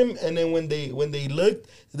tapped him, and then when they looked,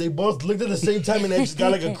 they both looked at the same time, and it just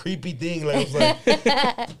got like a creepy thing. Like I was like,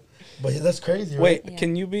 but that's crazy. Right? Wait,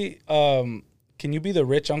 can Can you be the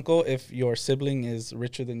rich uncle if your sibling is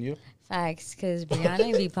richer than you? Facts, because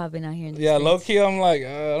Brianna be popping out here in the Yeah, States. low key, I'm like,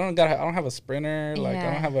 I don't have a Sprinter, like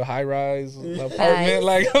I don't have a high rise apartment, Facts.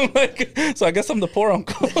 like I'm like, so I guess I'm the poor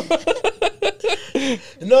uncle.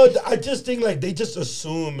 No, I just think like they just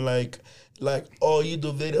assume like oh, you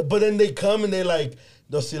do video, but then they come and they like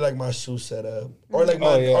they'll see like my shoe setup or like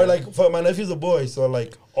or like for my nephew's a boy, so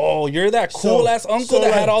like oh, you're that cool ass uncle that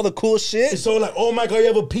like, had all the cool shit. So like, oh my god, you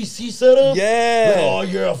have a PC setup? Yeah. Like, oh,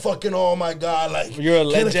 you're a fucking oh my god, like you're a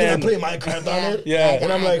legend. Can I play Minecraft on it? Yeah.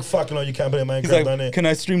 And I'm like, fuck no, you can't play Minecraft He's like, on it. can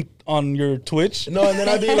I stream on your Twitch? No, and then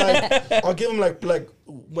I'd be like, I'll give them like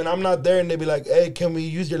when I'm not there, and they be like, hey, can we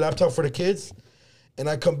use your laptop for the kids? And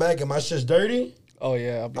I come back and my shit's dirty. Oh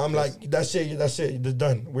yeah. I'm like, that's it, it's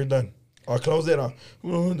done. We're done. I'll close it.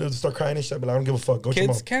 They'll start crying and shit, but I don't give a fuck. Go to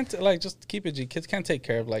Kids mom. can't like just keep it G. Kids can't take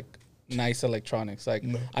care of like nice electronics. Like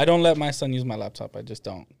I don't let my son use my laptop. I just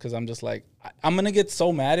don't, because I'm just like I'm gonna get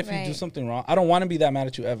so mad if you do something wrong. I don't want to be that mad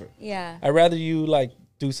at you ever. Yeah. I'd rather you like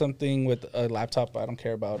do something with a laptop I don't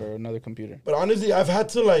care about or another computer. But honestly, I've had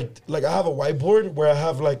to like I have a whiteboard where I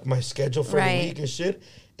have like my schedule for the week and shit.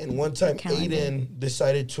 And one time Aiden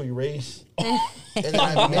decided to erase, and then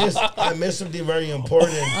I missed something very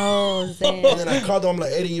important. Oh, Zan. And then I called him. I'm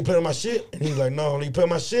like, Aiden, you play with my shit? And he's like, no, you play with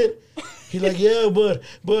my shit? He's like, yeah, but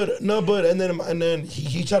and then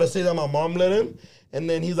he tried to say that my mom let him. And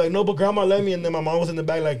then he's like, no, but grandma let me. And then my mom was in the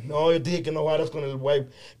back like, no, you're dick, and no, why that's gonna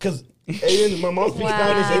wipe? Cause Aiden, my mom speaks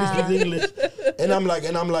Spanish, Aiden speaks English. And I'm like,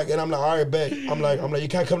 all right, bet. I'm like, you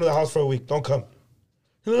can't come to the house for a week. Don't come.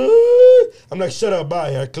 I'm like, shut up,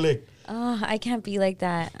 bye. I clicked. Oh, I can't be like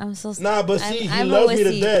that. I'm so Nah, but see, he loves me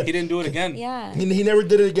to death. He didn't do it again. Yeah. He never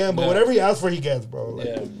did it again, but whatever he asked for, he gets, bro. Like,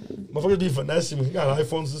 motherfuckers be finessing me. He got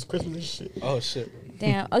iPhones this Christmas and shit. Oh, shit.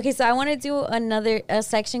 Damn. Okay, so I want to do a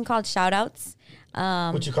section called shout-outs.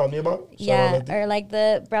 What you called me about? Yeah, or like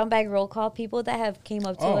the brown bag roll call, people that have came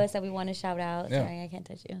up to us that we want to shout out. Yeah. Sorry, I can't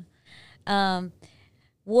touch you.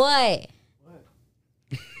 What?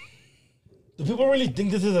 Do people really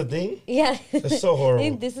think this is a thing? Yeah. That's so horrible. They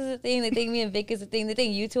think this is a thing. They think me and Vic is a thing. They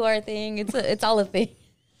think you two are a thing. It's all a thing.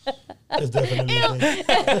 It's definitely a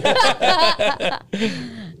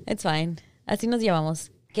thing. It's fine. Así nos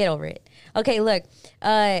llevamos. Get over it. Okay, look.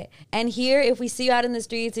 And here, if we see you out in the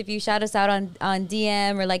streets, if you shout us out on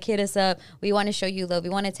DM or like hit us up, we want to show you love.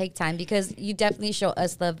 We want to take time because you definitely show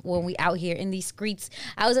us love when we out here in these streets.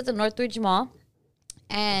 I was at the Northridge Mall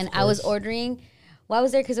and I was ordering. Well, I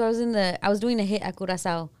was there because I was doing a hit at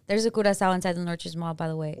Curaçao. There's a Curaçao inside the Northridge Mall, by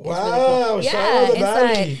the way. It's wow, really cool. yeah, the inside.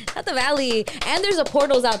 Valley. Not the Valley. And there's a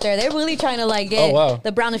portals out there. They're really trying to like get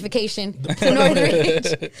the brownification to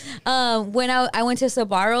Northridge. When I went to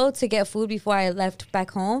Sbarro to get food before I left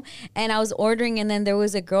back home, and I was ordering, and then there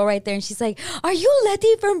was a girl right there, and she's like, "Are you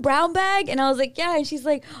Letty from Brown Bag?" And I was like, "Yeah." And she's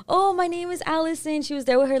like, "Oh, my name is Allison." She was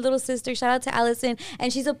there with her little sister. Shout out to Allison.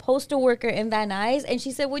 And she's a postal worker in Van Nuys. And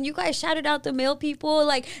she said, when you guys shouted out the mail people,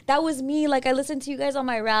 like that was me. Like I listened to you guys on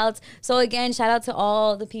my routes. So again, shout out to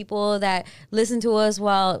all the people that listen to us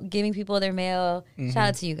while giving people their mail. Shout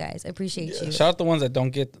out to you guys. I appreciate you. Shout out the ones that don't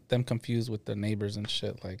get them confused with their neighbors and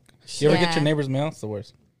shit. Like, you ever get your neighbor's mail? It's the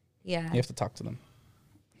worst. Yeah. You have to talk to them.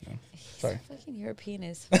 Yeah. Sorry. Fucking European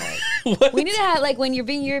as fuck. We need to have, like, when you're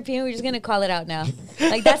being European, we're just going to call it out now.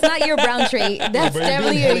 Like, that's not your brown trait. That's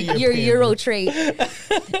definitely your Euro trait.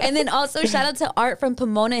 And then also, shout out to Art from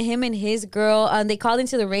Pomona, him and his girl. They called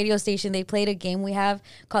into the radio station. They played a game we have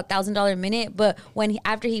called $1,000 Minute. But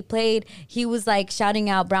after he played, he was, like, shouting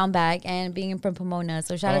out Brown Bag and being from Pomona.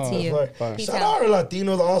 So shout out to you. Right. Shout out to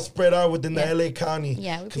Latinos all spread out within the LA County.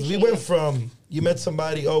 Yeah, because we went from, you met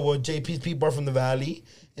somebody, JP's people are from the Valley.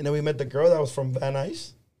 And then we met the girl that was from Van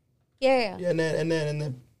Nuys. Yeah. And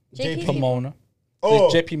then JP. Pomona.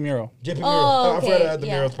 Oh, JP Mural. JP Mural. Oh, okay. I forgot the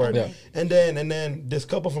Mural part. Yeah. And then this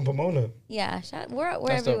couple from Pomona. Yeah, we're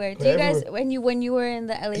everywhere. Dope. Do you guys when you were in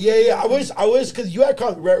the LA? Yeah. I wish because you had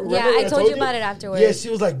called. Yeah, I told you about it afterwards. Yeah, she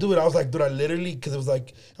was like, dude. I was like, dude. I literally because it was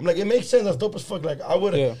like, I'm like, it makes sense. That's dope as fuck. Like I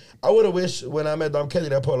would have wished when I met Dom Kelly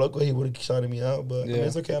that Paul Loco he would have shouted me out. But I mean,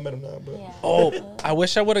 it's okay. I met him now. But Oh, I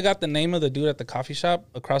wish I would have got the name of the dude at the coffee shop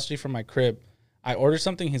across the street from my crib. I ordered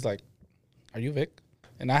something. He's like, "Are you Vic?"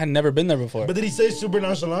 And I had never been there before. But did he say super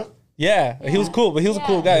nonchalant? Yeah, he was cool, but he was a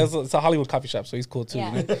cool guy. It's a Hollywood coffee shop, so he's cool too.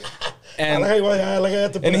 Yeah. You know? And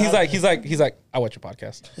And he's like, I watch your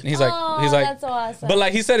podcast. And he's like, that's so awesome. But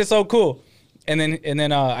like he said, it's so cool. And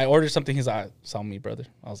then I ordered something. He's like, "Saw me, brother."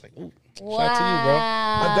 I was like, "Ooh, Wow. shout out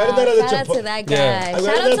to you, bro." Shout out to that guy. Yeah.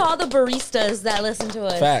 Shout out to all the baristas that listen to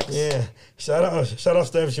us. Facts. Yeah. Shout out,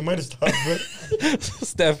 Steph. She might have stopped, but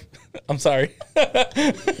Steph, I'm sorry.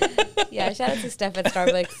 Yeah, shout out to Steph at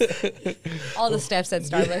Starbucks. All the Stephs at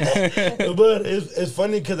Starbucks. but it's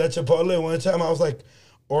funny because at Chipotle one time I was like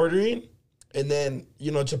ordering, and then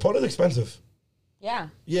Chipotle is expensive. Yeah.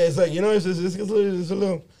 Yeah, it's like it's a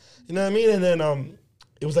little, you know what I mean? And then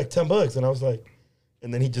it was like $10, and I was like,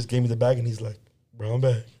 and then he just gave me the bag, and he's like, brown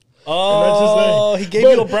bag. Oh, he gave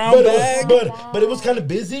you a brown bag? But it was kind of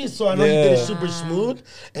busy, so I know he did it super smooth.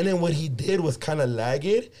 And then what he did was kind of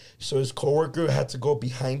lagged, so his coworker had to go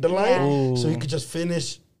behind the line, so he could just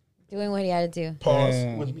finish. Doing what he had to do.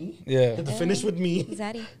 Pause with me. Yeah. He had to finish with me.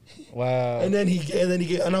 Zaddy. Wow. And then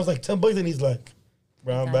and I was like $10, and he's like,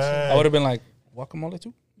 brown bag. I would have been like, guacamole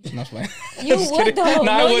too? No, I'm You would though.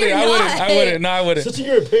 No, I wouldn't. No, I wouldn't. Such a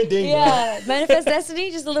European thing, Yeah. Manifest destiny,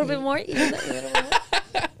 just a little bit more. Even a little bit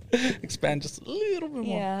more. Expand just a little bit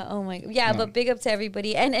more. Yeah. Oh my. Yeah. But big up to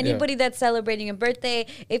everybody and anybody that's celebrating a birthday.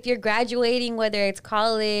 If you're graduating, whether it's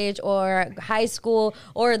college or high school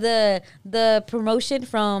or the promotion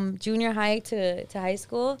from junior high to high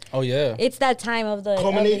school. Oh yeah. It's that time of the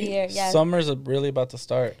year. Yeah. Summer's really about to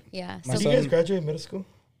start. Yeah. Did you guys graduate middle school?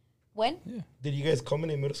 When? Yeah. Did you guys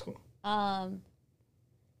culminate middle school?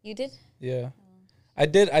 You did? Yeah. I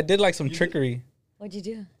did like some trickery. What'd you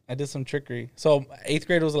do? I did some trickery. So 8th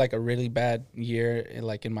grade was like a really bad year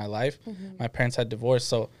in my life. My parents had divorced,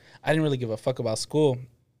 so I didn't really give a fuck about school.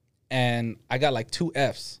 And I got like 2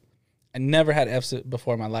 Fs. I never had Fs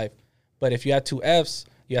before in my life. But if you had 2 Fs,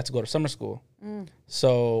 you had to go to summer school.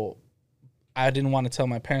 So I didn't want to tell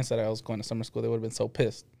my parents that I was going to summer school. They would have been so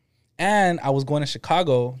pissed. And I was going to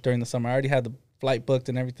Chicago during the summer. I already had the flight booked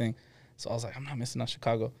and everything. So I was like, I'm not missing out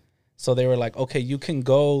Chicago. So they were like, okay, you can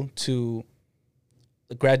go to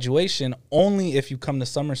graduation only if you come to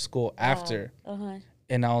summer school after.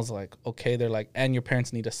 And I was like, okay. They're like, and your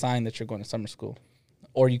parents need a sign that you're going to summer school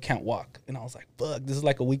or you can't walk. And I was like, fuck, this is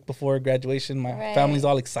like a week before graduation. My family's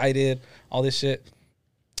all excited, all this shit.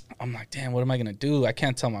 I'm like, damn, what am I going to do? I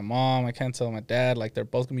can't tell my mom. I can't tell my dad. Like, they're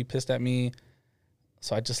both going to be pissed at me.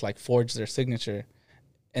 So I just like forged their signature.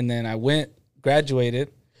 And then I went, graduated.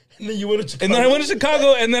 And then you went to Chicago. And then I went to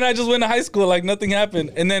Chicago, and then I just went to high school like nothing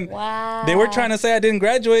happened. And then they were trying to say I didn't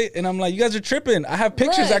graduate, and I'm like, you guys are tripping. I have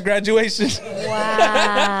pictures at graduation.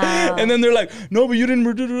 Wow. And then they're like, no, but you didn't.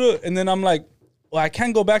 And then I'm like, well, I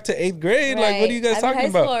can't go back to 8th grade. Like, what are you guys talking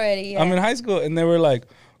about? Already, I'm in high school. And they were like,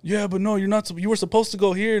 yeah, but no, you're not. You were supposed to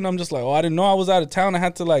go here. And I'm just like, oh, I didn't know I was out of town. I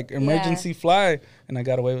had to like emergency fly, and I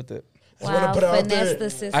got away with it. Wow, finesse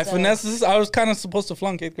the system. I finessed this. I was kind of supposed to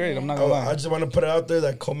flunk 8th grade. I'm not gonna lie. I just want to put it out there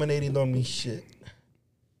that culminating don't mean shit.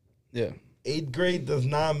 Yeah. 8th grade does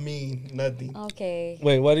not mean nothing. Okay.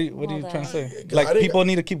 Wait, what are you trying to say? Like, people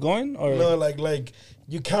need to keep going, or no? Like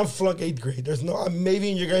you can't flunk 8th grade. There's no.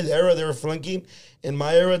 Maybe in your guys' era they were flunking. In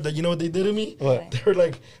my era, that you know what they did to me? What? They were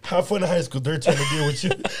like halfway in high school. They're trying to deal with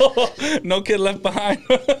you. No kid left behind.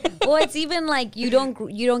 Well, it's even like you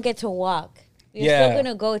don't get to walk. You're still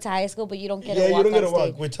gonna go to high school, but you don't get to walk. Yeah, you don't get to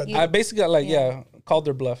walk. Which I basically got called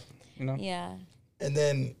their bluff. You know. Yeah. And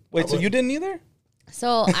then wait, so you didn't either?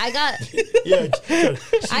 So I got. Yeah.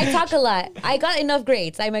 I talk a lot. I got enough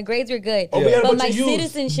grades. My grades were good. Oh, yeah. But my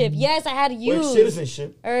citizenship, yes, I had Wait,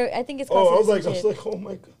 citizenship? Or I think it's called citizenship. I was like, oh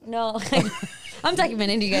my god. No. I'm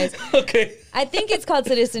documenting you guys. Okay. I think it's called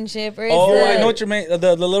citizenship. Or I know what you mean.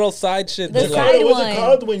 The little side shit. The side one. What's it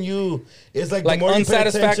called when you? It's like the more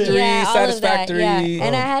unsatisfactory, satisfactory. Yeah.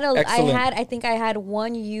 And I think I had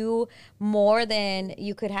 1 U more than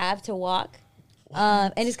you could have to walk.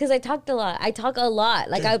 And it's because I talked a lot. I talk a lot.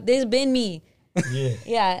 Like this been me. Yeah.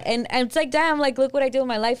 Yeah. And it's like, damn, like look what I do in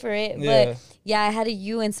my life for it. But yeah, I had a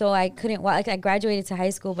U, and so I couldn't walk. Like I graduated to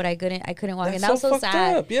high school, but I couldn't walk, and that was so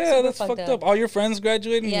sad. Up. Yeah, super that's fucked up. All your friends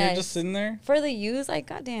graduated, and you're just sitting there. For the U's, like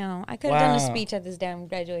goddamn, I could have done a speech at this damn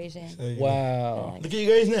graduation. Wow. Look at you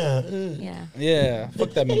guys now. Yeah. Yeah.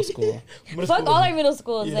 Fuck that middle school. Fuck all our middle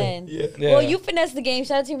schools then. Yeah. Well, you finessed the game.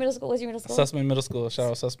 Shout out to your middle school. What's your middle school? Sussman Middle School. Shout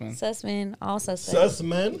out Sussman. Sussman. All suspects.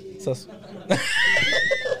 Sussman.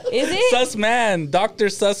 Is it? Sussman. Dr.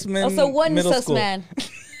 Sussman. Oh, so one Sussman.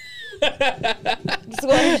 Just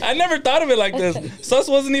one. I never thought of it like this. Sus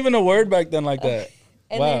wasn't even a word back then like that.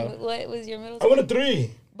 And then what was your middle school? I went to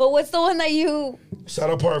 3. But what's the one that you... Shout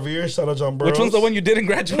out Parvier, shout out John Burroughs. Which one's the one you didn't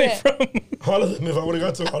graduate from? All of them. If I would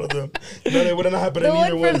have got to all of them. No, they wouldn't have happened in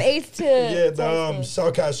either one. The one from 8th to... Yeah, the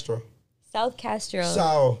South Castro. South Castro.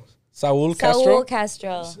 Saul Castro? Saul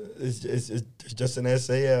Castro. It's just an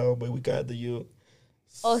SAL, but we got the U.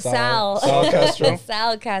 Oh, Sal. Sal Castro.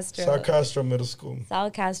 Sal Castro. Sal Castro Middle School.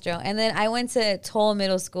 Sal Castro. And then I went to Toll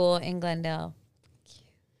Middle School in Glendale.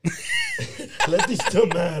 Letty's still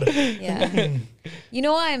mad. Yeah. You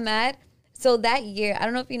know why I'm mad? So that year, I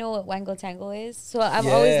don't know if you know what Wango Tango is. So I've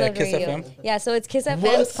Yeah, always loved Kiss radio. FM. Yeah, so it's Kiss FM's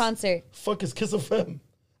What? concert. Fuck is Kiss FM?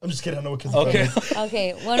 I'm just kidding. I know what Kiss Okay. FM is. Okay,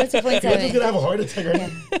 You're just 102.7. gonna have a heart attack right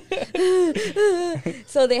now.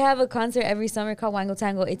 So they have a concert every summer called Wango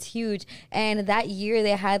Tango. It's huge. And that year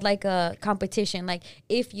they had like a competition. Like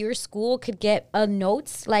if your school could get a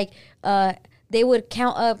notes, like they would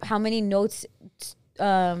count up how many notes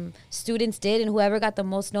students did, and whoever got the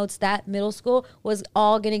most notes that middle school was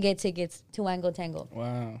all gonna get tickets to Wango Tango.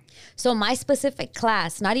 Wow. So my specific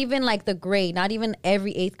class, not even like the grade, not even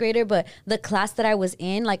every 8th grader, but the class that I was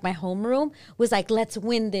in, like my homeroom, was like, let's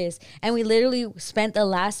win this. And we literally spent the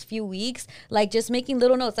last few weeks like just making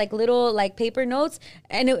little notes, like little like paper notes.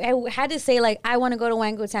 And I had to say like, I want to go to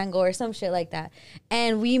Wango Tango or some shit like that.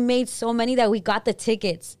 And we made so many that we got the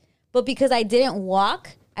tickets. But because I didn't walk,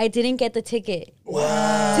 I didn't get the ticket.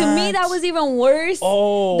 Wow. To me, that was even worse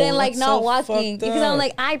than like that's not so walking. fucked Because I'm up.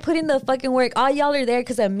 like, I put in the fucking work. All y'all are there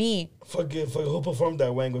because of me. Fuck who performed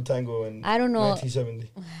that Wango Tango in I don't know.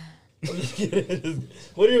 1970? I'm just kidding.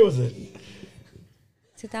 What year was it?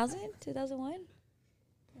 2000? 2001?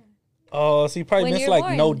 Oh, so you probably When missed you're like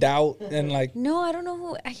born. No Doubt and like No, I don't know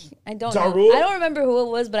who. I don't Ja know. Rule? I don't remember who it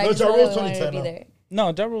was, but No, I just Ja know Rule's I wanted to 2010 be now. there.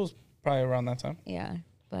 no, Ja Rule's probably around that time. Yeah,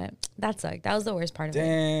 but that sucked. That was the worst part of it.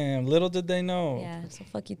 Damn, little did they know. Yeah, so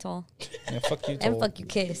fuck you, Toll. Yeah, fuck you. And Toll. fuck you,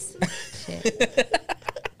 Kiss. Shit.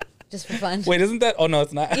 Just for fun. Wait, isn't that? Oh no,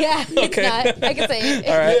 it's not. Yeah, Okay. it's not. I can say it.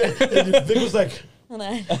 All right. Yeah, Vic was like, Hold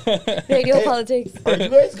on. Radio politics. are you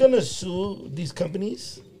guys gonna sue these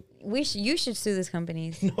companies? You should sue these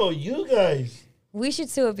companies. No, you guys. We should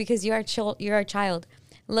sue it because you're a child.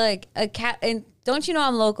 Look, a cat, and don't you know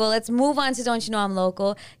I'm local? Let's move on to don't you know I'm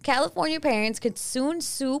local. California parents could soon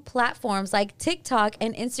sue platforms like TikTok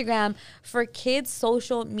and Instagram for kids'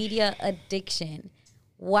 social media addiction.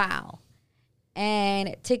 Wow.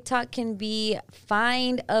 And TikTok can be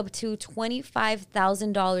fined up to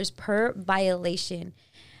 $25,000 per violation.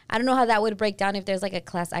 I don't know how that would break down if there's like a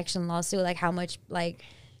class action lawsuit, like how much like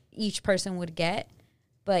each person would get.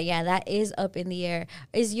 But yeah, that is up in the air.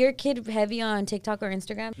 Is your kid heavy on TikTok or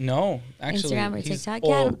Instagram? No, actually, Instagram or he's- TikTok?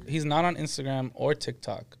 well, Yeah. he's not on Instagram or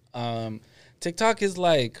TikTok. TikTok is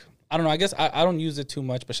like, I don't know. I guess I don't use it too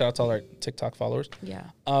much, but shout out to all our TikTok followers. Yeah.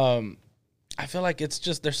 I feel like it's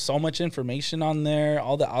just there's so much information on there,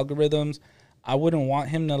 all the algorithms. I wouldn't want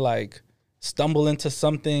him to like stumble into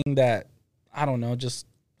something that I don't know, just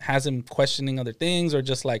has him questioning other things or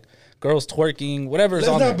just like girls twerking, whatever's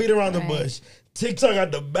Let's on not there. beat around the Right. bush. TikTok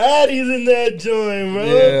got the baddies in that joint, bro.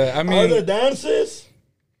 Yeah, I mean- all the dances.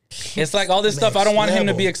 It's like all this stuff. I don't want him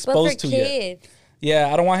to be Next But for exposed to yet. kids, Yeah,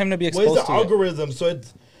 I don't want him to be What's exposed the to it. algorithm? So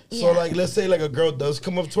it's Yeah. like let's say like a girl does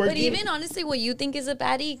come up twerking. but even honestly, what you think is a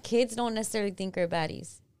baddie, kids don't necessarily think are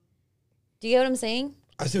baddies. Do you get what I'm saying?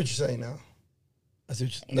 I see what you're saying now. I see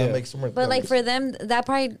what you're, Yeah. that makes more. But like for them, that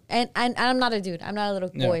probably and I'm not a dude. I'm not a little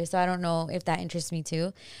Yeah. boy, so I don't know if that interests me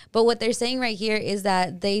too. But what they're saying right here is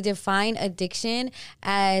that they define addiction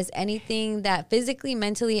as anything that physically,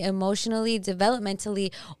 mentally, emotionally,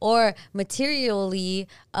 developmentally, or materially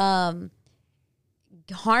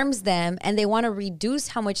harms them, and they want to reduce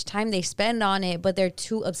how much time they spend on it, but they're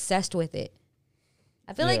too obsessed with it.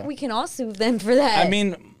 I feel like Yeah. we can all sue them for that. I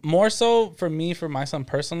mean, more so for me, for my son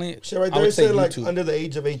personally, shit right I there would say said like YouTube. under the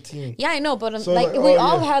age of 18. yeah, I know, but So, like like, we oh,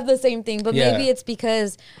 all yeah. have the same thing. But Yeah. maybe it's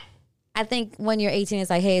because I think when you're 18, it's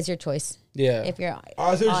like, hey, it's your choice. Yeah. If you're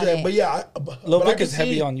I see what on you're saying, it. but yeah, Lil but I Vic can is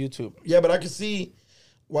heavy see- on YouTube. Yeah, but I can see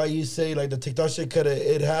why you say like the TikTok shit could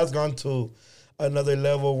it has gone to another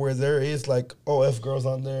level where there is like OF girls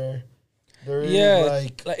on there. There is Yeah,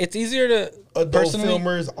 like it's easier to adult personally.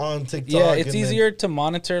 filmers on TikTok. Yeah, it's and then- easier to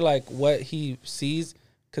monitor like what he sees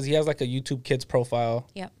because he has like a YouTube Kids profile.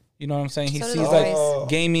 Yep. You know what I'm saying? He So do sees the like boys.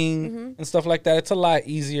 gaming and stuff like that. It's a lot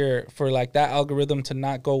easier for like that algorithm to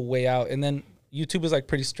not go way out. And then YouTube is like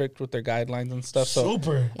pretty strict with their guidelines and stuff. So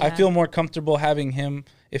super. I Yeah. feel more comfortable having him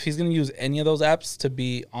if he's gonna use any of those apps to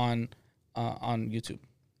be on YouTube.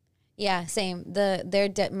 Yeah, same.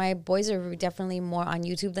 My boys are definitely more on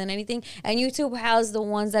YouTube than anything, and YouTube has the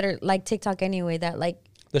ones that are like TikTok anyway. That like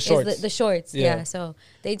The is shorts. the shorts. Yeah. Yeah, so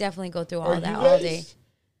they definitely go through Are all you that guys, all day.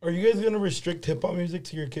 Are you guys gonna restrict hip hop music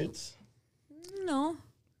to your kids? No.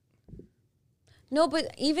 No,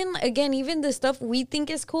 but even the stuff we think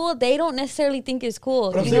is cool, they don't necessarily think is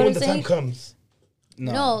cool. But I'm You saying know when what the I'm time saying? comes.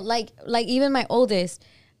 No, like even my oldest,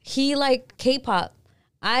 he like K-pop.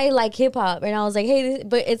 I like hip hop, and I was like, hey,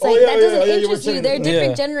 but it's like that doesn't interest you. They're a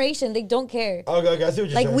different generation. They don't care. Okay, I see what you're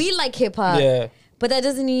saying. Like we like hip hop. Yeah. But that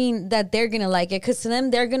doesn't mean that they're gonna like it, because to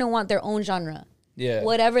them they're gonna want their own genre. Yeah.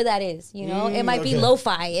 Whatever that is, you know? It might be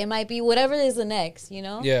lo-fi. It might be whatever is the next, you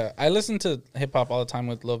know? Yeah. I listen to hip hop all the time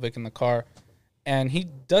with Lil Vic in the car, and he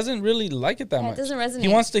doesn't really like it that much. It doesn't resonate. He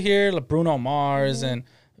wants to hear like Bruno Mars and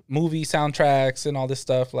movie soundtracks and all this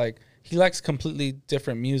stuff. Like he likes completely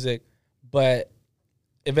different music, but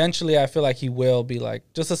eventually I feel like he will be like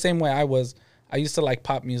just the same way I was. I used to like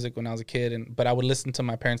pop music when I was a kid, but I would listen to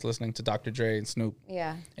my parents listening to Dr. Dre and Snoop.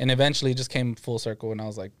 Yeah. And eventually it just came full circle, and I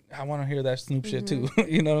was like, I want to hear that Snoop shit too.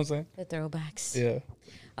 You know what I'm saying? The throwbacks. Yeah.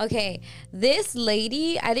 Okay, this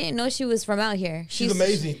lady, I didn't know she was from out here. She's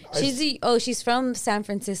amazing. She's from San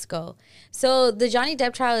Francisco. So the Johnny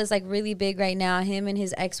Depp trial is like really big right now. Him and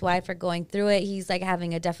his ex-wife are going through it. He's like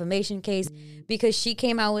having a defamation case because she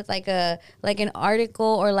came out with like an article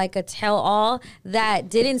or like a tell-all that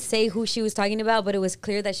didn't say who she was talking about, but it was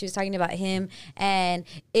clear that she was talking about him, and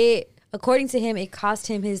according to him, it cost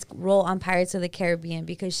him his role on Pirates of the Caribbean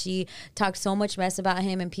because she talked so much mess about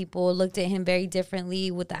him and people looked at him very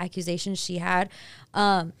differently with the accusations she had.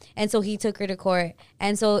 And so he took her to court.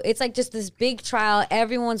 And so it's like just this big trial.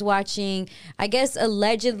 Everyone's watching. I guess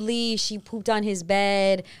allegedly she pooped on his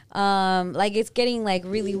bed. Like it's getting like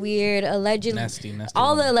really weird. Allegedly. Nasty.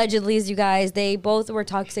 All the allegedlys, you guys, they both were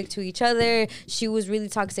toxic to each other. She was really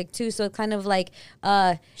toxic too. So it's kind of like...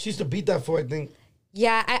 she used to beat that for, I think.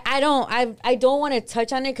 Yeah, I don't want to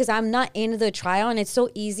touch on it because I'm not in the trial, and it's so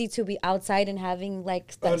easy to be outside and having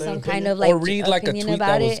like some kind of like or read like a tweet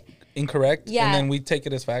that was incorrect, and then we take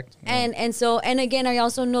it as fact. And so again, I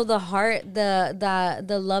also know the heart,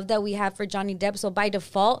 the love that we have for Johnny Depp. So by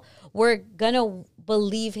default, we're gonna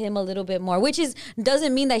believe him a little bit more, which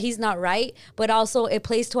doesn't mean that he's not right, but also it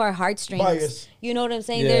plays to our heartstrings. Bias. You know what I'm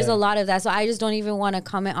saying? Yeah. There's a lot of that. So I just don't even want to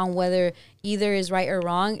comment on whether either is right or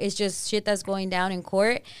wrong. It's just shit that's going down in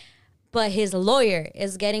court. But his lawyer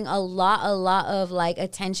is getting a lot of like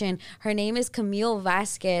attention. Her name is Camille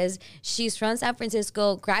Vasquez. She's from San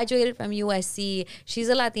Francisco, graduated from USC. She's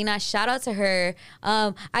a Latina. Shout out to her.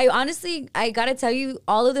 I gotta tell you,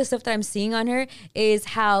 all of the stuff that I'm seeing on her is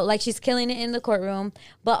how like she's killing it in the courtroom,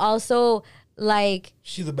 but also like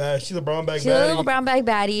she's a brown bag baddie. She's a little brown bag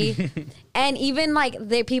baddie. And even like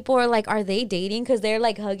people are like, are they dating? Because they're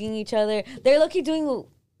like hugging each other. They're They're doing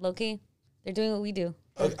what we do.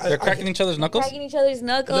 They're cracking each other's knuckles? Cracking each other's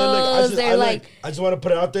knuckles. I just want to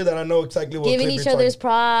put it out there that I know exactly what giving clip each other's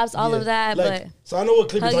props, all of that. Like, but so I know what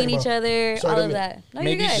clip hugging you're each talking other, about. all of that. No,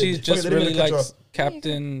 maybe you're good. she just Okay, really likes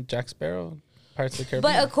Captain Jack Sparrow, Pirates of the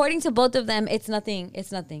Caribbean. But according to both of them, it's nothing.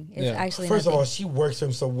 It's actually First nothing. of all, she works for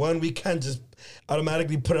him. So one, we can't just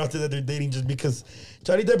automatically put it out there that they're dating just because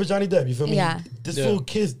Johnny Depp is Johnny Depp. You feel me? Yeah. This fool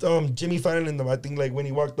kissed Jimmy Fallon in the, I think like when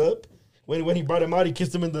he walked up. When he brought him out, he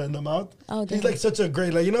kissed him in the mouth. Oh, he's like such a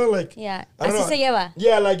great, like, you know, like. Yeah. I don't know. Se lleva.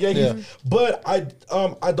 Yeah, like, yeah. But I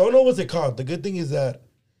don't know what's it called. The good thing is that,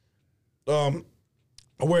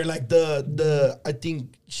 where like I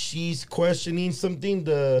think she's questioning something.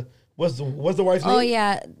 What's the wife's name? Oh,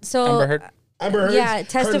 yeah. So. Amber Heard. Yeah,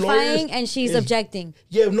 testifying and she's objecting.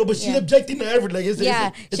 Yeah, no, but she's objecting to everything. Like,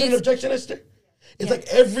 it's an objection, Esther. It's like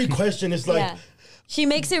every question is like. Yeah. She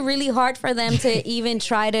makes it really hard for them to even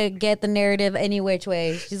try to get the narrative any which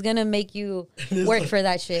way. She's going to make you work for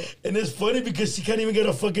that shit. And it's funny because she can't even get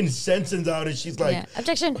a fucking sentence out. And she's like,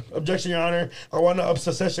 Objection, Your Honor. I want an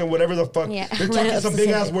obsession, whatever the fuck. Yeah. They're talking some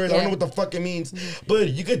big-ass words. I don't know what the fuck it means. But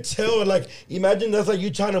you could tell, like, imagine that's like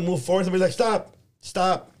you trying to move forward. Somebody's like,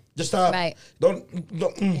 stop, just stop. Right. Don't.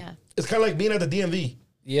 Yeah. It's kind of like being at the DMV.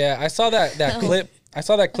 Yeah, I saw that clip. I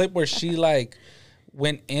saw that clip where she, like,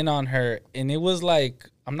 went in on her, and it was like,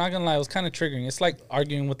 I'm not gonna lie, it was kind of triggering. It's like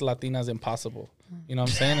arguing with Latinas impossible. You know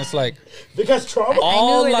what I'm saying? It's like because trauma. I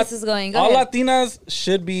knew where this is going. Go ahead. Latinas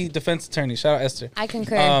should be defense attorneys. Shout out Esther. I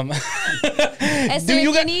concur. Esther, do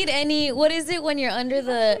you need any? What is it when you're under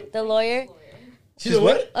the lawyer? She's a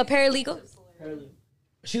what? A paralegal.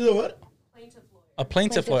 She's a what? A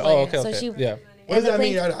plaintiff lawyer. Oh, okay. So yeah. What does that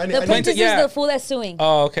mean? The plaintiff is the fool that's suing.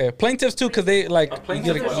 Oh, okay. Plaintiffs too, because they like they be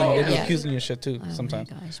accusing you of shit too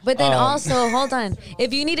sometimes. But then also, hold on.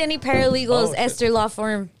 If you need any paralegals, Esther Law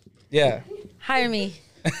Firm. Yeah. Hire me.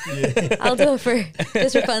 Yeah. I'll do it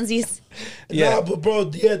just for funsies. Yeah, nah, but bro,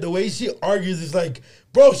 the way she argues is like,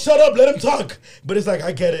 bro, shut up, let him talk. But it's like,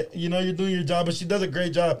 I get it. You know, you're doing your job, but she does a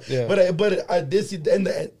great job. Yeah. But I did see,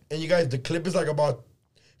 and you guys, the clip is like about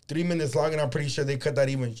 3 minutes long, and I'm pretty sure they cut that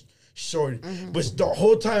even short. Mm-hmm. But the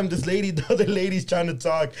whole time, the other lady's trying to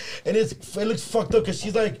talk, and it looks fucked up because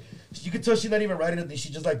she's like, you can tell she's not even writing anything.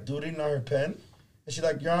 She's just like doodling on her pen. And she's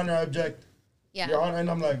like, Your Honor, I object. Yeah. Your Honor. And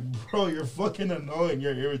I'm like, bro, you're fucking annoying.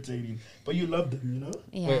 You're irritating. But you love them, you know?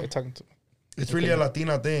 Yeah. Wait, talking to. It's really a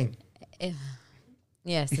Latina thing.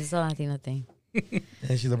 Yes, it's a Latino thing.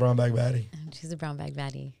 And she's a brown bag baddie. She's a brown bag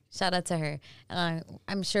baddie. Shout out to her.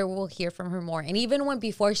 I'm sure we'll hear from her more. And even when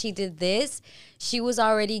before she did this, she was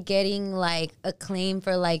already getting like acclaim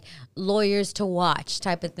for like lawyers to watch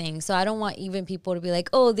type of thing. So I don't want even people to be like,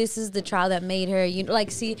 oh, this is the trial that made her. You know,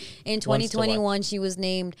 like see, in 2021 she was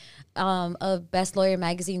named of Best Lawyer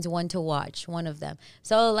Magazine's One to Watch, one of them.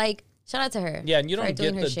 So like. Shout out to her. Yeah, and you don't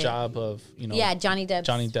get the job of, you know. Yeah, Johnny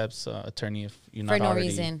Depp's attorney if you're not for no already,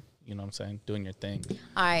 reason. You know what I'm saying, doing your thing.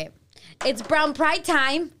 All right. It's Brown Pride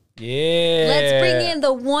time. Yeah. Let's bring in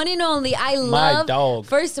the one and only. My dog.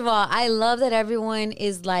 First of all, I love that everyone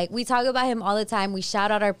is like, we talk about him all the time. We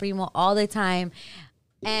shout out our primo all the time.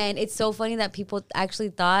 And it's so funny that people actually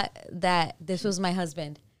thought that this was my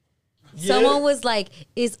husband. Yeah. Someone was like,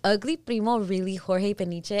 is Ugly Primo really Jorge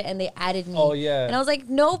Peniche? And they added me. Oh, yeah. And I was like,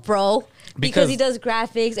 no, bro. Because he does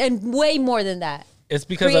graphics and way more than that. It's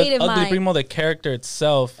because Ugly Primo, the character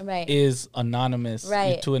itself, is anonymous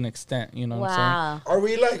to an extent. You know what I'm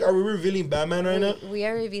saying? Are we revealing Batman right now? We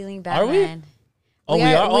are revealing Batman. Are we? Oh, we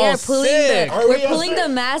are all sick. We're pulling the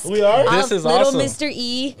mask off this is Little awesome. Mr.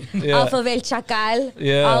 E, off of El Chacal,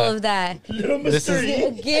 all of that. Little Mr.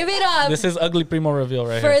 E. Give it up. This is Ugly Primo reveal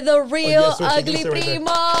right for here. the real Ugly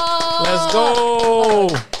Primo. Let's go.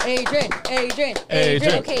 Adrian.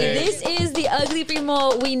 Okay, this is the Ugly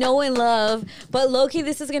Primo we know and love. But low-key,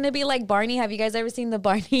 this is going to be like Barney. Have you guys ever seen the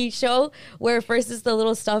Barney show? Where first it's the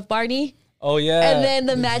little stuffed Barney. Oh, yeah. And then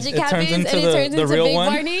the magic happens and it turns into Big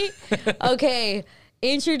Barney. Okay.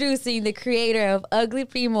 Introducing the creator of Ugly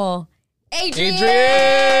Primo, Adrian.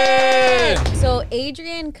 So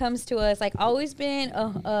Adrian comes to us, like always been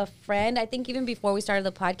a friend. I think even before we started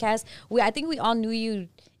the podcast, I think we all knew you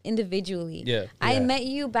individually. Yeah. I met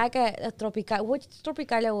you back at Tropical. Which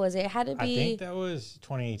Tropicalia was it? It had to be. I think that was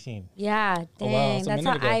 2018. Yeah, dang. Oh, wow. That's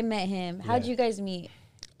how I met him. How'd you guys meet?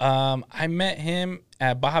 I met him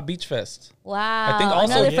at Baja Beach Fest. Wow. I think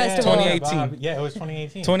also festival. 2018. Yeah, it was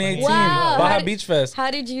 2018. 2018. Wow. Baja Beach Fest. How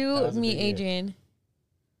did you meet Adrian?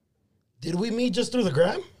 Did we meet just through the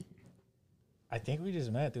gram? I think we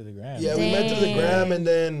just met through the gram. Yeah, we met through the gram and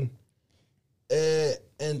then,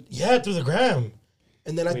 through the gram.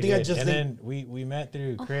 And then then we met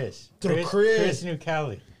through Chris. Through Chris. Chris knew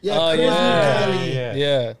Cali. Yeah, Chris knew Cali.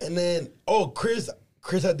 Yeah. And then,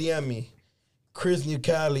 Chris had DM'd me. Chris knew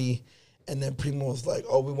Cali, and then Primo was like,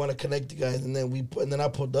 "Oh, we want to connect you guys." And then I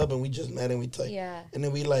pulled up, and we just met, and we talked. Yeah. And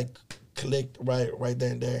then we like clicked right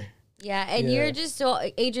there and there. Yeah, and you're just so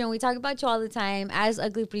Adrian. We talk about you all the time as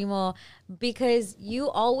Ugly Primo because you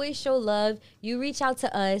always show love. You reach out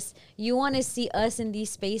to us. You want to see us in these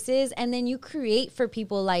spaces, and then you create for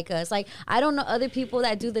people like us. Like I don't know other people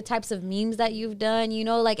that do the types of memes that you've done. You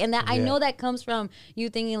know, like and that I know that comes from you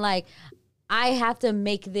thinking like. I have to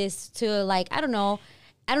make this to like, I don't know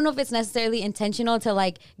if it's necessarily intentional to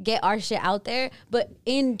like get our shit out there, but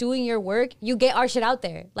in doing your work, you get our shit out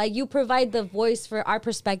there. Like you provide the voice for our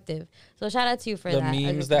perspective. So shout out to you for the that.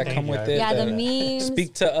 The memes that come with it. Yeah, the memes.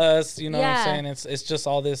 Speak to us, you know what I'm saying? It's just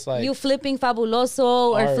all this like. You flipping Fabuloso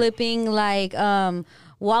or flipping like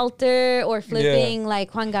Walter or flipping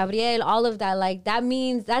like Juan Gabriel, all of that. Like that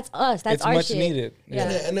means that's us. That's our shit. It's much needed.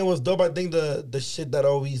 Yeah. And it was dope. I think the shit that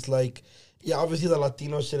always like, yeah, obviously the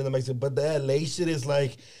Latino shit in the Mexican, but the LA shit is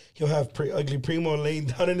like he'll have Ugly Primo laying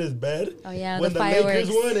down in his bed. Oh yeah, when the fireworks. Lakers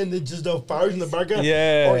won and then just the fires in the background.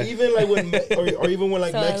 Yeah. Or even like when or even when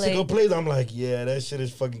like so Mexico LA. plays, I'm like, yeah, that shit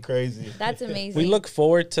is fucking crazy. That's amazing. We look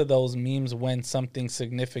forward to those memes when something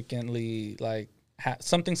significantly like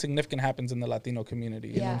something significant happens in the Latino community.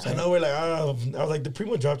 You know what I'm saying? I know we're like, I was like, the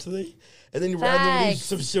Primo dropped today, and then randomly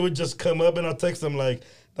some shit would just come up, and I'll text him like,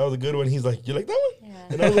 that was a good one. He's like, you like that one? Yeah.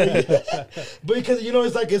 And I was like, yeah. But because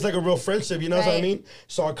it's like a real friendship, you know what I mean?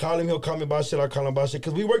 So I'll call him, he'll call me about shit, I'll call him about shit.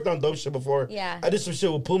 Because we worked on dope shit before. Yeah. I did some shit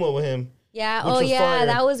with Puma with him. Yeah. Oh yeah, fire.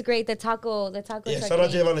 That was great. The taco. Yeah. Shout out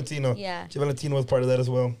Jay Valentino. Yeah. Jay Valentino was part of that as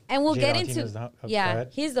well. And we'll Jay get Valentino's into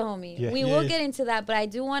he's the homie. Yeah. We will get into that, but I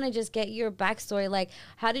do want to just get your backstory. Like,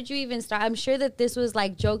 how did you even start? I'm sure that this was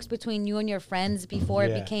like jokes between you and your friends before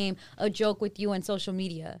it became a joke with you on social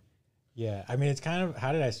media. Yeah, I mean, it's kind of,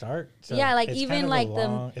 how did I start? So yeah, like it's even kind of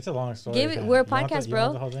like it's a long story. We're a podcast, you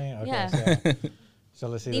bro. want the whole thing? Okay, yeah. So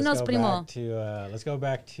let's see. Let's go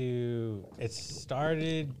back to. It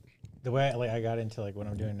started the way I got into like what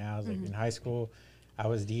I'm doing now is like in high school, I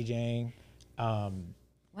was DJing. Wow,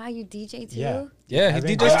 you DJ too? Yeah, he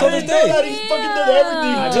DJs to this day. He's fucking done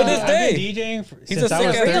everything. To this day. I've been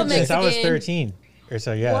DJing since I was 13. or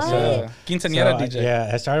so. Yeah. What? So Quinceañera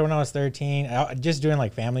DJ. I started when I was 13. Just doing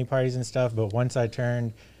like family parties and stuff. But once I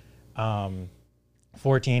turned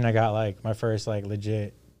 14, I got like my first like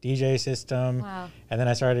legit DJ system. Wow. And then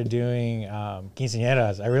I started doing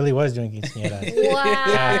quinceañeras. I really was doing quinceañeras.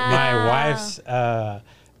 Wow.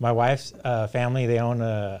 My wife's family, they own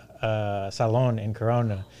a salon in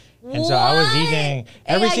Corona. And so I was DJing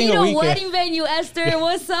every single weekend. Wedding venue, Esther.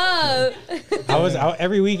 What's up?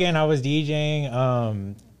 Every weekend I was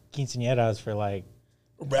DJing quinceañeras for like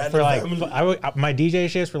my DJ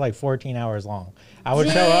shifts were like 14 hours long. I would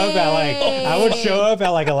show up at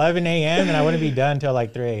like 11 a.m. and I wouldn't be done until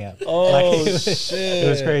like 3 a.m. Oh, shit. It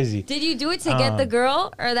was crazy. Did you do it to get the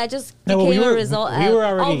girl, or that just became a result? We were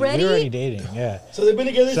already dating, yeah. So they've been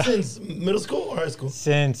together since middle school or high school?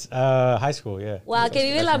 Since high school, yeah. Wow, que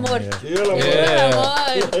vive el amor.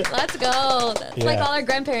 Yeah. Let's go. That's like all our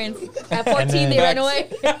grandparents. At 14, they ran away.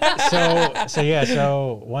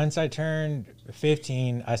 So once I turned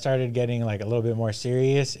 15, I started getting like a little bit more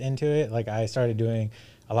serious into it. Like I started doing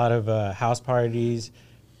a lot of house parties.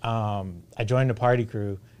 I joined a party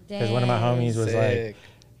crew because one of my homies was like,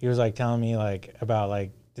 he was like telling me like about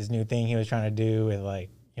like this new thing he was trying to do with like,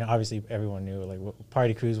 you know, obviously everyone knew like what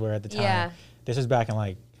party crews were at the time. Yeah. This was back in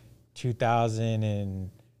like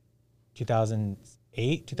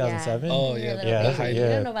 2008, 2007. Oh yeah, You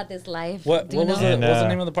don't know about this life. What was the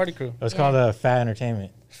name of the party crew? It was called Fat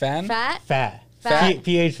Entertainment. Fat?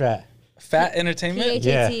 PH Fat. Fat Entertainment? PHAT.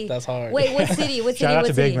 Yeah. That's hard. Wait, what city? Shout out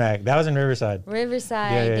to Big Mac. That was in Riverside.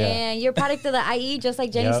 Riverside. Yeah. Damn. You're a product of the IE, just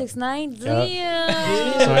like Jenny 69.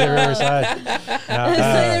 Damn. Soy de Riverside.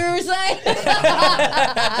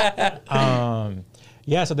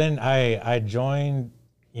 Yeah, so then I joined,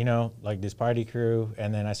 you know, like this party crew,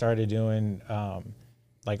 and then I started doing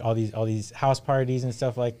like all these house parties and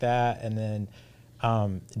stuff like that, and then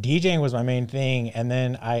DJing was my main thing, and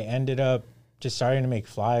then I ended up just starting to make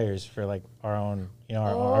flyers for like our own, you know,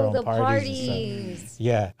 our own parties. And stuff.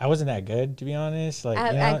 Yeah, I wasn't that good, to be honest. Like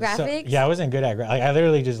at graphics. I wasn't good at like I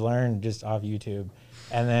literally just learned just off YouTube,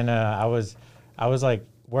 and then I was like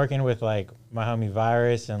working with like my homie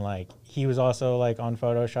Virus, and like he was also like on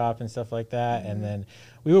Photoshop and stuff like that, and then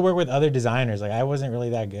we would work with other designers. Like I wasn't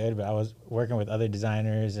really that good, but I was working with other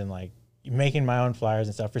designers and like making my own flyers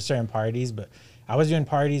and stuff for certain parties. But I was doing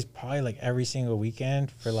parties probably like every single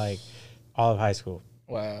weekend for like all of high school.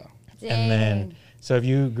 Wow. Dang. And then, so if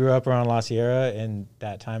you grew up around La Sierra in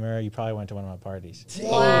that time era, you probably went to one of my parties.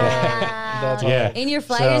 Wow. That's Yeah. In your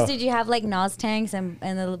flyers, did you have like Nas tanks and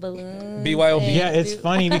the balloons? BYOB. Yeah, it's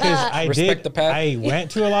funny because I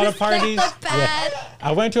went to a lot of parties.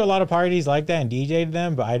 I went to a lot of parties like that and DJ'd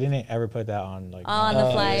them, but I didn't ever put that on like on the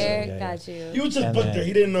flyer. Yeah. Got you. You just booked there.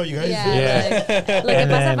 He didn't know you guys. Yeah. Lo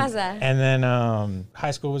que pasa. And then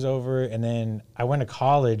high school was over, and then I went to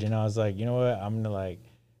college, and I was like, you know what, I'm gonna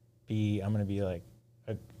be like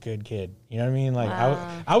a good kid. You know what I mean? Like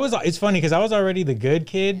I was. It's funny because I was already the good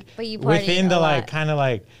kid, but you within the like kind of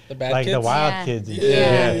like the bad like kids? the wild kids.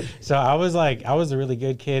 Yeah. So I was a really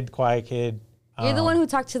good kid, quiet kid. You're the one who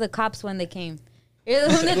talked to the cops when they came. You're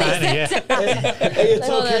the one that they said. Hey, it's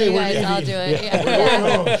Hold okay. on, you We're guys, I'll do it.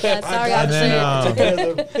 Yeah. Sorry, I I'm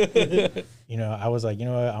got sure. you know, I was like, you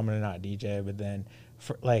know what, I'm gonna not DJ. But then,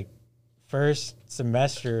 for like first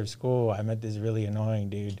semester of school, I met this really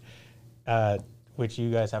annoying dude, which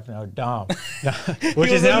you guys have to know, Dom,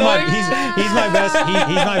 which is now he's my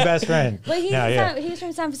best friend. But he's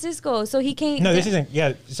from San Francisco, so he came. No, this isn't.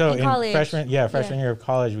 Yeah, so in college. freshman year of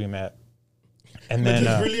college, we met. And then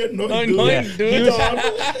really annoying dude.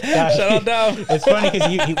 Shout out Dom. It's funny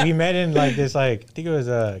because we met in like this, like I think it was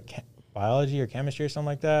biology or chemistry or something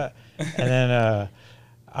like that, and then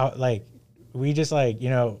we just like, you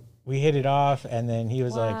know, we hit it off, and then he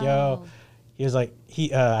was like, yo. He was like,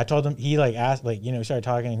 I told him, he like asked, like, you know, we started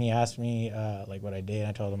talking, and he asked me like what I did, and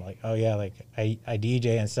I told him like, oh yeah, like I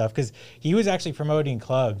DJ and stuff, because he was actually promoting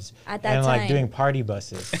clubs at that and time. like doing party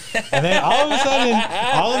buses, and then all of a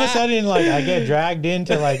sudden like I get dragged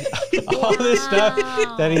into like all this stuff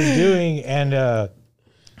that he's doing, and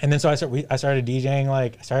then so I started DJing.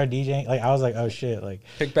 Like I was like, oh shit, like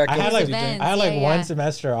I had like one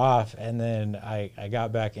semester off, and then I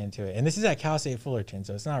got back into it. And this is at Cal State Fullerton,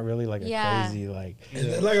 so it's not really like a crazy like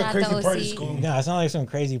a crazy party school. No, it's not like some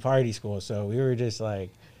crazy party school. So we were just like.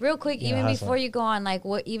 Real quick, even before you go on, like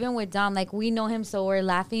even with Dom, like we know him, so we're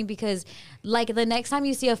laughing because like the next time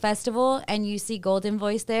you see a festival and you see Golden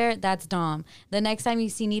Voice there, that's Dom. The next time you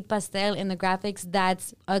see Need Pastel in the graphics,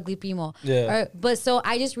 that's Ugly Primo. Yeah. But so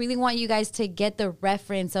I just really want you guys to get the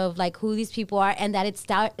reference of like who these people are, and that it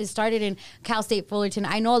started in Cal State Fullerton.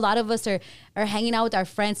 I know a lot of us are hanging out with our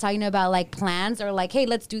friends talking about like plans or like, hey,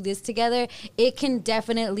 let's do this together. It can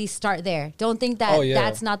definitely start there. Don't think that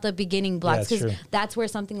that's not the beginning blocks, because that's where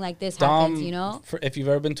something like this happens, you know? If you've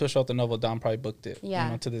ever been to a show at the Novo, Dom probably booked it, you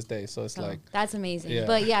know, to this day. So it's like... That's amazing.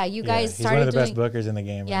 But yeah, you guys he's started one of the best bookers in the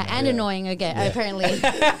game. Yeah, and annoying again, apparently.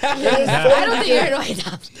 I don't think you're annoying,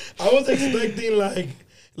 Dom. I was expecting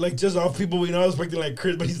like just off people we know. I was expecting like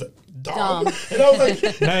Chris, but he's like Dom. And I was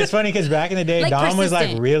like, no, it's funny because back in the day, like Dom was like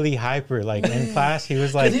persistent. really hyper. Like in class, he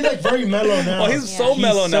was like, he's like very mellow now. Oh, he's so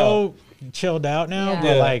mellow now. So chilled out now,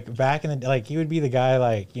 but like back in the like he would be the guy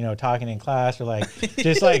like, you know, talking in class or like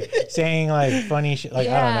just like saying like funny shit, like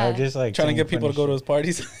I don't know, just like trying to get people to go to his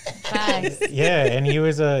parties. Yeah, and he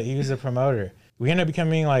was a promoter. We ended up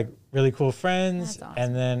becoming like really cool friends. That's awesome.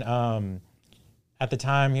 And then at the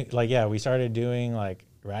time, we started doing like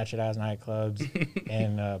ratchet ass nightclubs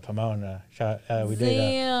in Pomona. We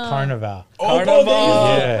did Carnival. Carnival.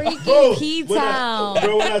 Yeah. Freaking P-Town.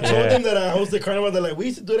 When I told them that I hosted Carnival, they're like, we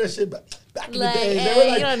used to do that shit back in the day. Hey, They were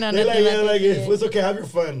like, you don't know they're like, nothing it's okay, have your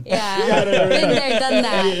fun. Yeah, been there, done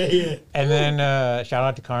that. Yeah. And then shout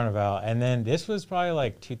out to Carnival. And then this was probably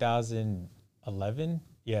like 2011.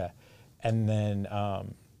 Yeah. And then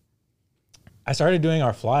I started doing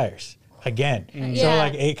our flyers again. So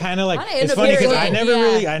like it kind of like it's funny because I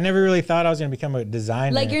never really thought I was gonna become a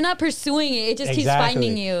designer. Like you're not pursuing it; it just keeps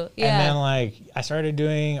finding you. Yeah. And then like I started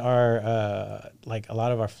doing our like a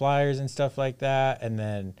lot of our flyers and stuff like that, and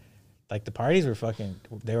then like the parties were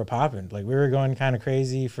they were popping. Like we were going kind of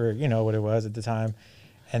crazy for, you know, what it was at the time.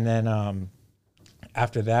 And then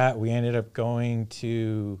after that, we ended up going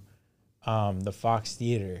to the Fox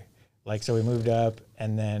Theater. Like, so we moved up,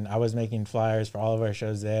 and then I was making flyers for all of our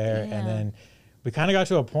shows there. And then we kind of got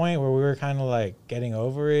to a point where we were kind of like getting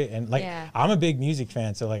over it. And like, I'm a big music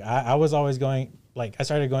fan. So like, I was always going, like, I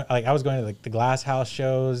started going, like, I was going to like the Glass House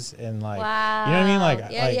shows and like, you know what I mean? Like,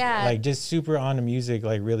 like just super on the music,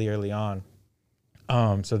 like really early on.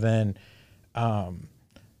 So then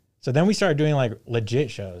we started doing like legit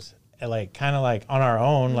shows. Like kind of like on our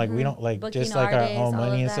own, like we don't like booking just like artists, our own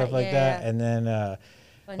money and stuff like that. Yeah. And then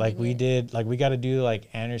like we did, like we got to do like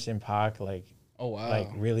Anderson .Paak, like like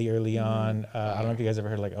really early on. I don't know if you guys ever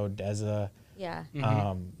heard like Odessa. Yeah.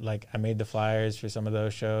 Like I made the flyers for some of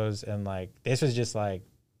those shows, and like this was just like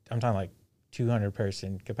I'm talking like 200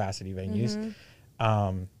 person capacity venues.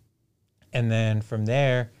 And then from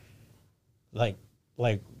there, like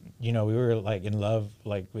you know, we were like in love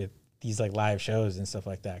like with these like live shows and stuff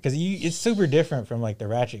like that, because it's super different from like the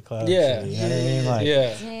ratchet clubs. You know what I mean? Like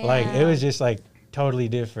like it was just like totally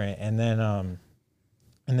different. And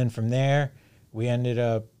then from there we ended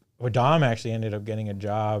up, Dom actually ended up getting a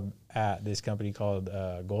job at this company called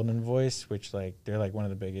Golden Voice, which like they're like one of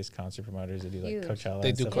the biggest concert promoters. They do like Coachella.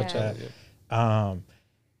 They do Coachella. Like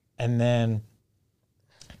and then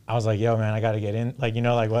I was like, yo, man, I got to get in. Like, you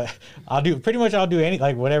know, like what I'll do any,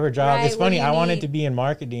 like whatever job. Right, it's funny. I wanted to be in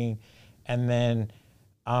marketing, and then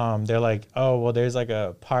they're like, oh, well, there's like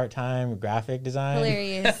a part-time graphic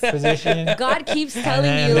design position. God keeps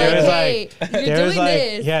telling you, like, hey, you're doing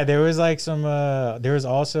this. Yeah, there was like some, there was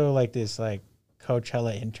also like this like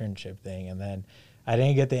Coachella internship thing. And then I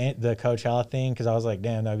didn't get the Coachella thing because I was like,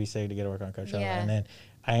 damn, that'd be sick to get to work on Coachella. And then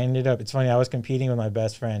I ended up, it's funny, I was competing with my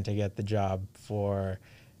best friend to get the job for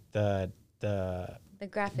the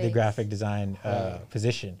graphic design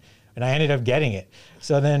position. And I ended up getting it.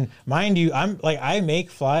 So then, mind you, I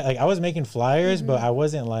was making flyers, but I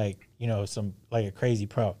wasn't like, you know, some like a crazy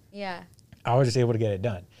pro. Yeah. I was just able to get it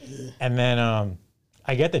done. And then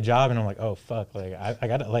I get the job, and I'm like, oh fuck, like I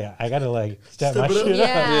gotta step my shit up.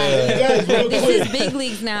 Yeah. You guys, real This quick. is big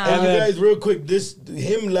leagues now. And you guys, real quick,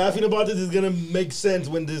 him laughing about this is gonna make sense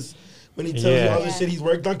when he tells you all the shit he's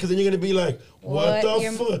worked on, because then you're gonna be like, what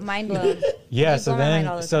the fuck? Mind blown. Yeah. So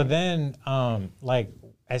then, like,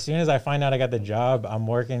 as soon as I find out I got the job, I'm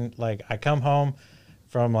working, like, I come home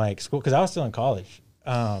from, like, school, because I was still in college.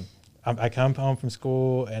 I come home from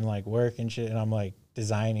school and, like, work and shit, and I'm, like,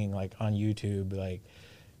 designing, like, on YouTube, like,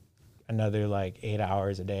 another, like, 8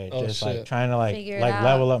 hours a day. Just, like, trying to, like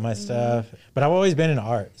level up my stuff. But I've always been in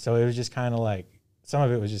art, so it was just kind of, like, some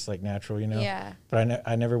of it was just, like, natural, you know? Yeah. But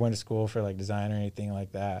I never went to school for, like, design or anything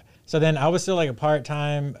like that. So then I was still, like, a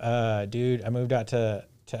part-time dude. I moved out to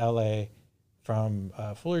L.A., from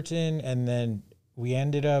Fullerton, and then I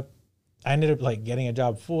ended up like getting a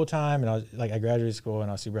job full time, and I was like, I graduated school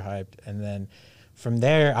and I was super hyped. And then from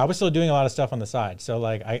there, I was still doing a lot of stuff on the side. So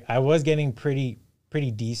like I was getting pretty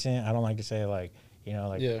decent. I don't like to say like, you know,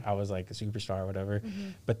 like I was like a superstar or whatever.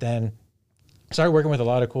 But then started working with a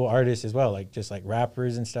lot of cool artists as well, like just like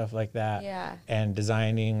rappers and stuff like that. Yeah. And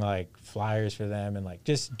designing like flyers for them and like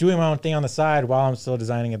just doing my own thing on the side while I'm still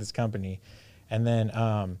designing at this company. And then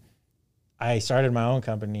I started my own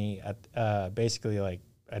company at basically like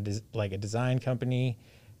a design company.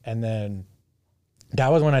 And then that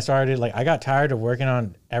was when I started, like, I got tired of working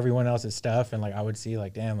on everyone else's stuff. And like, I would see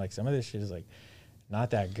like, damn, like some of this shit is like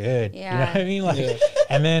not that good. Yeah. You know what I mean? Like,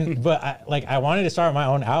 and then, but I wanted to start my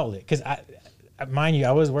own outlet. Cause mind you,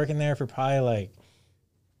 I was working there for probably like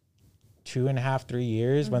 2.5, 3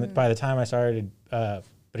 years by the time I started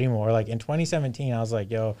Primo, or like in 2017, I was like,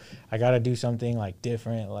 yo, I got to do something like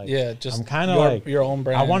different. Like, just I'm kind of like your own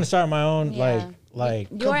brand. I want to start my own like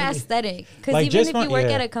your aesthetic, because like, even if you work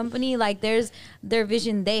at a company, like there's their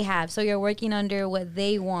vision they have, so you're working under what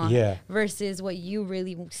they want versus what you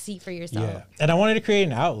really see for yourself. And I wanted to create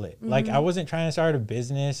an outlet. Like, I wasn't trying to start a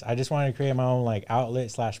business. I just wanted to create my own like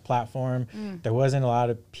outlet / platform. There wasn't a lot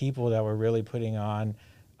of people that were really putting on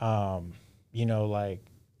you know, like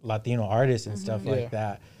Latino artists and stuff like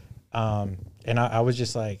that. And I was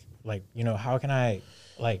just like, you know, how can I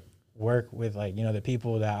like work with like, you know, the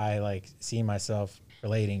people that I like see myself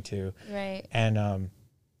relating to. Right. And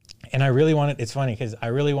I really wanted, it's funny because I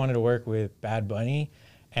really wanted to work with Bad Bunny,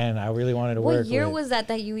 and I really wanted to work with. What year was that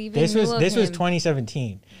you even this knew was of this him? was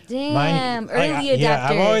 2017. Damn, early adapter. Yeah,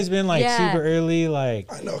 I've always been like super early,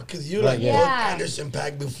 like. I know, because you like Anderson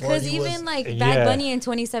 .Paak before. Because even like Bad Bunny in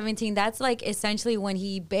 2017, that's like essentially when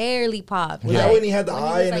he barely popped. Was that when he had the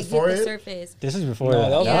eye in his forehead? The surface. This is before that.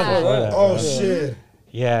 That was before that. Oh shit.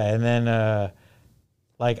 Yeah, and then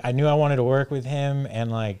like I knew I wanted to work with him, and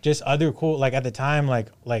like just other cool, like at the time, like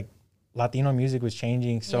Latino music was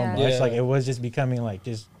changing so much. Like it was just becoming like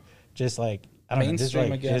just like I don't know, just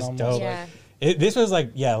like again, just almost. dope. This was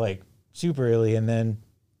like like super early, and then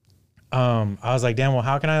I was like, damn, well,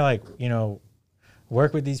 how can I like, you know,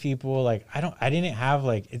 work with these people? Like I didn't have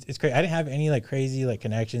like it's crazy. I didn't have any like crazy like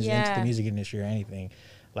connections into the music industry or anything.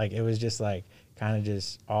 Like it was just like kind of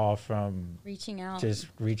just all from reaching out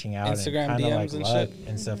Instagram and kind of like and luck shit.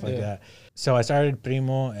 and stuff like that. So I started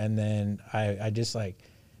Primo, and then I just like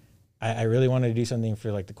I really wanted to do something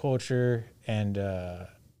for like the culture, and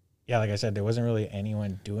like I said, there wasn't really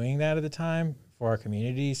anyone doing that at the time for our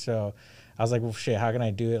community. So I was like, well, shit, how can I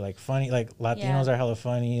do it like funny? Like Latinos are hella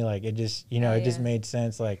funny. Like it just, you know, it just made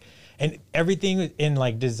sense. Like, and everything in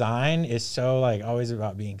like design is so like always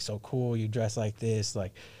about being so cool. You dress like this,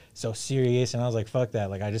 like so serious. And I was like, fuck that.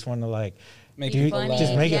 Like I just want to like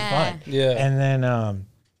just make it fun. Yeah. And then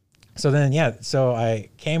so I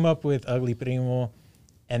came up with Ugly Primo,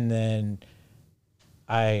 and then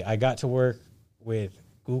I got to work with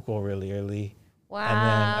Google really early. Wow. And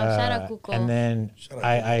then, shout out Google. And then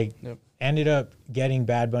I ended up getting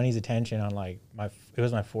Bad Bunny's attention on like it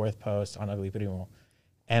was my 4th post on Ugly Primo.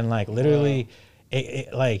 And like literally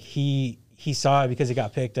it like he saw it because it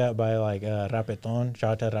got picked up by like Rapeton,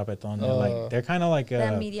 shout out to Rapeton. They're kind of like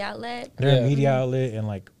that media outlet. They're a media outlet, and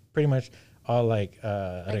like pretty much all like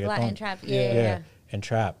reggaeton, Latin trap. And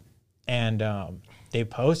trap. And they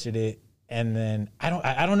posted it, and then I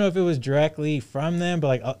don't know if it was directly from them, but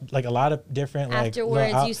like a lot of different like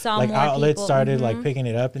afterwards you saw like more outlets people. started like picking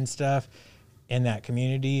it up and stuff in that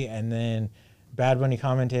community. And then Bad Bunny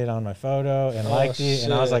commented on my photo and liked it,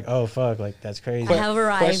 and I was like, oh fuck, like that's crazy. I have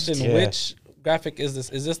arrived. Question: which graphic is this?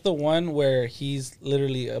 Is this the one where he's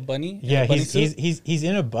literally a bunny? Yeah, he's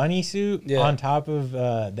in a bunny suit on top of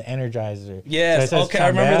the Energizer. Yes, so okay, I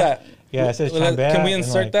remember that. Yeah, it says Can we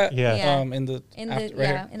insert that? Yeah. In the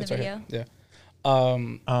video. Yeah.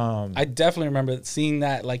 I definitely remember seeing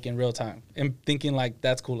that like in real time and thinking like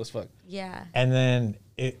that's cool as fuck. Yeah. And then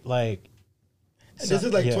it like. This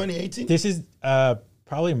is like 2018. This is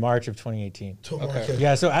probably March of 2018. Okay.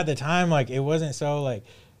 Yeah. So at the time, like it wasn't so like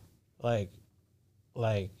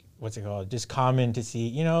what's it called? Just common to see,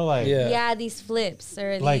 you know, like these flips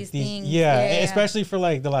or like these things. Especially for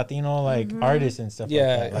like the Latino like artists and stuff like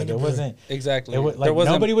that. Like it wasn't exactly. Like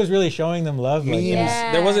nobody was really showing them love. Memes.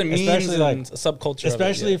 Like, there wasn't memes, especially like subculture.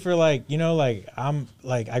 Especially for like, you know, like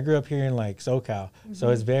I grew up here in like SoCal, so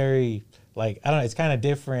it's very like I don't know. It's kind of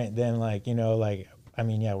different than like, you know, like I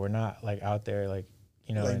mean, we're not like out there like,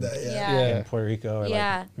 you know, like in Puerto Rico or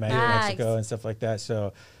like Mexico and stuff like that.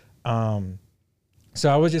 So so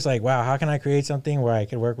I was just like, wow, how can I create something where I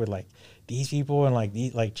could work with like these people and like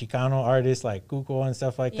these like Chicano artists like Cuco and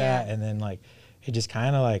stuff like that. And then like it just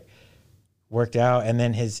kind of like worked out. And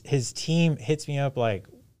then his team hits me up like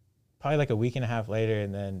probably like a week and a half later,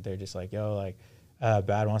 and then they're just like, yo, like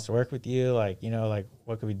Bad wants to work with you, like, you know, like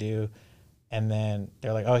what could we do? And then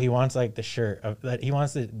they're like, oh, he wants like the shirt that he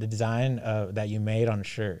wants the design that you made on a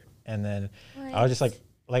shirt. And then What? I was just like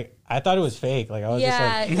I thought it was fake. Like I was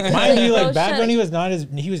Yeah. just like, mind you, like Bro, back shut when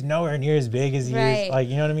he was nowhere near as big as he Right. is. Like,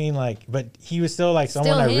 you know what I mean? Like, but he was still like Still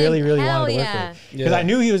someone I him. really, really Hell wanted to work yeah. with. Because I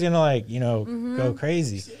knew he was gonna like, you know, go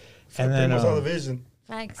crazy. And then saw the vision.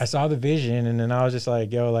 Thanks. I saw the vision, and then I was just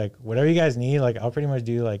like, yo, like whatever you guys need, like I'll pretty much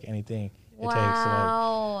do like anything it takes to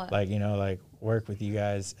Wow. like you know, like work with you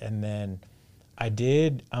guys. And then I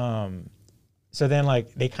did. So then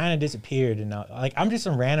like they kind of disappeared, and like I'm just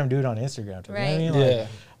some random dude on Instagram. You know what I mean? Like,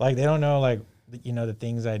 like they don't know like you know the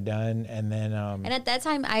things I'd done, and then And at that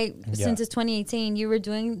time, since it's 2018, you were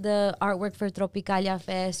doing the artwork for Tropicalia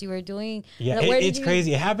Fest. You were doing it's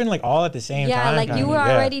crazy. It happened like all at the same time. Yeah, like you were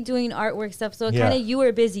yeah. already doing artwork stuff, so kind of you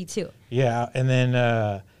were busy too. Yeah, and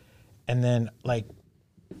then like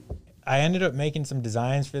I ended up making some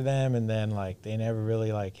designs for them, and then like they never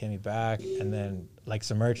really like hit me back, and then like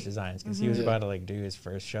some merch designs because he was about to like do his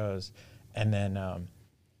first shows, and then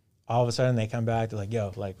all of a sudden they come back, they're like,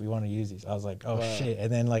 yo, like we want to use these. I was like, oh shit. And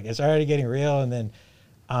then like it started getting real, and then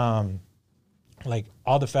like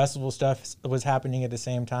all the festival stuff was happening at the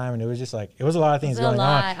same time, and it was just like it was a lot of things going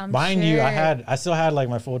on. Mind you, I still had like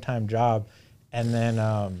my full-time job, and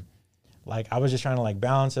then like I was just trying to like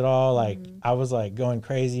balance it all. Like I was like going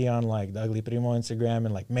crazy on like the Ugly Primo Instagram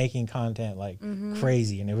and like making content like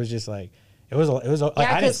crazy, and it was just like it was like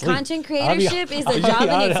Yeah, because content creatorship is a job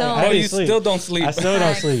in its own. Oh, you still don't sleep. I still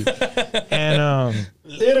don't sleep. And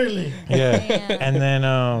literally. Yeah. And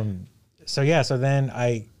then so then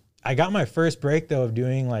I got my first break though of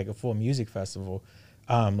doing like a full music festival.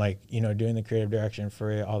 Like, you know, doing the creative direction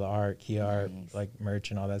for it, all the art, key art, like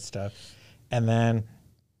merch and all that stuff. And then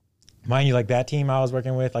mind you, like that team I was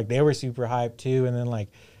working with, like they were super hyped too. And then like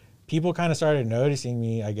people kind of started noticing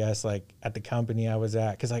me, I guess, like at the company I was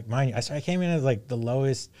at. Cause like mind you, I came in as like the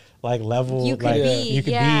lowest like level you could like be. you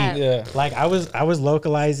could be. Yeah. Like I was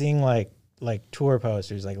localizing like tour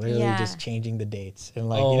posters, like literally just changing the dates and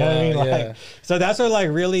like, you know what I mean? Like, so that's what like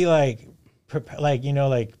really like, you know,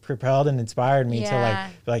 like propelled and inspired me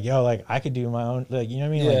to like, yo, like I could do my own, like, you know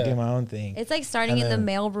what I mean? Like do my own thing. It's like starting in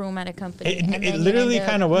the mailroom at a company. It literally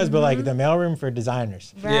kind of was, but like the mailroom for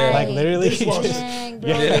designers. Right. Like literally. Dang,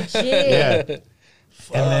 bro, legit.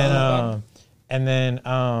 And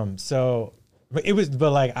then, so, but it was,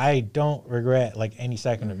 but like, I don't regret like any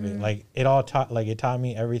second of it. Like it taught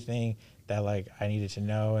me everything that like I needed to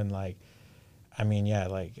know. And like, I mean, yeah,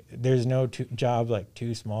 like there's no job like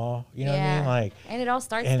too small, you know what I mean? Like, and it all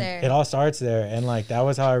starts there. It all starts there. And like, that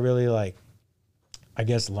was how I really like, I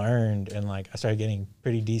guess learned, and like I started getting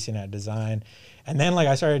pretty decent at design. And then like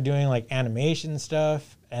I started doing like animation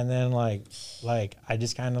stuff. And then like I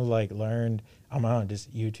just kind of like learned on my own,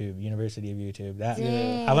 just YouTube, University of YouTube. That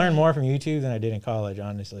I learned more from YouTube than I did in college,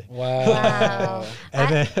 honestly. Wow.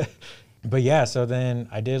 And then, but yeah, so then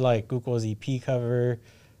I did like Google's EP cover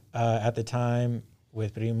at the time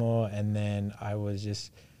with Primo, and then I was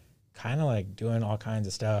just kind of like doing all kinds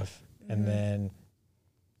of stuff. And then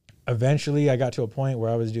eventually I got to a point where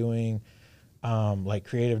I was doing like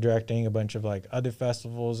creative directing a bunch of like other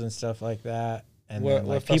festivals and stuff like that. And then,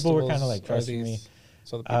 like people were kind of like trusting me.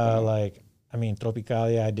 So like, I mean,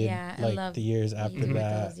 Tropicalia, I did like the years after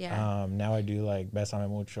that. Now I do like Besame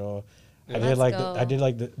Mucho. I did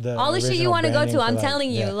like the all the shit you want to go to. I'm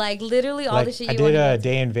telling you, like literally all the shit you want to go to. I did a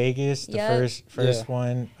day in Vegas, the first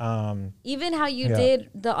one. Even how you did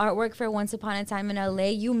the artwork for Once Upon a Time in LA,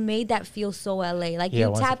 you made that feel so LA. Like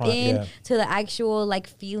you tap in to the actual like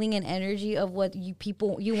feeling and energy of what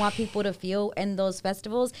you want people to feel in those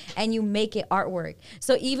festivals, and you make it artwork.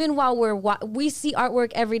 So even while we see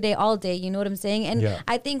artwork every day, all day, you know what I'm saying? And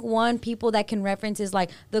I think people that can reference is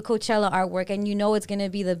like the Coachella artwork, and you know it's gonna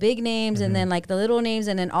be the big names. And then like the little names,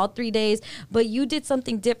 and then all 3 days. But you did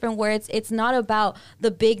something different where it's not about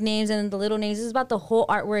the big names and the little names. It's about the whole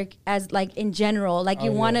artwork as like in general. Like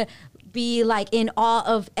you want to be like in awe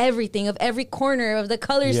of everything, of every corner of the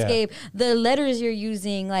colorscape, the letters you're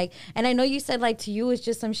using. Like, and I know you said like to you it's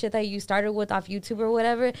just some shit that you started with off YouTube or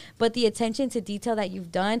whatever, but the attention to detail that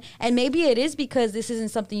you've done, and maybe it is because this isn't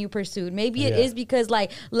something you pursued. Maybe it is because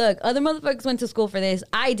like, look, other motherfuckers went to school for this.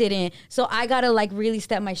 I didn't. So I gotta like really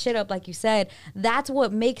step my shit up, like you said. That's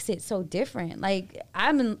what makes it so different. Like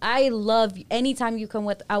I love anytime you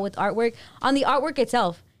come out with artwork on the artwork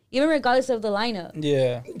itself. Even regardless of the lineup.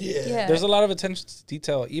 Yeah. There's a lot of attention to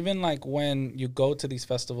detail. Even like when you go to these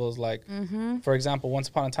festivals, like for example, Once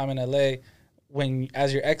Upon a Time in LA, when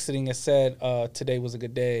as you're exiting, it said today was a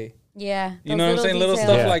good day, Yeah. You know what I'm saying? Little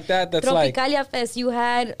details. stuff like that. That's like Tropicalia Fest, you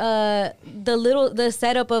had the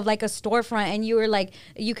setup of like a storefront, and you were like,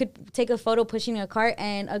 you could take a photo pushing a cart,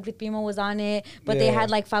 and Ugly Primo was on it, but they had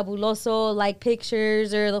like Fabuloso, like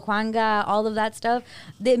pictures, or the Juanga, all of that stuff.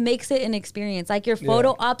 That makes it an experience. Like your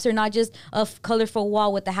photo ops are not just a colorful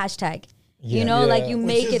wall with the hashtag. You know, like you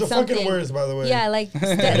make Which is it the something. fucking words, by the way. Yeah, like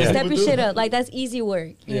step your shit up. Like that's easy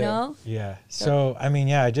work, you know? Yeah. So, I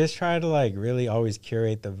mean, I just try to like really always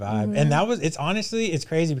curate the vibe. And it's honestly, it's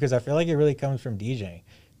crazy because I feel like it really comes from DJing.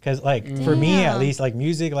 Because like for me at least, like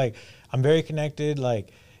music, like I'm very connected. Like,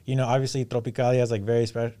 you know, obviously Tropicalia is like very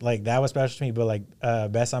special. Like that was special to me, but like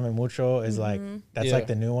Besame Mucho is like, that's like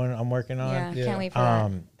the new one I'm working on. Yeah, can't wait for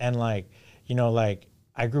that. And like, you know, like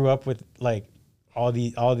I grew up with like, all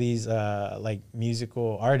these like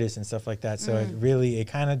musical artists and stuff like that. So it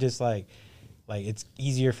kind of just like it's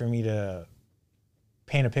easier for me to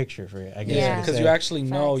paint a picture for it, I guess. Yeah, because you actually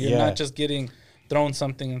know you're not just getting thrown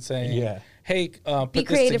something and saying, hey, put be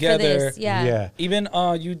this together. For this. Yeah. Even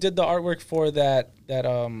you did the artwork for that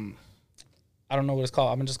I don't know what it's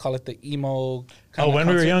called. I'm gonna just call it the emo. When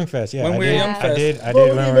We Were Young Fest. Yeah, When We Were Young Fest. I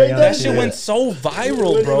did When We Were Young That shit went so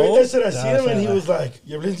viral, bro. That shit, I seen him and he was like,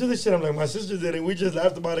 "You're listening to this shit." I'm like, my sister did it. And we just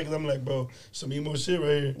laughed about it because I'm like, bro, some emo shit right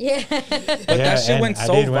here. Yeah. But that shit went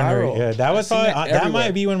so viral. Yeah, that was probably that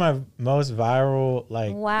might be one of my most viral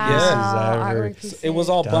like pieces ever. It was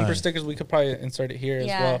all bumper stickers. We could probably insert it here as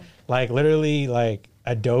well. Like literally, like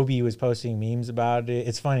Adobe was posting memes about it.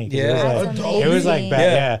 It's funny. Yeah, it was like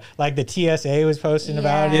bad. Like the TSA was posting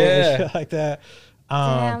about it and shit like that.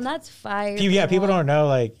 Damn, that's fire. People don't know,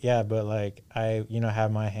 like, but like I, you know, have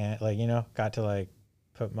my hand, like, you know, got to like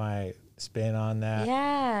put my spin on that.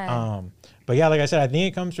 Yeah. But yeah, like I said, I think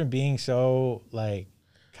it comes from being so like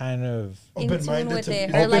kind of open-minded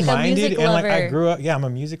and like I grew up. Yeah, I'm a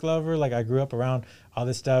music lover. Like I grew up around all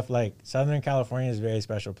this stuff. Like Southern California is a very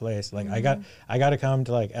special place. Like I got to come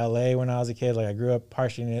to like LA when I was a kid. Like I grew up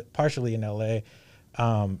partially in LA,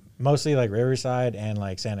 mostly like Riverside and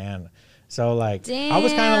like Santa Ana. So like I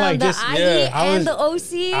was kind of like the just the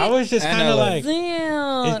OC. I was just kind of like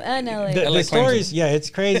and LA. The stories, it's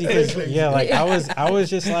crazy because like I was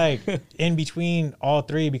just like in between all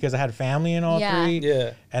three because I had family in all three.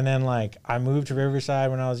 Yeah. And then like I moved to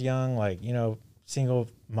Riverside when I was young, like, you know, single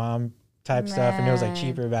mom type stuff, and it was like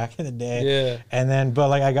cheaper back in the day. Yeah. And then but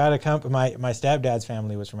like I got to come my stepdad's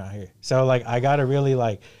family was from out here. So like I got to really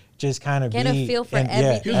like just kind of get a feel for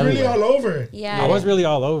everything. He was really all over. Yeah. I was really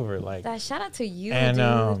all over. Like that. Shout out to you, and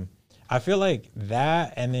dude. I feel like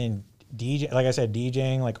that, and then DJ, like I said,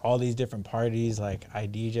 DJing like all these different parties. Like I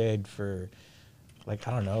DJ'd for, like,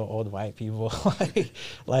 I don't know, old white people.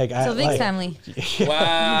 like so Vic's family.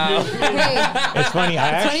 Wow. It's funny. I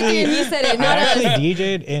actually you said it. I actually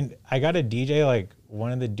DJ'd, and I got a DJ like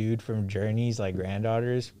one of the dude from Journey's like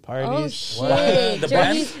granddaughter's parties. Oh shit! The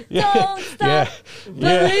Journey's Don't Stop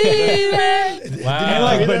Believing. Wow. And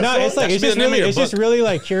like, but no, it's like it's just really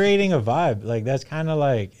like curating a vibe. Like that's kind of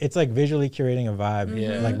like it's like visually curating a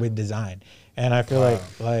vibe, like with design. And I feel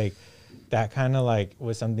like that kind of like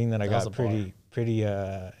was something that I got pretty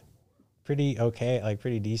okay, like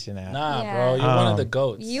pretty decent at. Nah, bro, you're one of the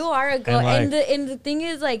goats. You are a goat, and the thing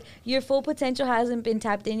is, like, your full potential hasn't been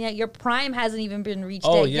tapped in yet. Your prime hasn't even been reached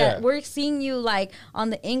yet. We're seeing you like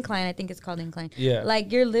on the incline. I think it's called incline. Yeah,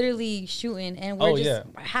 like you're literally shooting, and we're just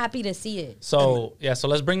happy to see it. So so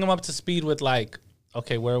let's bring them up to speed with like.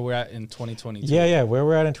 Okay, where we're at in 2022. Yeah, where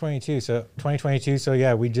we're at in 2022. So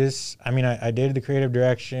yeah, we just, I mean, I did the creative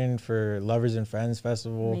direction for Lovers and Friends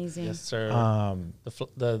Festival. Amazing. Yes, sir.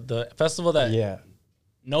 The festival that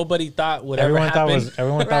nobody thought would everyone ever happen.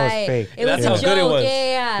 Everyone thought was fake. That's how good it was.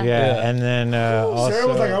 Yeah. And then also, Sarah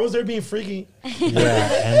was like, I was there being freaky.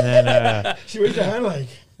 Yeah, and then she raised her hand like.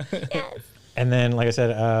 Yes. And then, like I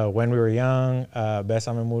said, When We Were Young,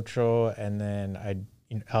 Besame Mucho, and then I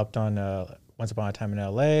helped on Once Upon a Time in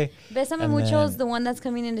LA. Besame Mucho is the one that's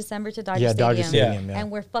coming in December to Dodger Stadium. Dodger Stadium, yeah.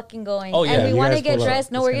 And we're fucking going. Oh, yeah. And we want to get dressed.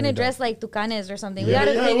 Up. No, we're going to dress like tucanes or something. We got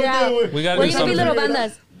to figure out. We're going to be little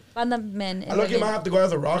bandas. Banda men. I look at might have to go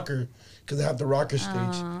as a rocker because they have the rocker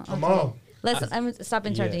stage. My mom. I'm stop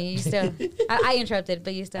interrupting you. Still, I interrupted,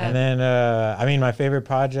 but you still. And then, I mean, my favorite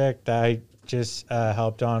project that I just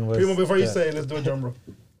helped on was. Primo, before you say it, let's do a drum roll.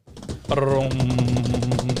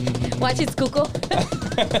 Watch it's Cuco.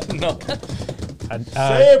 No.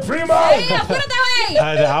 Say it, Primo! Hey, put it that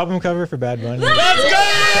way! The album cover for Bad Bunny. Let's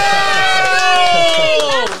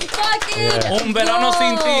go! Un verano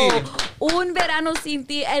sin ti. Un Verano Sin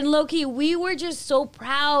Ti. And low-key, we were just so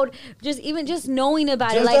proud, just knowing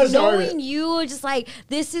about it. Just Like, as knowing hard. you, just like,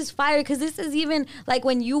 this is fire. Because this is even, like,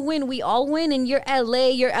 when you win, we all win. And you're LA,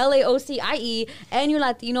 you're LAOCIE, and you're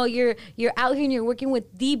Latino. You're out here and you're working with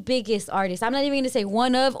the biggest artist. I'm not even going to say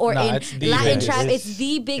one of, or in it's the Latin biggest. trap, it's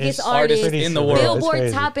the biggest It's artist in the world.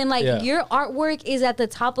 Billboard top, and like Yeah. your artwork is at the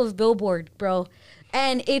top of Billboard, bro.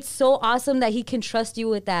 And it's so awesome that he can trust you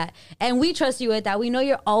with that. And we trust you with that. We know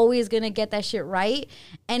you're always going to get that shit right.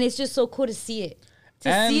 And it's just so cool to see it.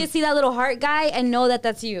 See that little heart guy and know that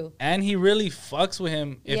that's you. And he really fucks with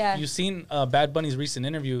him. If Yeah. you've seen Bad Bunny's recent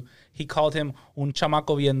interview, he called him un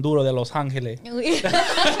chamaco bien duro de Los Ángeles. He did.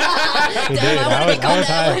 I was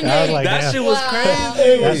hyped. I was like, That damn. shit was Wow.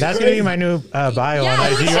 crazy. That's gonna be my new bio Yeah, on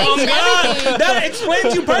it IG. changed everything. That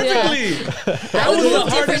explains you perfectly. I was was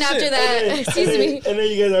the different hardest after shit. that. Excuse me. And then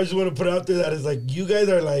you guys, I just want to put out there that it's like you guys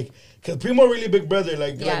are like, because Primo really big brother.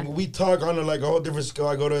 Like we talk on like a whole different scale.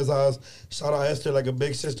 I go to his house. Shout out Esther, like a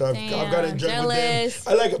big sister. I've gotten drunk with him. Jealous.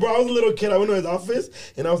 I like, bro. I was a little kid. I went to his office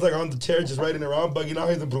and I was like on the chair just riding around, bugging out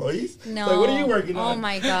his employees. No. Like, what are you working on? Oh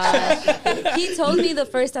my gosh. He told me the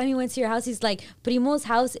first time he went to your house, he's like, Primo's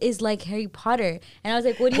house is like Harry Potter. And I was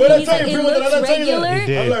like, what do you What mean? I He's tell like, you, it Primo, did I looks not tell you that? regular. He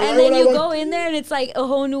did. I'm like, And why then would I you want- go in there and it's like a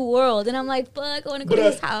whole new world. And I'm like, fuck, I want to go to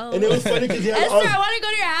his house. And it was funny because he has Esther, all, I want to go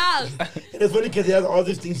to your house. and it's funny because he has all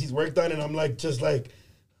these things he's worked on, and I'm like, just like,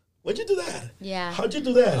 why'd you do that? Yeah. How'd you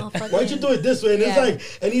do that? Oh, fuck Why'd you him. do it this way? And Yeah. it's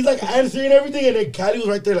like, and he's like answering everything, and then Callie was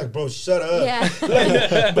right there, like, bro, shut up. Yeah.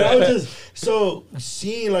 Like, but I was just so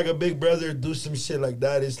seeing like a big brother do some shit like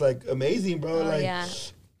that. It's like amazing, bro. Oh, like, yeah.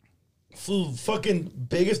 fucking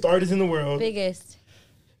biggest artist in the world. Biggest.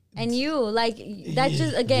 And you, like, that's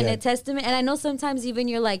just, again, Yeah. a testament. And I know sometimes even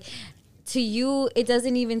you're like, to you, it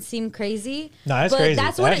doesn't even seem crazy. No, that's but crazy.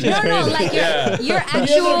 That's what That shit's crazy. like Yeah. your Did you end up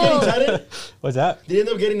getting actual. tatted? What's that? Did you end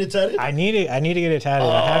up getting it tatted? I need to get it tatted.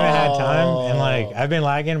 I haven't had time, and like I've been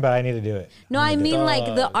lagging, but I need to do it. No, I mean like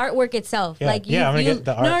the artwork itself. Yeah. Like you, Yeah, I'm gonna you get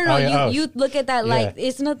the no, art. no, Oh, yeah. you look at that like Yeah.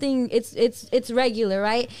 it's nothing. It's regular,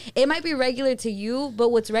 right? It might be regular to you, but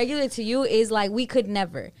what's regular to you is like we could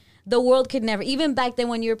never. The world could never. Even back then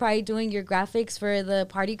when you were probably doing your graphics for the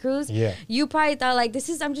party cruise, Yeah. you probably thought like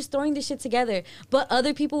I'm just throwing this shit together. But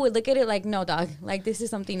other people would look at it like, no, dog, like this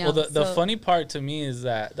is something else. Well, the So- funny part to me is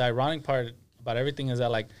that the ironic part about everything is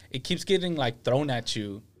that like it keeps getting like thrown at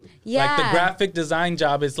you. Yeah. Like the graphic design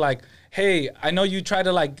job is like, hey, I know you try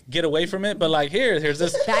to like get away from it, but like here's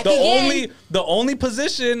this Back the again. only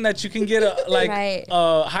position that you can get Right.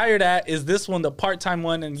 hired at is this one, the part-time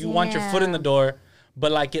one, and you want your foot in the Damn. door, but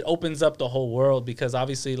like it opens up the whole world because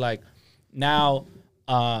obviously like now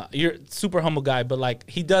you're a super humble guy, but like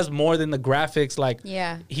he does more than the graphics. Like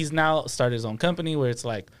Yeah. he's now started his own company where it's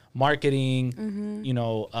like marketing,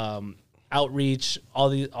 outreach, all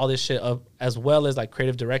this shit up, as well as like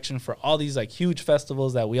creative direction for all these like huge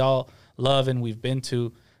festivals that we all love and we've been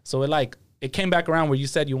to. So it came back around where you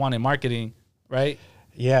said you wanted marketing, right?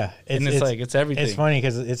 Yeah, It's everything. It's funny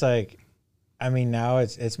because it's like, I mean, now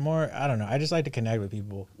it's more. I don't know. I just like to connect with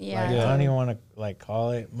people. Yeah. Like, Yeah. I don't even want to like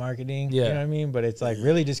call it marketing. Yeah. You know what I mean? But it's like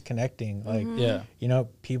really just connecting. Like, Yeah. you know,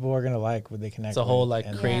 people are gonna like what they connect. It's a whole with, like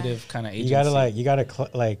and creative kind of agency. you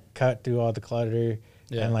gotta cut through all the clutter.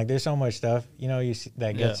 Yeah. And like, there's so much stuff, you know, you see,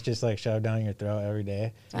 that gets Yeah. just like shoved down your throat every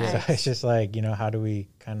day. Facts. So it's just like, you know, how do we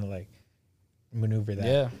kind of like maneuver that?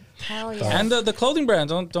 Yeah. Hell yeah. And the clothing brand.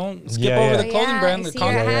 Don't skip Yeah, over yeah. the clothing Yeah, brand. I The see your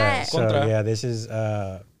Yeah, Contra. yeah. hat. So Contra. yeah, this is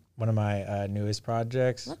one of my newest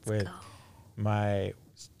projects Let's with go. my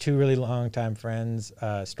two really long time friends,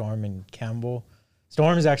 Storm and Campbell.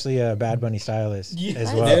 Storm is actually a Bad Bunny stylist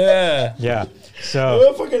as well. Yeah. Yeah. So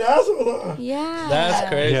What a fucking asshole. Huh? Yeah. That's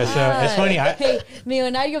crazy. yeah, so it's funny. Hey,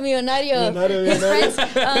 millonario. Millonario, His millonario.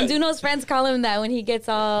 friends, Duno's friends call him that when he gets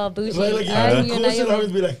all bougie. Like you Ay, know, cool shit, I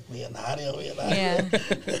always millonario. be like, Leonardo.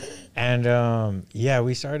 Yeah. And yeah,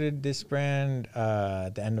 we started this brand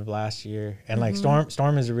at the end of last year, and like Mm-hmm.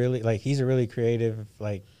 Storm is a really like he's a really creative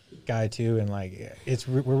like guy too, and like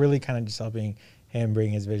we're really kind of just helping him bring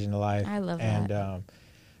his vision to life. I love and, that.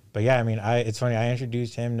 but yeah, I mean, it's funny. I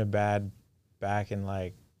introduced him to Bad back in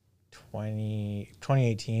like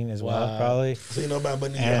 2018 as well, Wow. probably. So you know about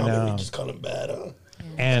Bunny, And, we just call him bad, huh?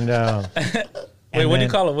 And Wait, and what do you then-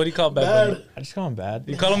 call it? What do you call Bad Bunny? Bad. I just call him Bad.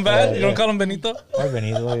 You call him Bad? Yeah, You don't yeah. call him Benito? Or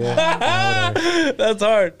Benito, yeah. Whatever. That's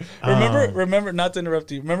hard. Remember, not to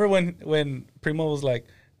interrupt you. Remember when Primo was like,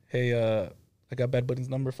 hey, I got Bad Bunny's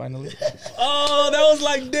number finally? Oh, that was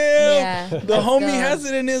like, damn. Yeah, The let's homie go. has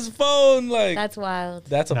it in his phone. Like, That's wild.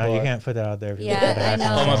 that's a No, bar. you can't put that out there. People Yeah, put the I accent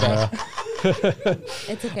know. on Oh, my it, bad. bro.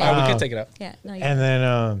 It's okay. All right, we can take it out. Yeah.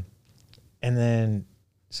 No. And then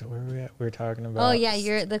So where were we at? We were talking about. Oh yeah,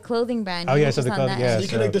 you're the clothing brand. Oh You yeah, were so the just on clothing. that. Yeah, So you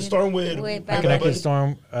so connect the Storm with With I Bad Bunny. connected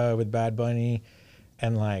Storm with Bad Bunny,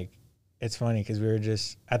 and like it's funny because we were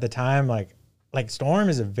just at the time like Storm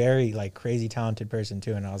is a very like crazy talented person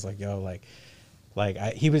too, and I was like, yo,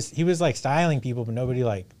 he was like styling people, but nobody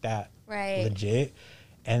like that Right. legit.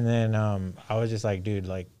 And then I was just like, dude,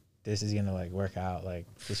 like this is gonna like work out. Like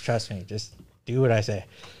just trust me, just do what I say.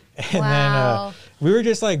 And Wow. then we were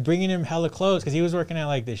just like bringing him hella clothes because he was working at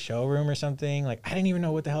like this showroom or something. Like I didn't even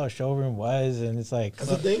know what the hell a showroom was, and it's like That's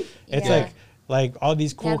the thing. it's Yeah. like all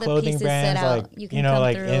these cool Yeah, the clothing pieces brands, set out. like You can you know, come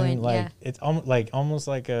like through in and- like yeah. it's almost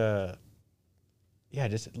like a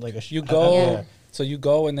just like a You go, yeah. so you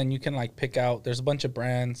go and then you can like pick out. There's a bunch of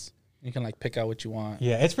brands. You can like pick out what you want.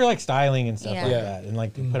 Yeah, it's for like styling and stuff Yeah. like Yeah. that, and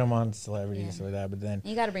like to put them on celebrities Yeah. and stuff like that. But then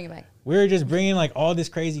You got to bring it back. we were just bringing like all this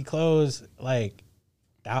crazy clothes, like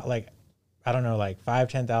out like I don't know, like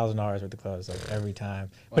 $5,000-$10,000 worth of clothes like every time.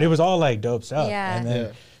 But it was all like dope stuff. Yeah. And then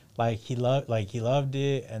Yeah. like he loved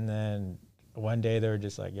it. And then one day they were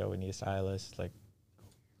just like, yo, we need a stylist. Like,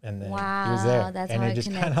 and then he was there. Wow, that's and how it it just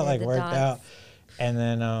kind connected of like the worked dots. out. And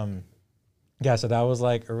then yeah, so that was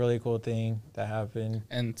like a really cool thing that happened.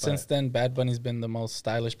 And since then, Bad Bunny's been the most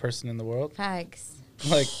stylish person in the world. Facts.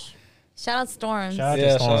 Like, Shout out Storms. Shout out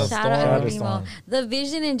Yeah, to Storm. shout out Shout Storm. out Shout to to Primo. Storm. The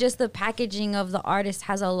vision and just the packaging of the artist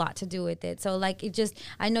has a lot to do with it. So like it just,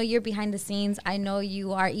 I know you're behind the scenes. I know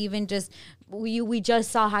you are even just, we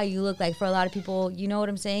just saw how you look like for a lot of people. You know what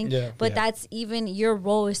I'm saying? Yeah. But Yeah. that's even, your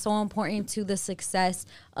role is so important to the success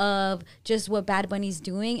of just what Bad Bunny's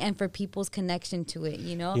doing and for people's connection to it,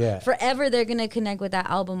 you know? Yeah. Forever they're going to connect with that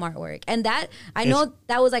album artwork. And that, I know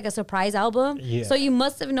that was like a surprise album. Yeah. So you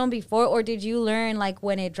must have known before, or did you learn like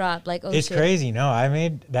when it dropped? Like, oh It's shit. crazy. No, I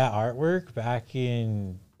made that artwork back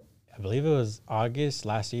in, I believe it was August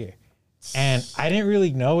last year. And I didn't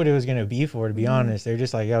really know what it was going to be for, to be honest. They're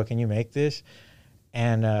just like, yo, can you make this?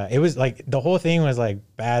 And it was like, the whole thing was like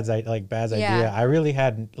Bad's idea. Yeah. I really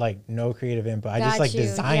had like no creative input. I just Got like you.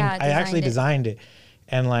 designed, Yeah, I actually designed designed it.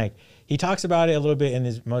 And like, he talks about it a little bit in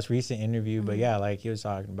his most recent interview, Mm-hmm. but yeah, like he was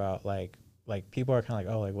talking about like people are kind of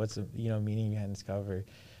like, oh, like what's the, meaning behind this cover?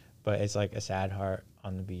 But it's like a sad heart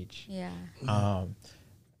on the beach. Yeah.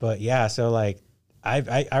 But yeah, so like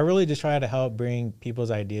I really just try to help bring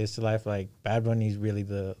people's ideas to life. Like Bad Bunny's really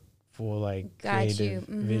the full like Got you. creative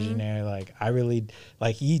Mhm. visionary. Like I really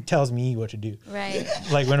like he tells me what to do. Right.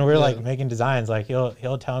 Like when we're like making designs, like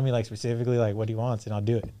he'll tell me like specifically like what he wants and I'll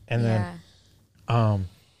do it. And Yeah. then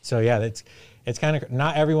so yeah, it's kind of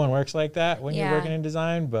not everyone works like that when Yeah. you're working in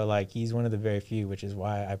design, but like he's one of the very few, which is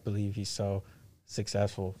why I believe he's so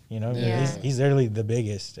successful. Yeah. He's literally the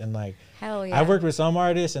biggest. And like Hell yeah. I've worked with some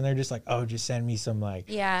artists and they're just like, oh, just send me some like,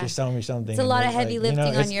 Yeah. just sell me something. It's a And lot of it's heavy like, lifting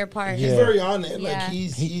it's- on your part. He's Yeah. very on it. Yeah. Like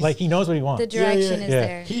he's he knows what he wants. The direction yeah. is Yeah.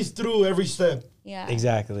 there. he's through every step. Yeah.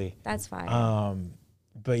 Exactly. That's fire.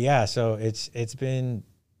 But yeah, so it's been,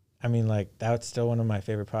 I mean, like that's still one of my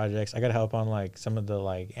favorite projects. I got help on like some of the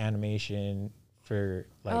like animation for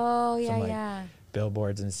like oh yeah, some like yeah.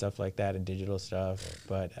 billboards and stuff like that and digital stuff.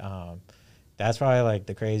 But that's probably like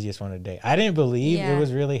the craziest one to date. I didn't believe Yeah. it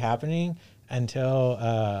was really happening until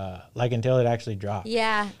it actually dropped.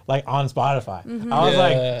 Yeah. Like on Spotify. Mm-hmm. I was Yeah.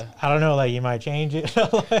 like, I don't know, like you might change it.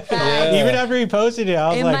 Like, Yeah. even after he posted it,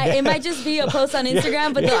 I was like, It might just be a post on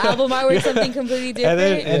Instagram, but the album artwork something completely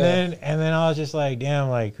different. and then I was just like, damn,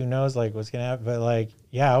 like who knows like what's gonna happen. But like,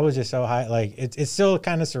 yeah, I was just so high. Like it's still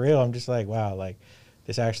kind of surreal. I'm just like, wow, like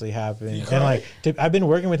this actually happened. You And cried? like I've been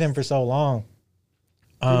working with him for so long.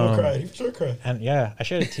 Primo cried. He for sure cried. And yeah, I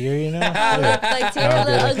shed a tear, you know. like tear, a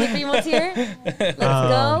little ugly primo tear. Let's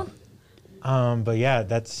go. But yeah,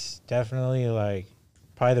 that's definitely like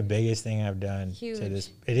probably the biggest thing I've done Huge. to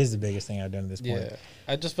this. It is the biggest thing I've done at this point. yeah.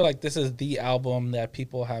 I just feel like this is the album that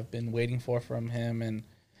people have been waiting for from him. And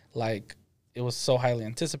like, it was so highly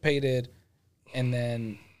anticipated. And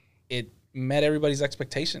then it met everybody's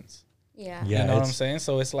expectations. Yeah. Yeah. You know what I'm it's- saying?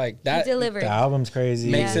 So it's like He that delivered. The album's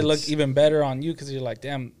crazy. makes it Yeah. look even better on you because you're like,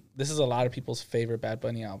 damn, this is a lot of people's favorite Bad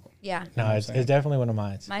Bunny album. Yeah. No, it's definitely one of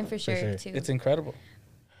mine. Mine for sure, too. It's incredible.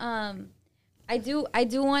 I do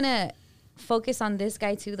want to focus on this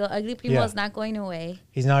guy too. The ugly primo Yeah. is not going away.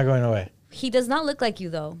 He's not going away. He does not look like you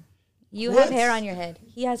though. You What? have hair on your head.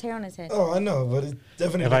 He has hair on his head. Oh, I know, but it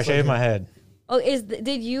definitely. If I looks shave like my him. head. Oh,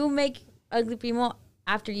 did you make ugly primo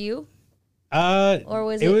after you? Or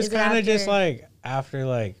was it was is it kind of just after- like after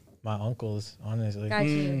like my uncles, honestly. Got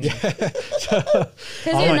you.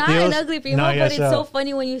 Because All you're my not an deals- ugly primo, No, yeah, but it's so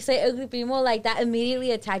funny when you say ugly primo, like that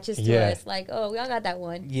immediately attaches to Yeah. us. Like, oh, we all got that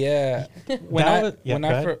one. Yeah.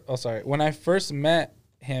 When I first met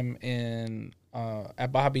him in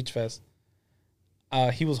at Baja Beach Fest,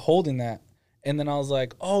 he was holding that, and then I was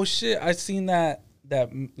like, oh shit, I seen that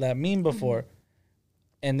meme before,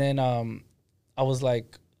 and then I was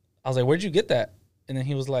like, where'd you get that? And then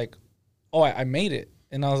he was like, oh, I made it,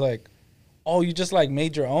 and I was like, oh, you just like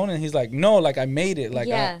made your own? And he's like, no, like I made it, like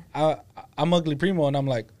I'm Ugly Primo, and I'm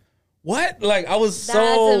like, what? Like I was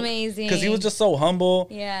That's amazing, because he was just so humble,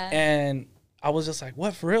 yeah, and I was just like,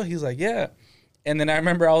 what, for real? He's like, yeah. And then I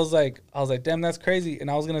remember I was like, damn, that's crazy. And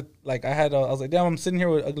I was gonna like, I was like, damn, I'm sitting here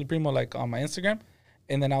with Ugly Primo like on my Instagram.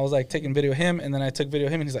 And then I was like taking video of him, and then I took video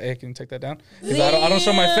of him, and he's like, hey, can you take that down? Because I don't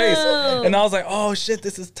show my face. And I was like, oh shit,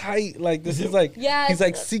 this is tight. Like this is like, he's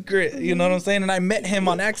like secret. You know what I'm saying? And I met him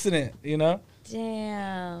on accident. You know?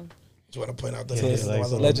 Damn. Just want to point out that it's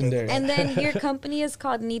legendary. And then your company is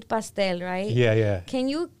called Need Pastel, right? Yeah. Can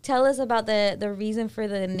you tell us about the reason for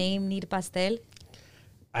the name Need Pastel?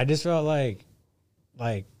 I just felt like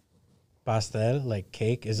pastel, like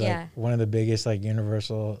cake, is like one of the biggest like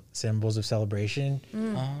universal symbols of celebration.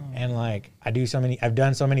 And like I've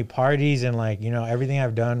done so many parties, and like, you know, everything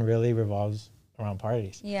I've done really revolves around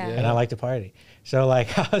parties. Yeah. And I like to party. So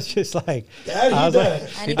like I was just like, he does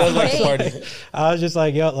like to party. I was just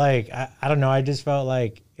like, yo, like I don't know, I just felt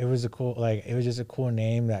like it was just a cool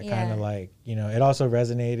name that kind of like, you know, it also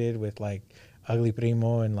resonated with like Ugly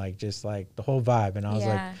Primo and like just like the whole vibe. And I was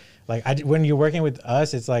when you're working with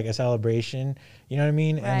us, it's like a celebration, you know what I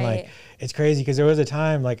mean? Right. And like it's crazy because there was a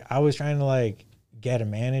time like I was trying to like get a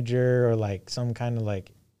manager or like some kind of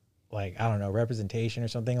like I don't know, representation or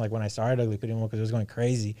something, like when I started Ugly Primo, because it was going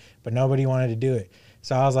crazy, but nobody wanted to do it.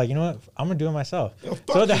 So I was like, you know what, I'm gonna do it myself.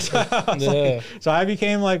 So that's how I was like, so I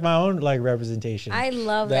became like my own like representation. I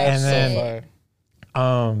love that. And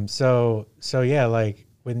then so yeah, like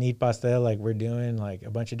with Need Pastel, like we're doing like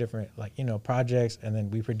a bunch of different like, you know, projects, and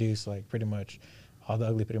then we produce like pretty much all the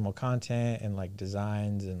Ugly Primo content and like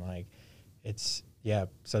designs, and like it's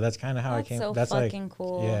so that's kind of how I came. That's fucking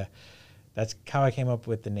cool. Yeah, that's how I came up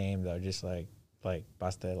with the name though, just like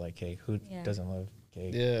pastel, like cake. Who doesn't love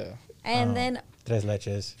cake? Yeah. And then tres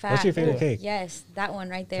leches. What's your favorite cake? Yes, that one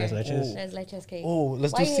right there. Tres leches. Tres leches cake. Oh,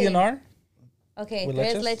 let's do CNR. Okay, with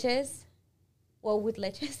tres leches. Well, with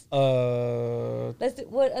leches. Let's do,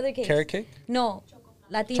 what other cake? Carrot cake? No,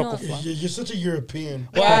 Latino. You're such a European.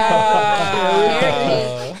 Wow.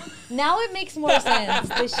 Now it makes more sense.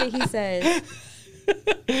 The shit he says.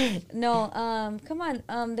 No, come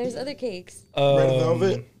on. There's other cakes. Red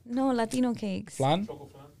velvet. No, Latino cakes. Flan.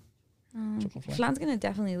 Flan's gonna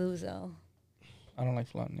definitely lose though. I don't like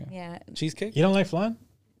flan. Yeah. Cheesecake. You don't like flan?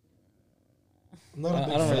 I'm not a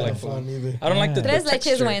big I don't fan really like of flan either. I don't like the Tres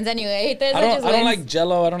texture. leches wins anyway. I don't like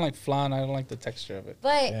Jello. I don't like flan. I don't like the texture of it.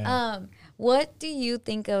 But what do you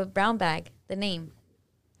think of Brown Bag? The name.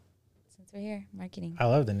 Since we're here, marketing. I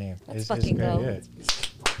love the name. Let's fucking go.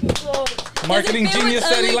 Marketing genius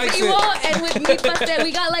said he likes it. And with Need Pastel,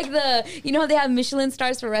 we got like you know how they have Michelin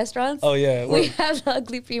stars for restaurants? Oh yeah. We have the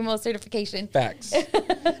Ugly Primo certification. Facts.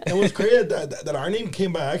 It was great that our name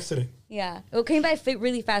came by accident. Yeah. It came by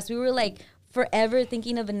really fast. We were like forever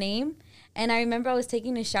thinking of a name. And I remember I was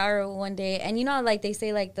taking a shower one day, and you know, like they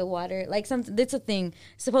say, like the water, like it's a thing.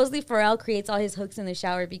 Supposedly, Pharrell creates all his hooks in the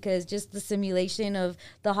shower because just the simulation of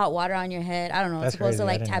the hot water on your head. I don't know. It's supposed to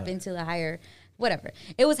like tap into the higher, whatever.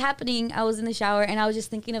 It was happening. I was in the shower, and I was just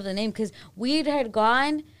thinking of the name because we had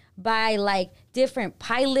gone by like different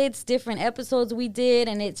pilots, different episodes we did,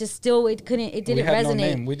 and it just still it didn't resonate. No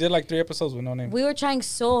name. We did like 3 episodes with no name. We were trying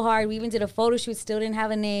so hard. We even did a photo shoot, still didn't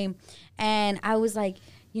have a name, and I was like,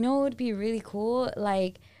 you know what would be really cool?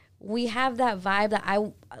 Like, we have that vibe that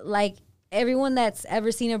I like. Everyone that's ever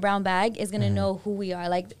seen a brown bag is gonna know who we are.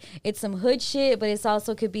 Like, it's some hood shit, but it's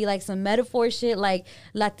also could be like some metaphor shit, like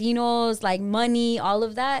Latinos, like money, all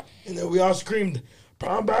of that. And then we all screamed,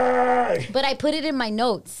 brown bag. But I put it in my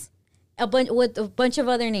notes, with a bunch of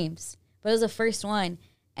other names. But it was the first one.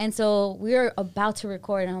 And so we were about to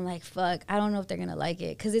record, and I'm like, fuck, I don't know if they're going to like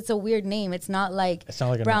it. Because it's a weird name. It's not like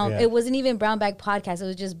Brown. It wasn't even Brown Bag Podcast. It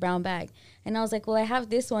was just Brown Bag. And I was like, well, I have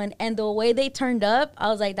this one. And the way they turned up, I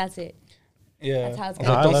was like, that's it. Yeah. That's how it's going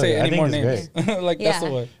to Don't say any more names. Like, that's the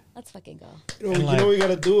one. Let's fucking go. You know we got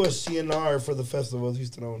to do a CNR for the festival,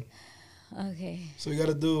 Houston own. Okay. So we got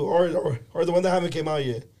to do, or the one that haven't came out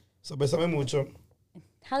yet. So, Besame Mucho.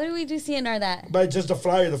 How do we do CNR that? But just the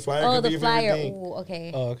flyer. The flyer. Oh, could the be flyer. Ooh,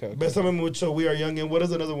 okay. Oh, okay. Besame Mucho, We Are Young. And what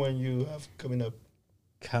is another one you have coming up?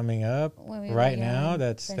 Right now,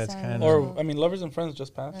 that's kind of. Or, I mean, Lovers and Friends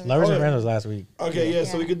just passed. Lovers and Friends was last week. Okay, yeah.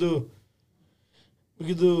 So we could do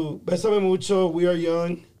Besame Mucho, We Are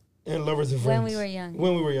Young, and Lovers and Friends. When We Were Young.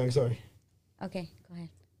 When We Were Young, sorry. Okay, go ahead.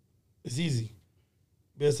 It's easy.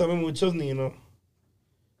 Besame Mucho, Nino.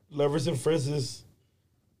 Lovers and Friends is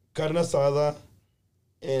carne asada,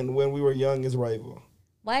 and when we were young is rival.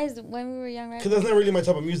 Why is when we were young, right? Because that's not really my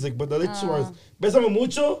type of music, but the other two are Bésame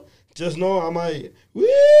Mucho. Just know I might,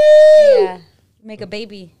 yeah, make a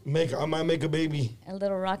baby. I might make a baby. A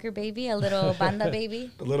little rocker baby, a little banda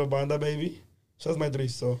baby. A little banda baby. So that's my three.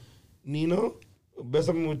 So Nino,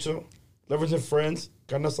 Bésame Mucho, Lovers and Friends,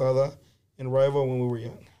 carne asada, and rival when we were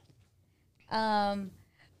young.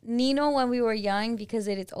 Nino when we were young because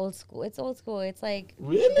it's old school. It's old school. It's like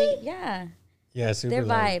really, yeah. Yeah, super. Their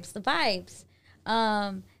vibes, the vibes.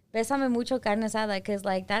 Bésame Mucho carne asada because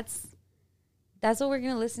like that's what we're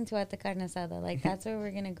gonna listen to at the carne asada. Like that's where we're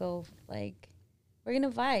gonna go. Like we're gonna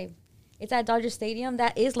vibe. It's at Dodger Stadium.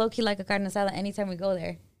 That is low key like a carne asada anytime we go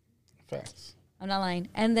there. Facts. I'm not lying.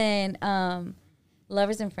 And then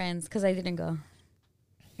Lovers and Friends because I didn't go.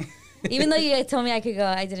 Even though you told me I could go,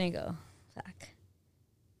 I didn't go. Fuck.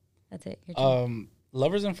 That's it.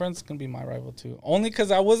 Lovers and Friends can be my rival too. Only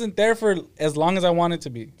because I wasn't there for as long as I wanted to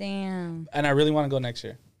be. Damn. And I really want to go next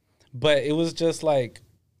year. But it was just like,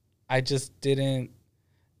 I just didn't.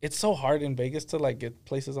 It's so hard in Vegas to like get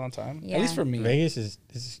places on time. Yeah. At least for me. Vegas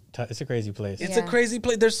it's a crazy place. It's a crazy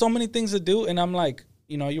place. There's so many things to do. And I'm like,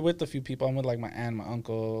 you know, you're with a few people. I'm with like my aunt, my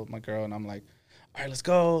uncle, my girl. And I'm like, all right, let's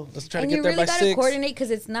go. Let's try to get there by 6. And you really got to coordinate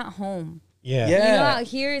because it's not home. Yeah. You know, out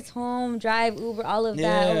here it's home, drive, Uber, all of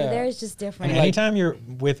that. Over there it's just different. And anytime you're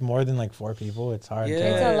with more than like 4 people, it's hard. Yeah.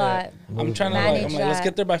 It's a lot. I'm trying to like, let's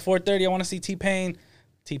get there by 4:30. I want to see T-Pain.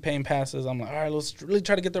 T-Pain passes. I'm like, all right, let's really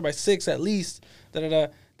try to get there by 6 at least. Then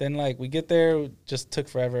like we get there, just took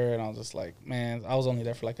forever, and I was just like, man, I was only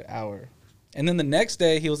there for like an hour. And then the next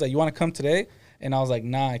day he was like, you want to come today? And I was like,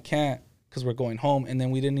 nah, I can't. Because we're going home, and then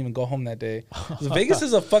we didn't even go home that day. Vegas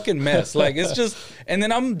is a fucking mess. Like, it's just, and then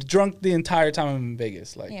I'm drunk the entire time I'm in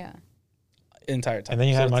Vegas. Like, entire time. And then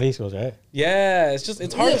you had mariscos, right? Yeah, it's just,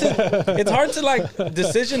 it's hard to like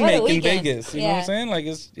decision make in Vegas. You know what I'm saying? Like,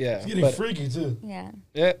 it's getting freaky too. Yeah,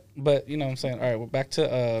 but you know what I'm saying. All right, we're back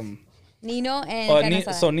to Nino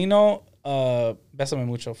and so Nino, Bésame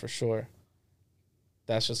Mucho for sure.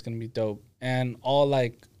 That's just gonna be dope, and all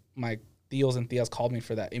like my Tios and Tias called me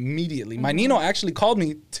for that immediately. My Nino actually called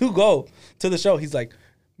me to go to the show. He's like,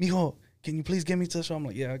 mijo, can you please get me to the show? I'm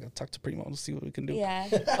like, yeah, I got to talk to Primo. Let's see what we can do. Yeah.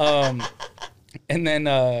 And then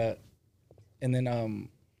when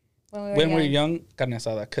we were young, carne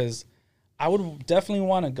asada, because I would definitely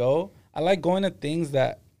want to go. I like going to things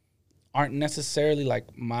that aren't necessarily like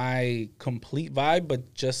my complete vibe,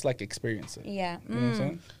 but just like experience it. Yeah. You know what I'm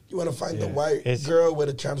saying? You want to find the white girl with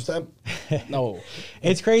a tramp stamp? No.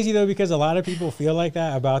 It's crazy though because a lot of people feel like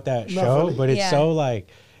that about that show, but it's so like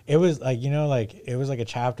it was like, you know, like it was like a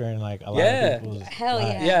chapter in like a lot of people's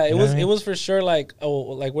lives. Yeah, it was for sure like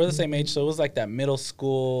like we're the same age, so it was like that middle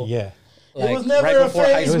school. Yeah. Like, it was never a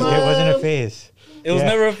phase. It wasn't a phase. It was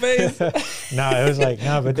never a phase. No, it was like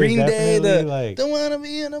but Green Day, like don't wanna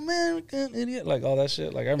be an American idiot, like all that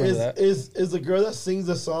shit. Like I remember that. Is the girl that sings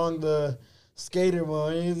the song the Skater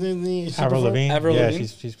Boy? Avril Lavigne. Yeah,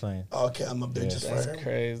 she's playing. Okay, I'm up there just for her. That's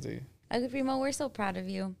crazy. Ugly Primo, we're so proud of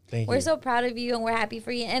you. Thank you. We're so proud of you, and we're happy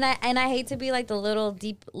for you. And I hate to be like the little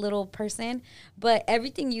deep little person, but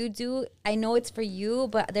everything you do, I know it's for you.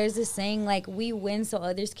 But there's this saying like, we win so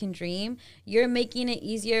others can dream. You're making it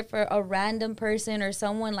easier for a random person or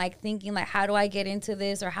someone like thinking like, how do I get into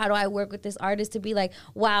this or how do I work with this artist to be like,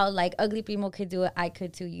 wow, like Ugly Primo could do it, I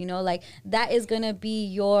could too. You know, like that is gonna be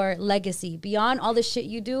your legacy. Beyond all the shit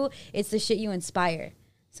you do, it's the shit you inspire.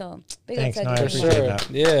 So big Thanks, up no, I to appreciate that.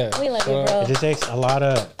 Yeah, we love you, bro. It just takes a lot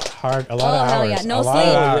of hours. Hell yeah. No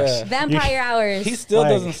sleep. Vampire hours. He still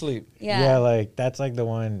doesn't sleep. Yeah, like that's like the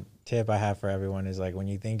one tip I have for everyone is like when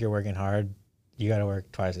you think you're working hard, you got to work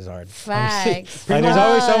twice as hard. Facts. Like there's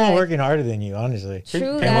always someone working harder than you, honestly.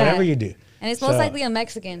 True and whatever you do. And it's most likely a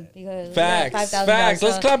Mexican because facts. $5,000.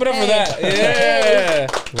 Let's clap it up for that. Yeah.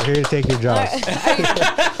 We're here to take your jobs.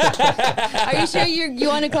 Are you sure you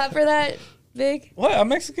want to clap for that? Big? What? I'm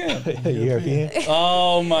Mexican. European?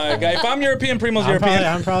 Oh my god! If I'm European, Primo's European.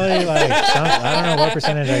 I'm probably like I don't know what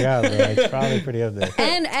percentage I got, but it's probably pretty up there.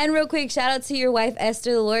 And real quick, shout out to your wife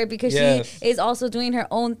Esther the lawyer because she is also doing her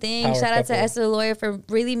own thing. Power shout out couple. to Esther the lawyer for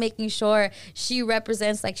really making sure she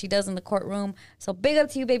represents like she does in the courtroom. So big up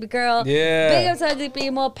to you, baby girl. Yeah. Big up to Ugly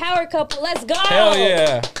Primo. Power couple. Let's go. Hell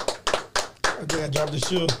yeah. I think I dropped the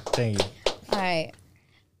shoe. Thank you. All right.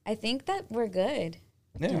 I think that we're good.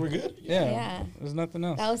 Yeah, we're good. Yeah. There's nothing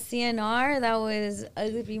else. That was CNR. That was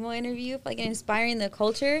Ugly Primo interview. Fucking inspiring the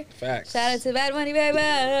culture. Facts. Shout out to Bad Money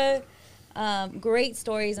Baby. Great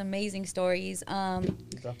stories, amazing stories.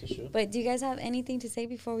 But do you guys have anything to say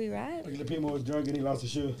before we wrap? Ugly Primo was drunk and he lost a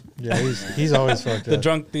shoe. Yeah, he's always fucked up. The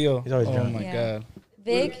drunk deal. He's always drunk. Oh my god.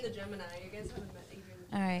 Big. The Gemini. You guys haven't met Adrian.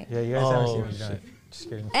 All right. Yeah, you guys haven't seen me do it. Just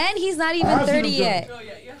kidding. And he's not even 30 yet. Oh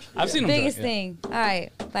yeah, yeah. I've seen him. Biggest do it, yeah. thing. All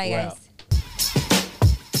right. Bye, Wow. guys.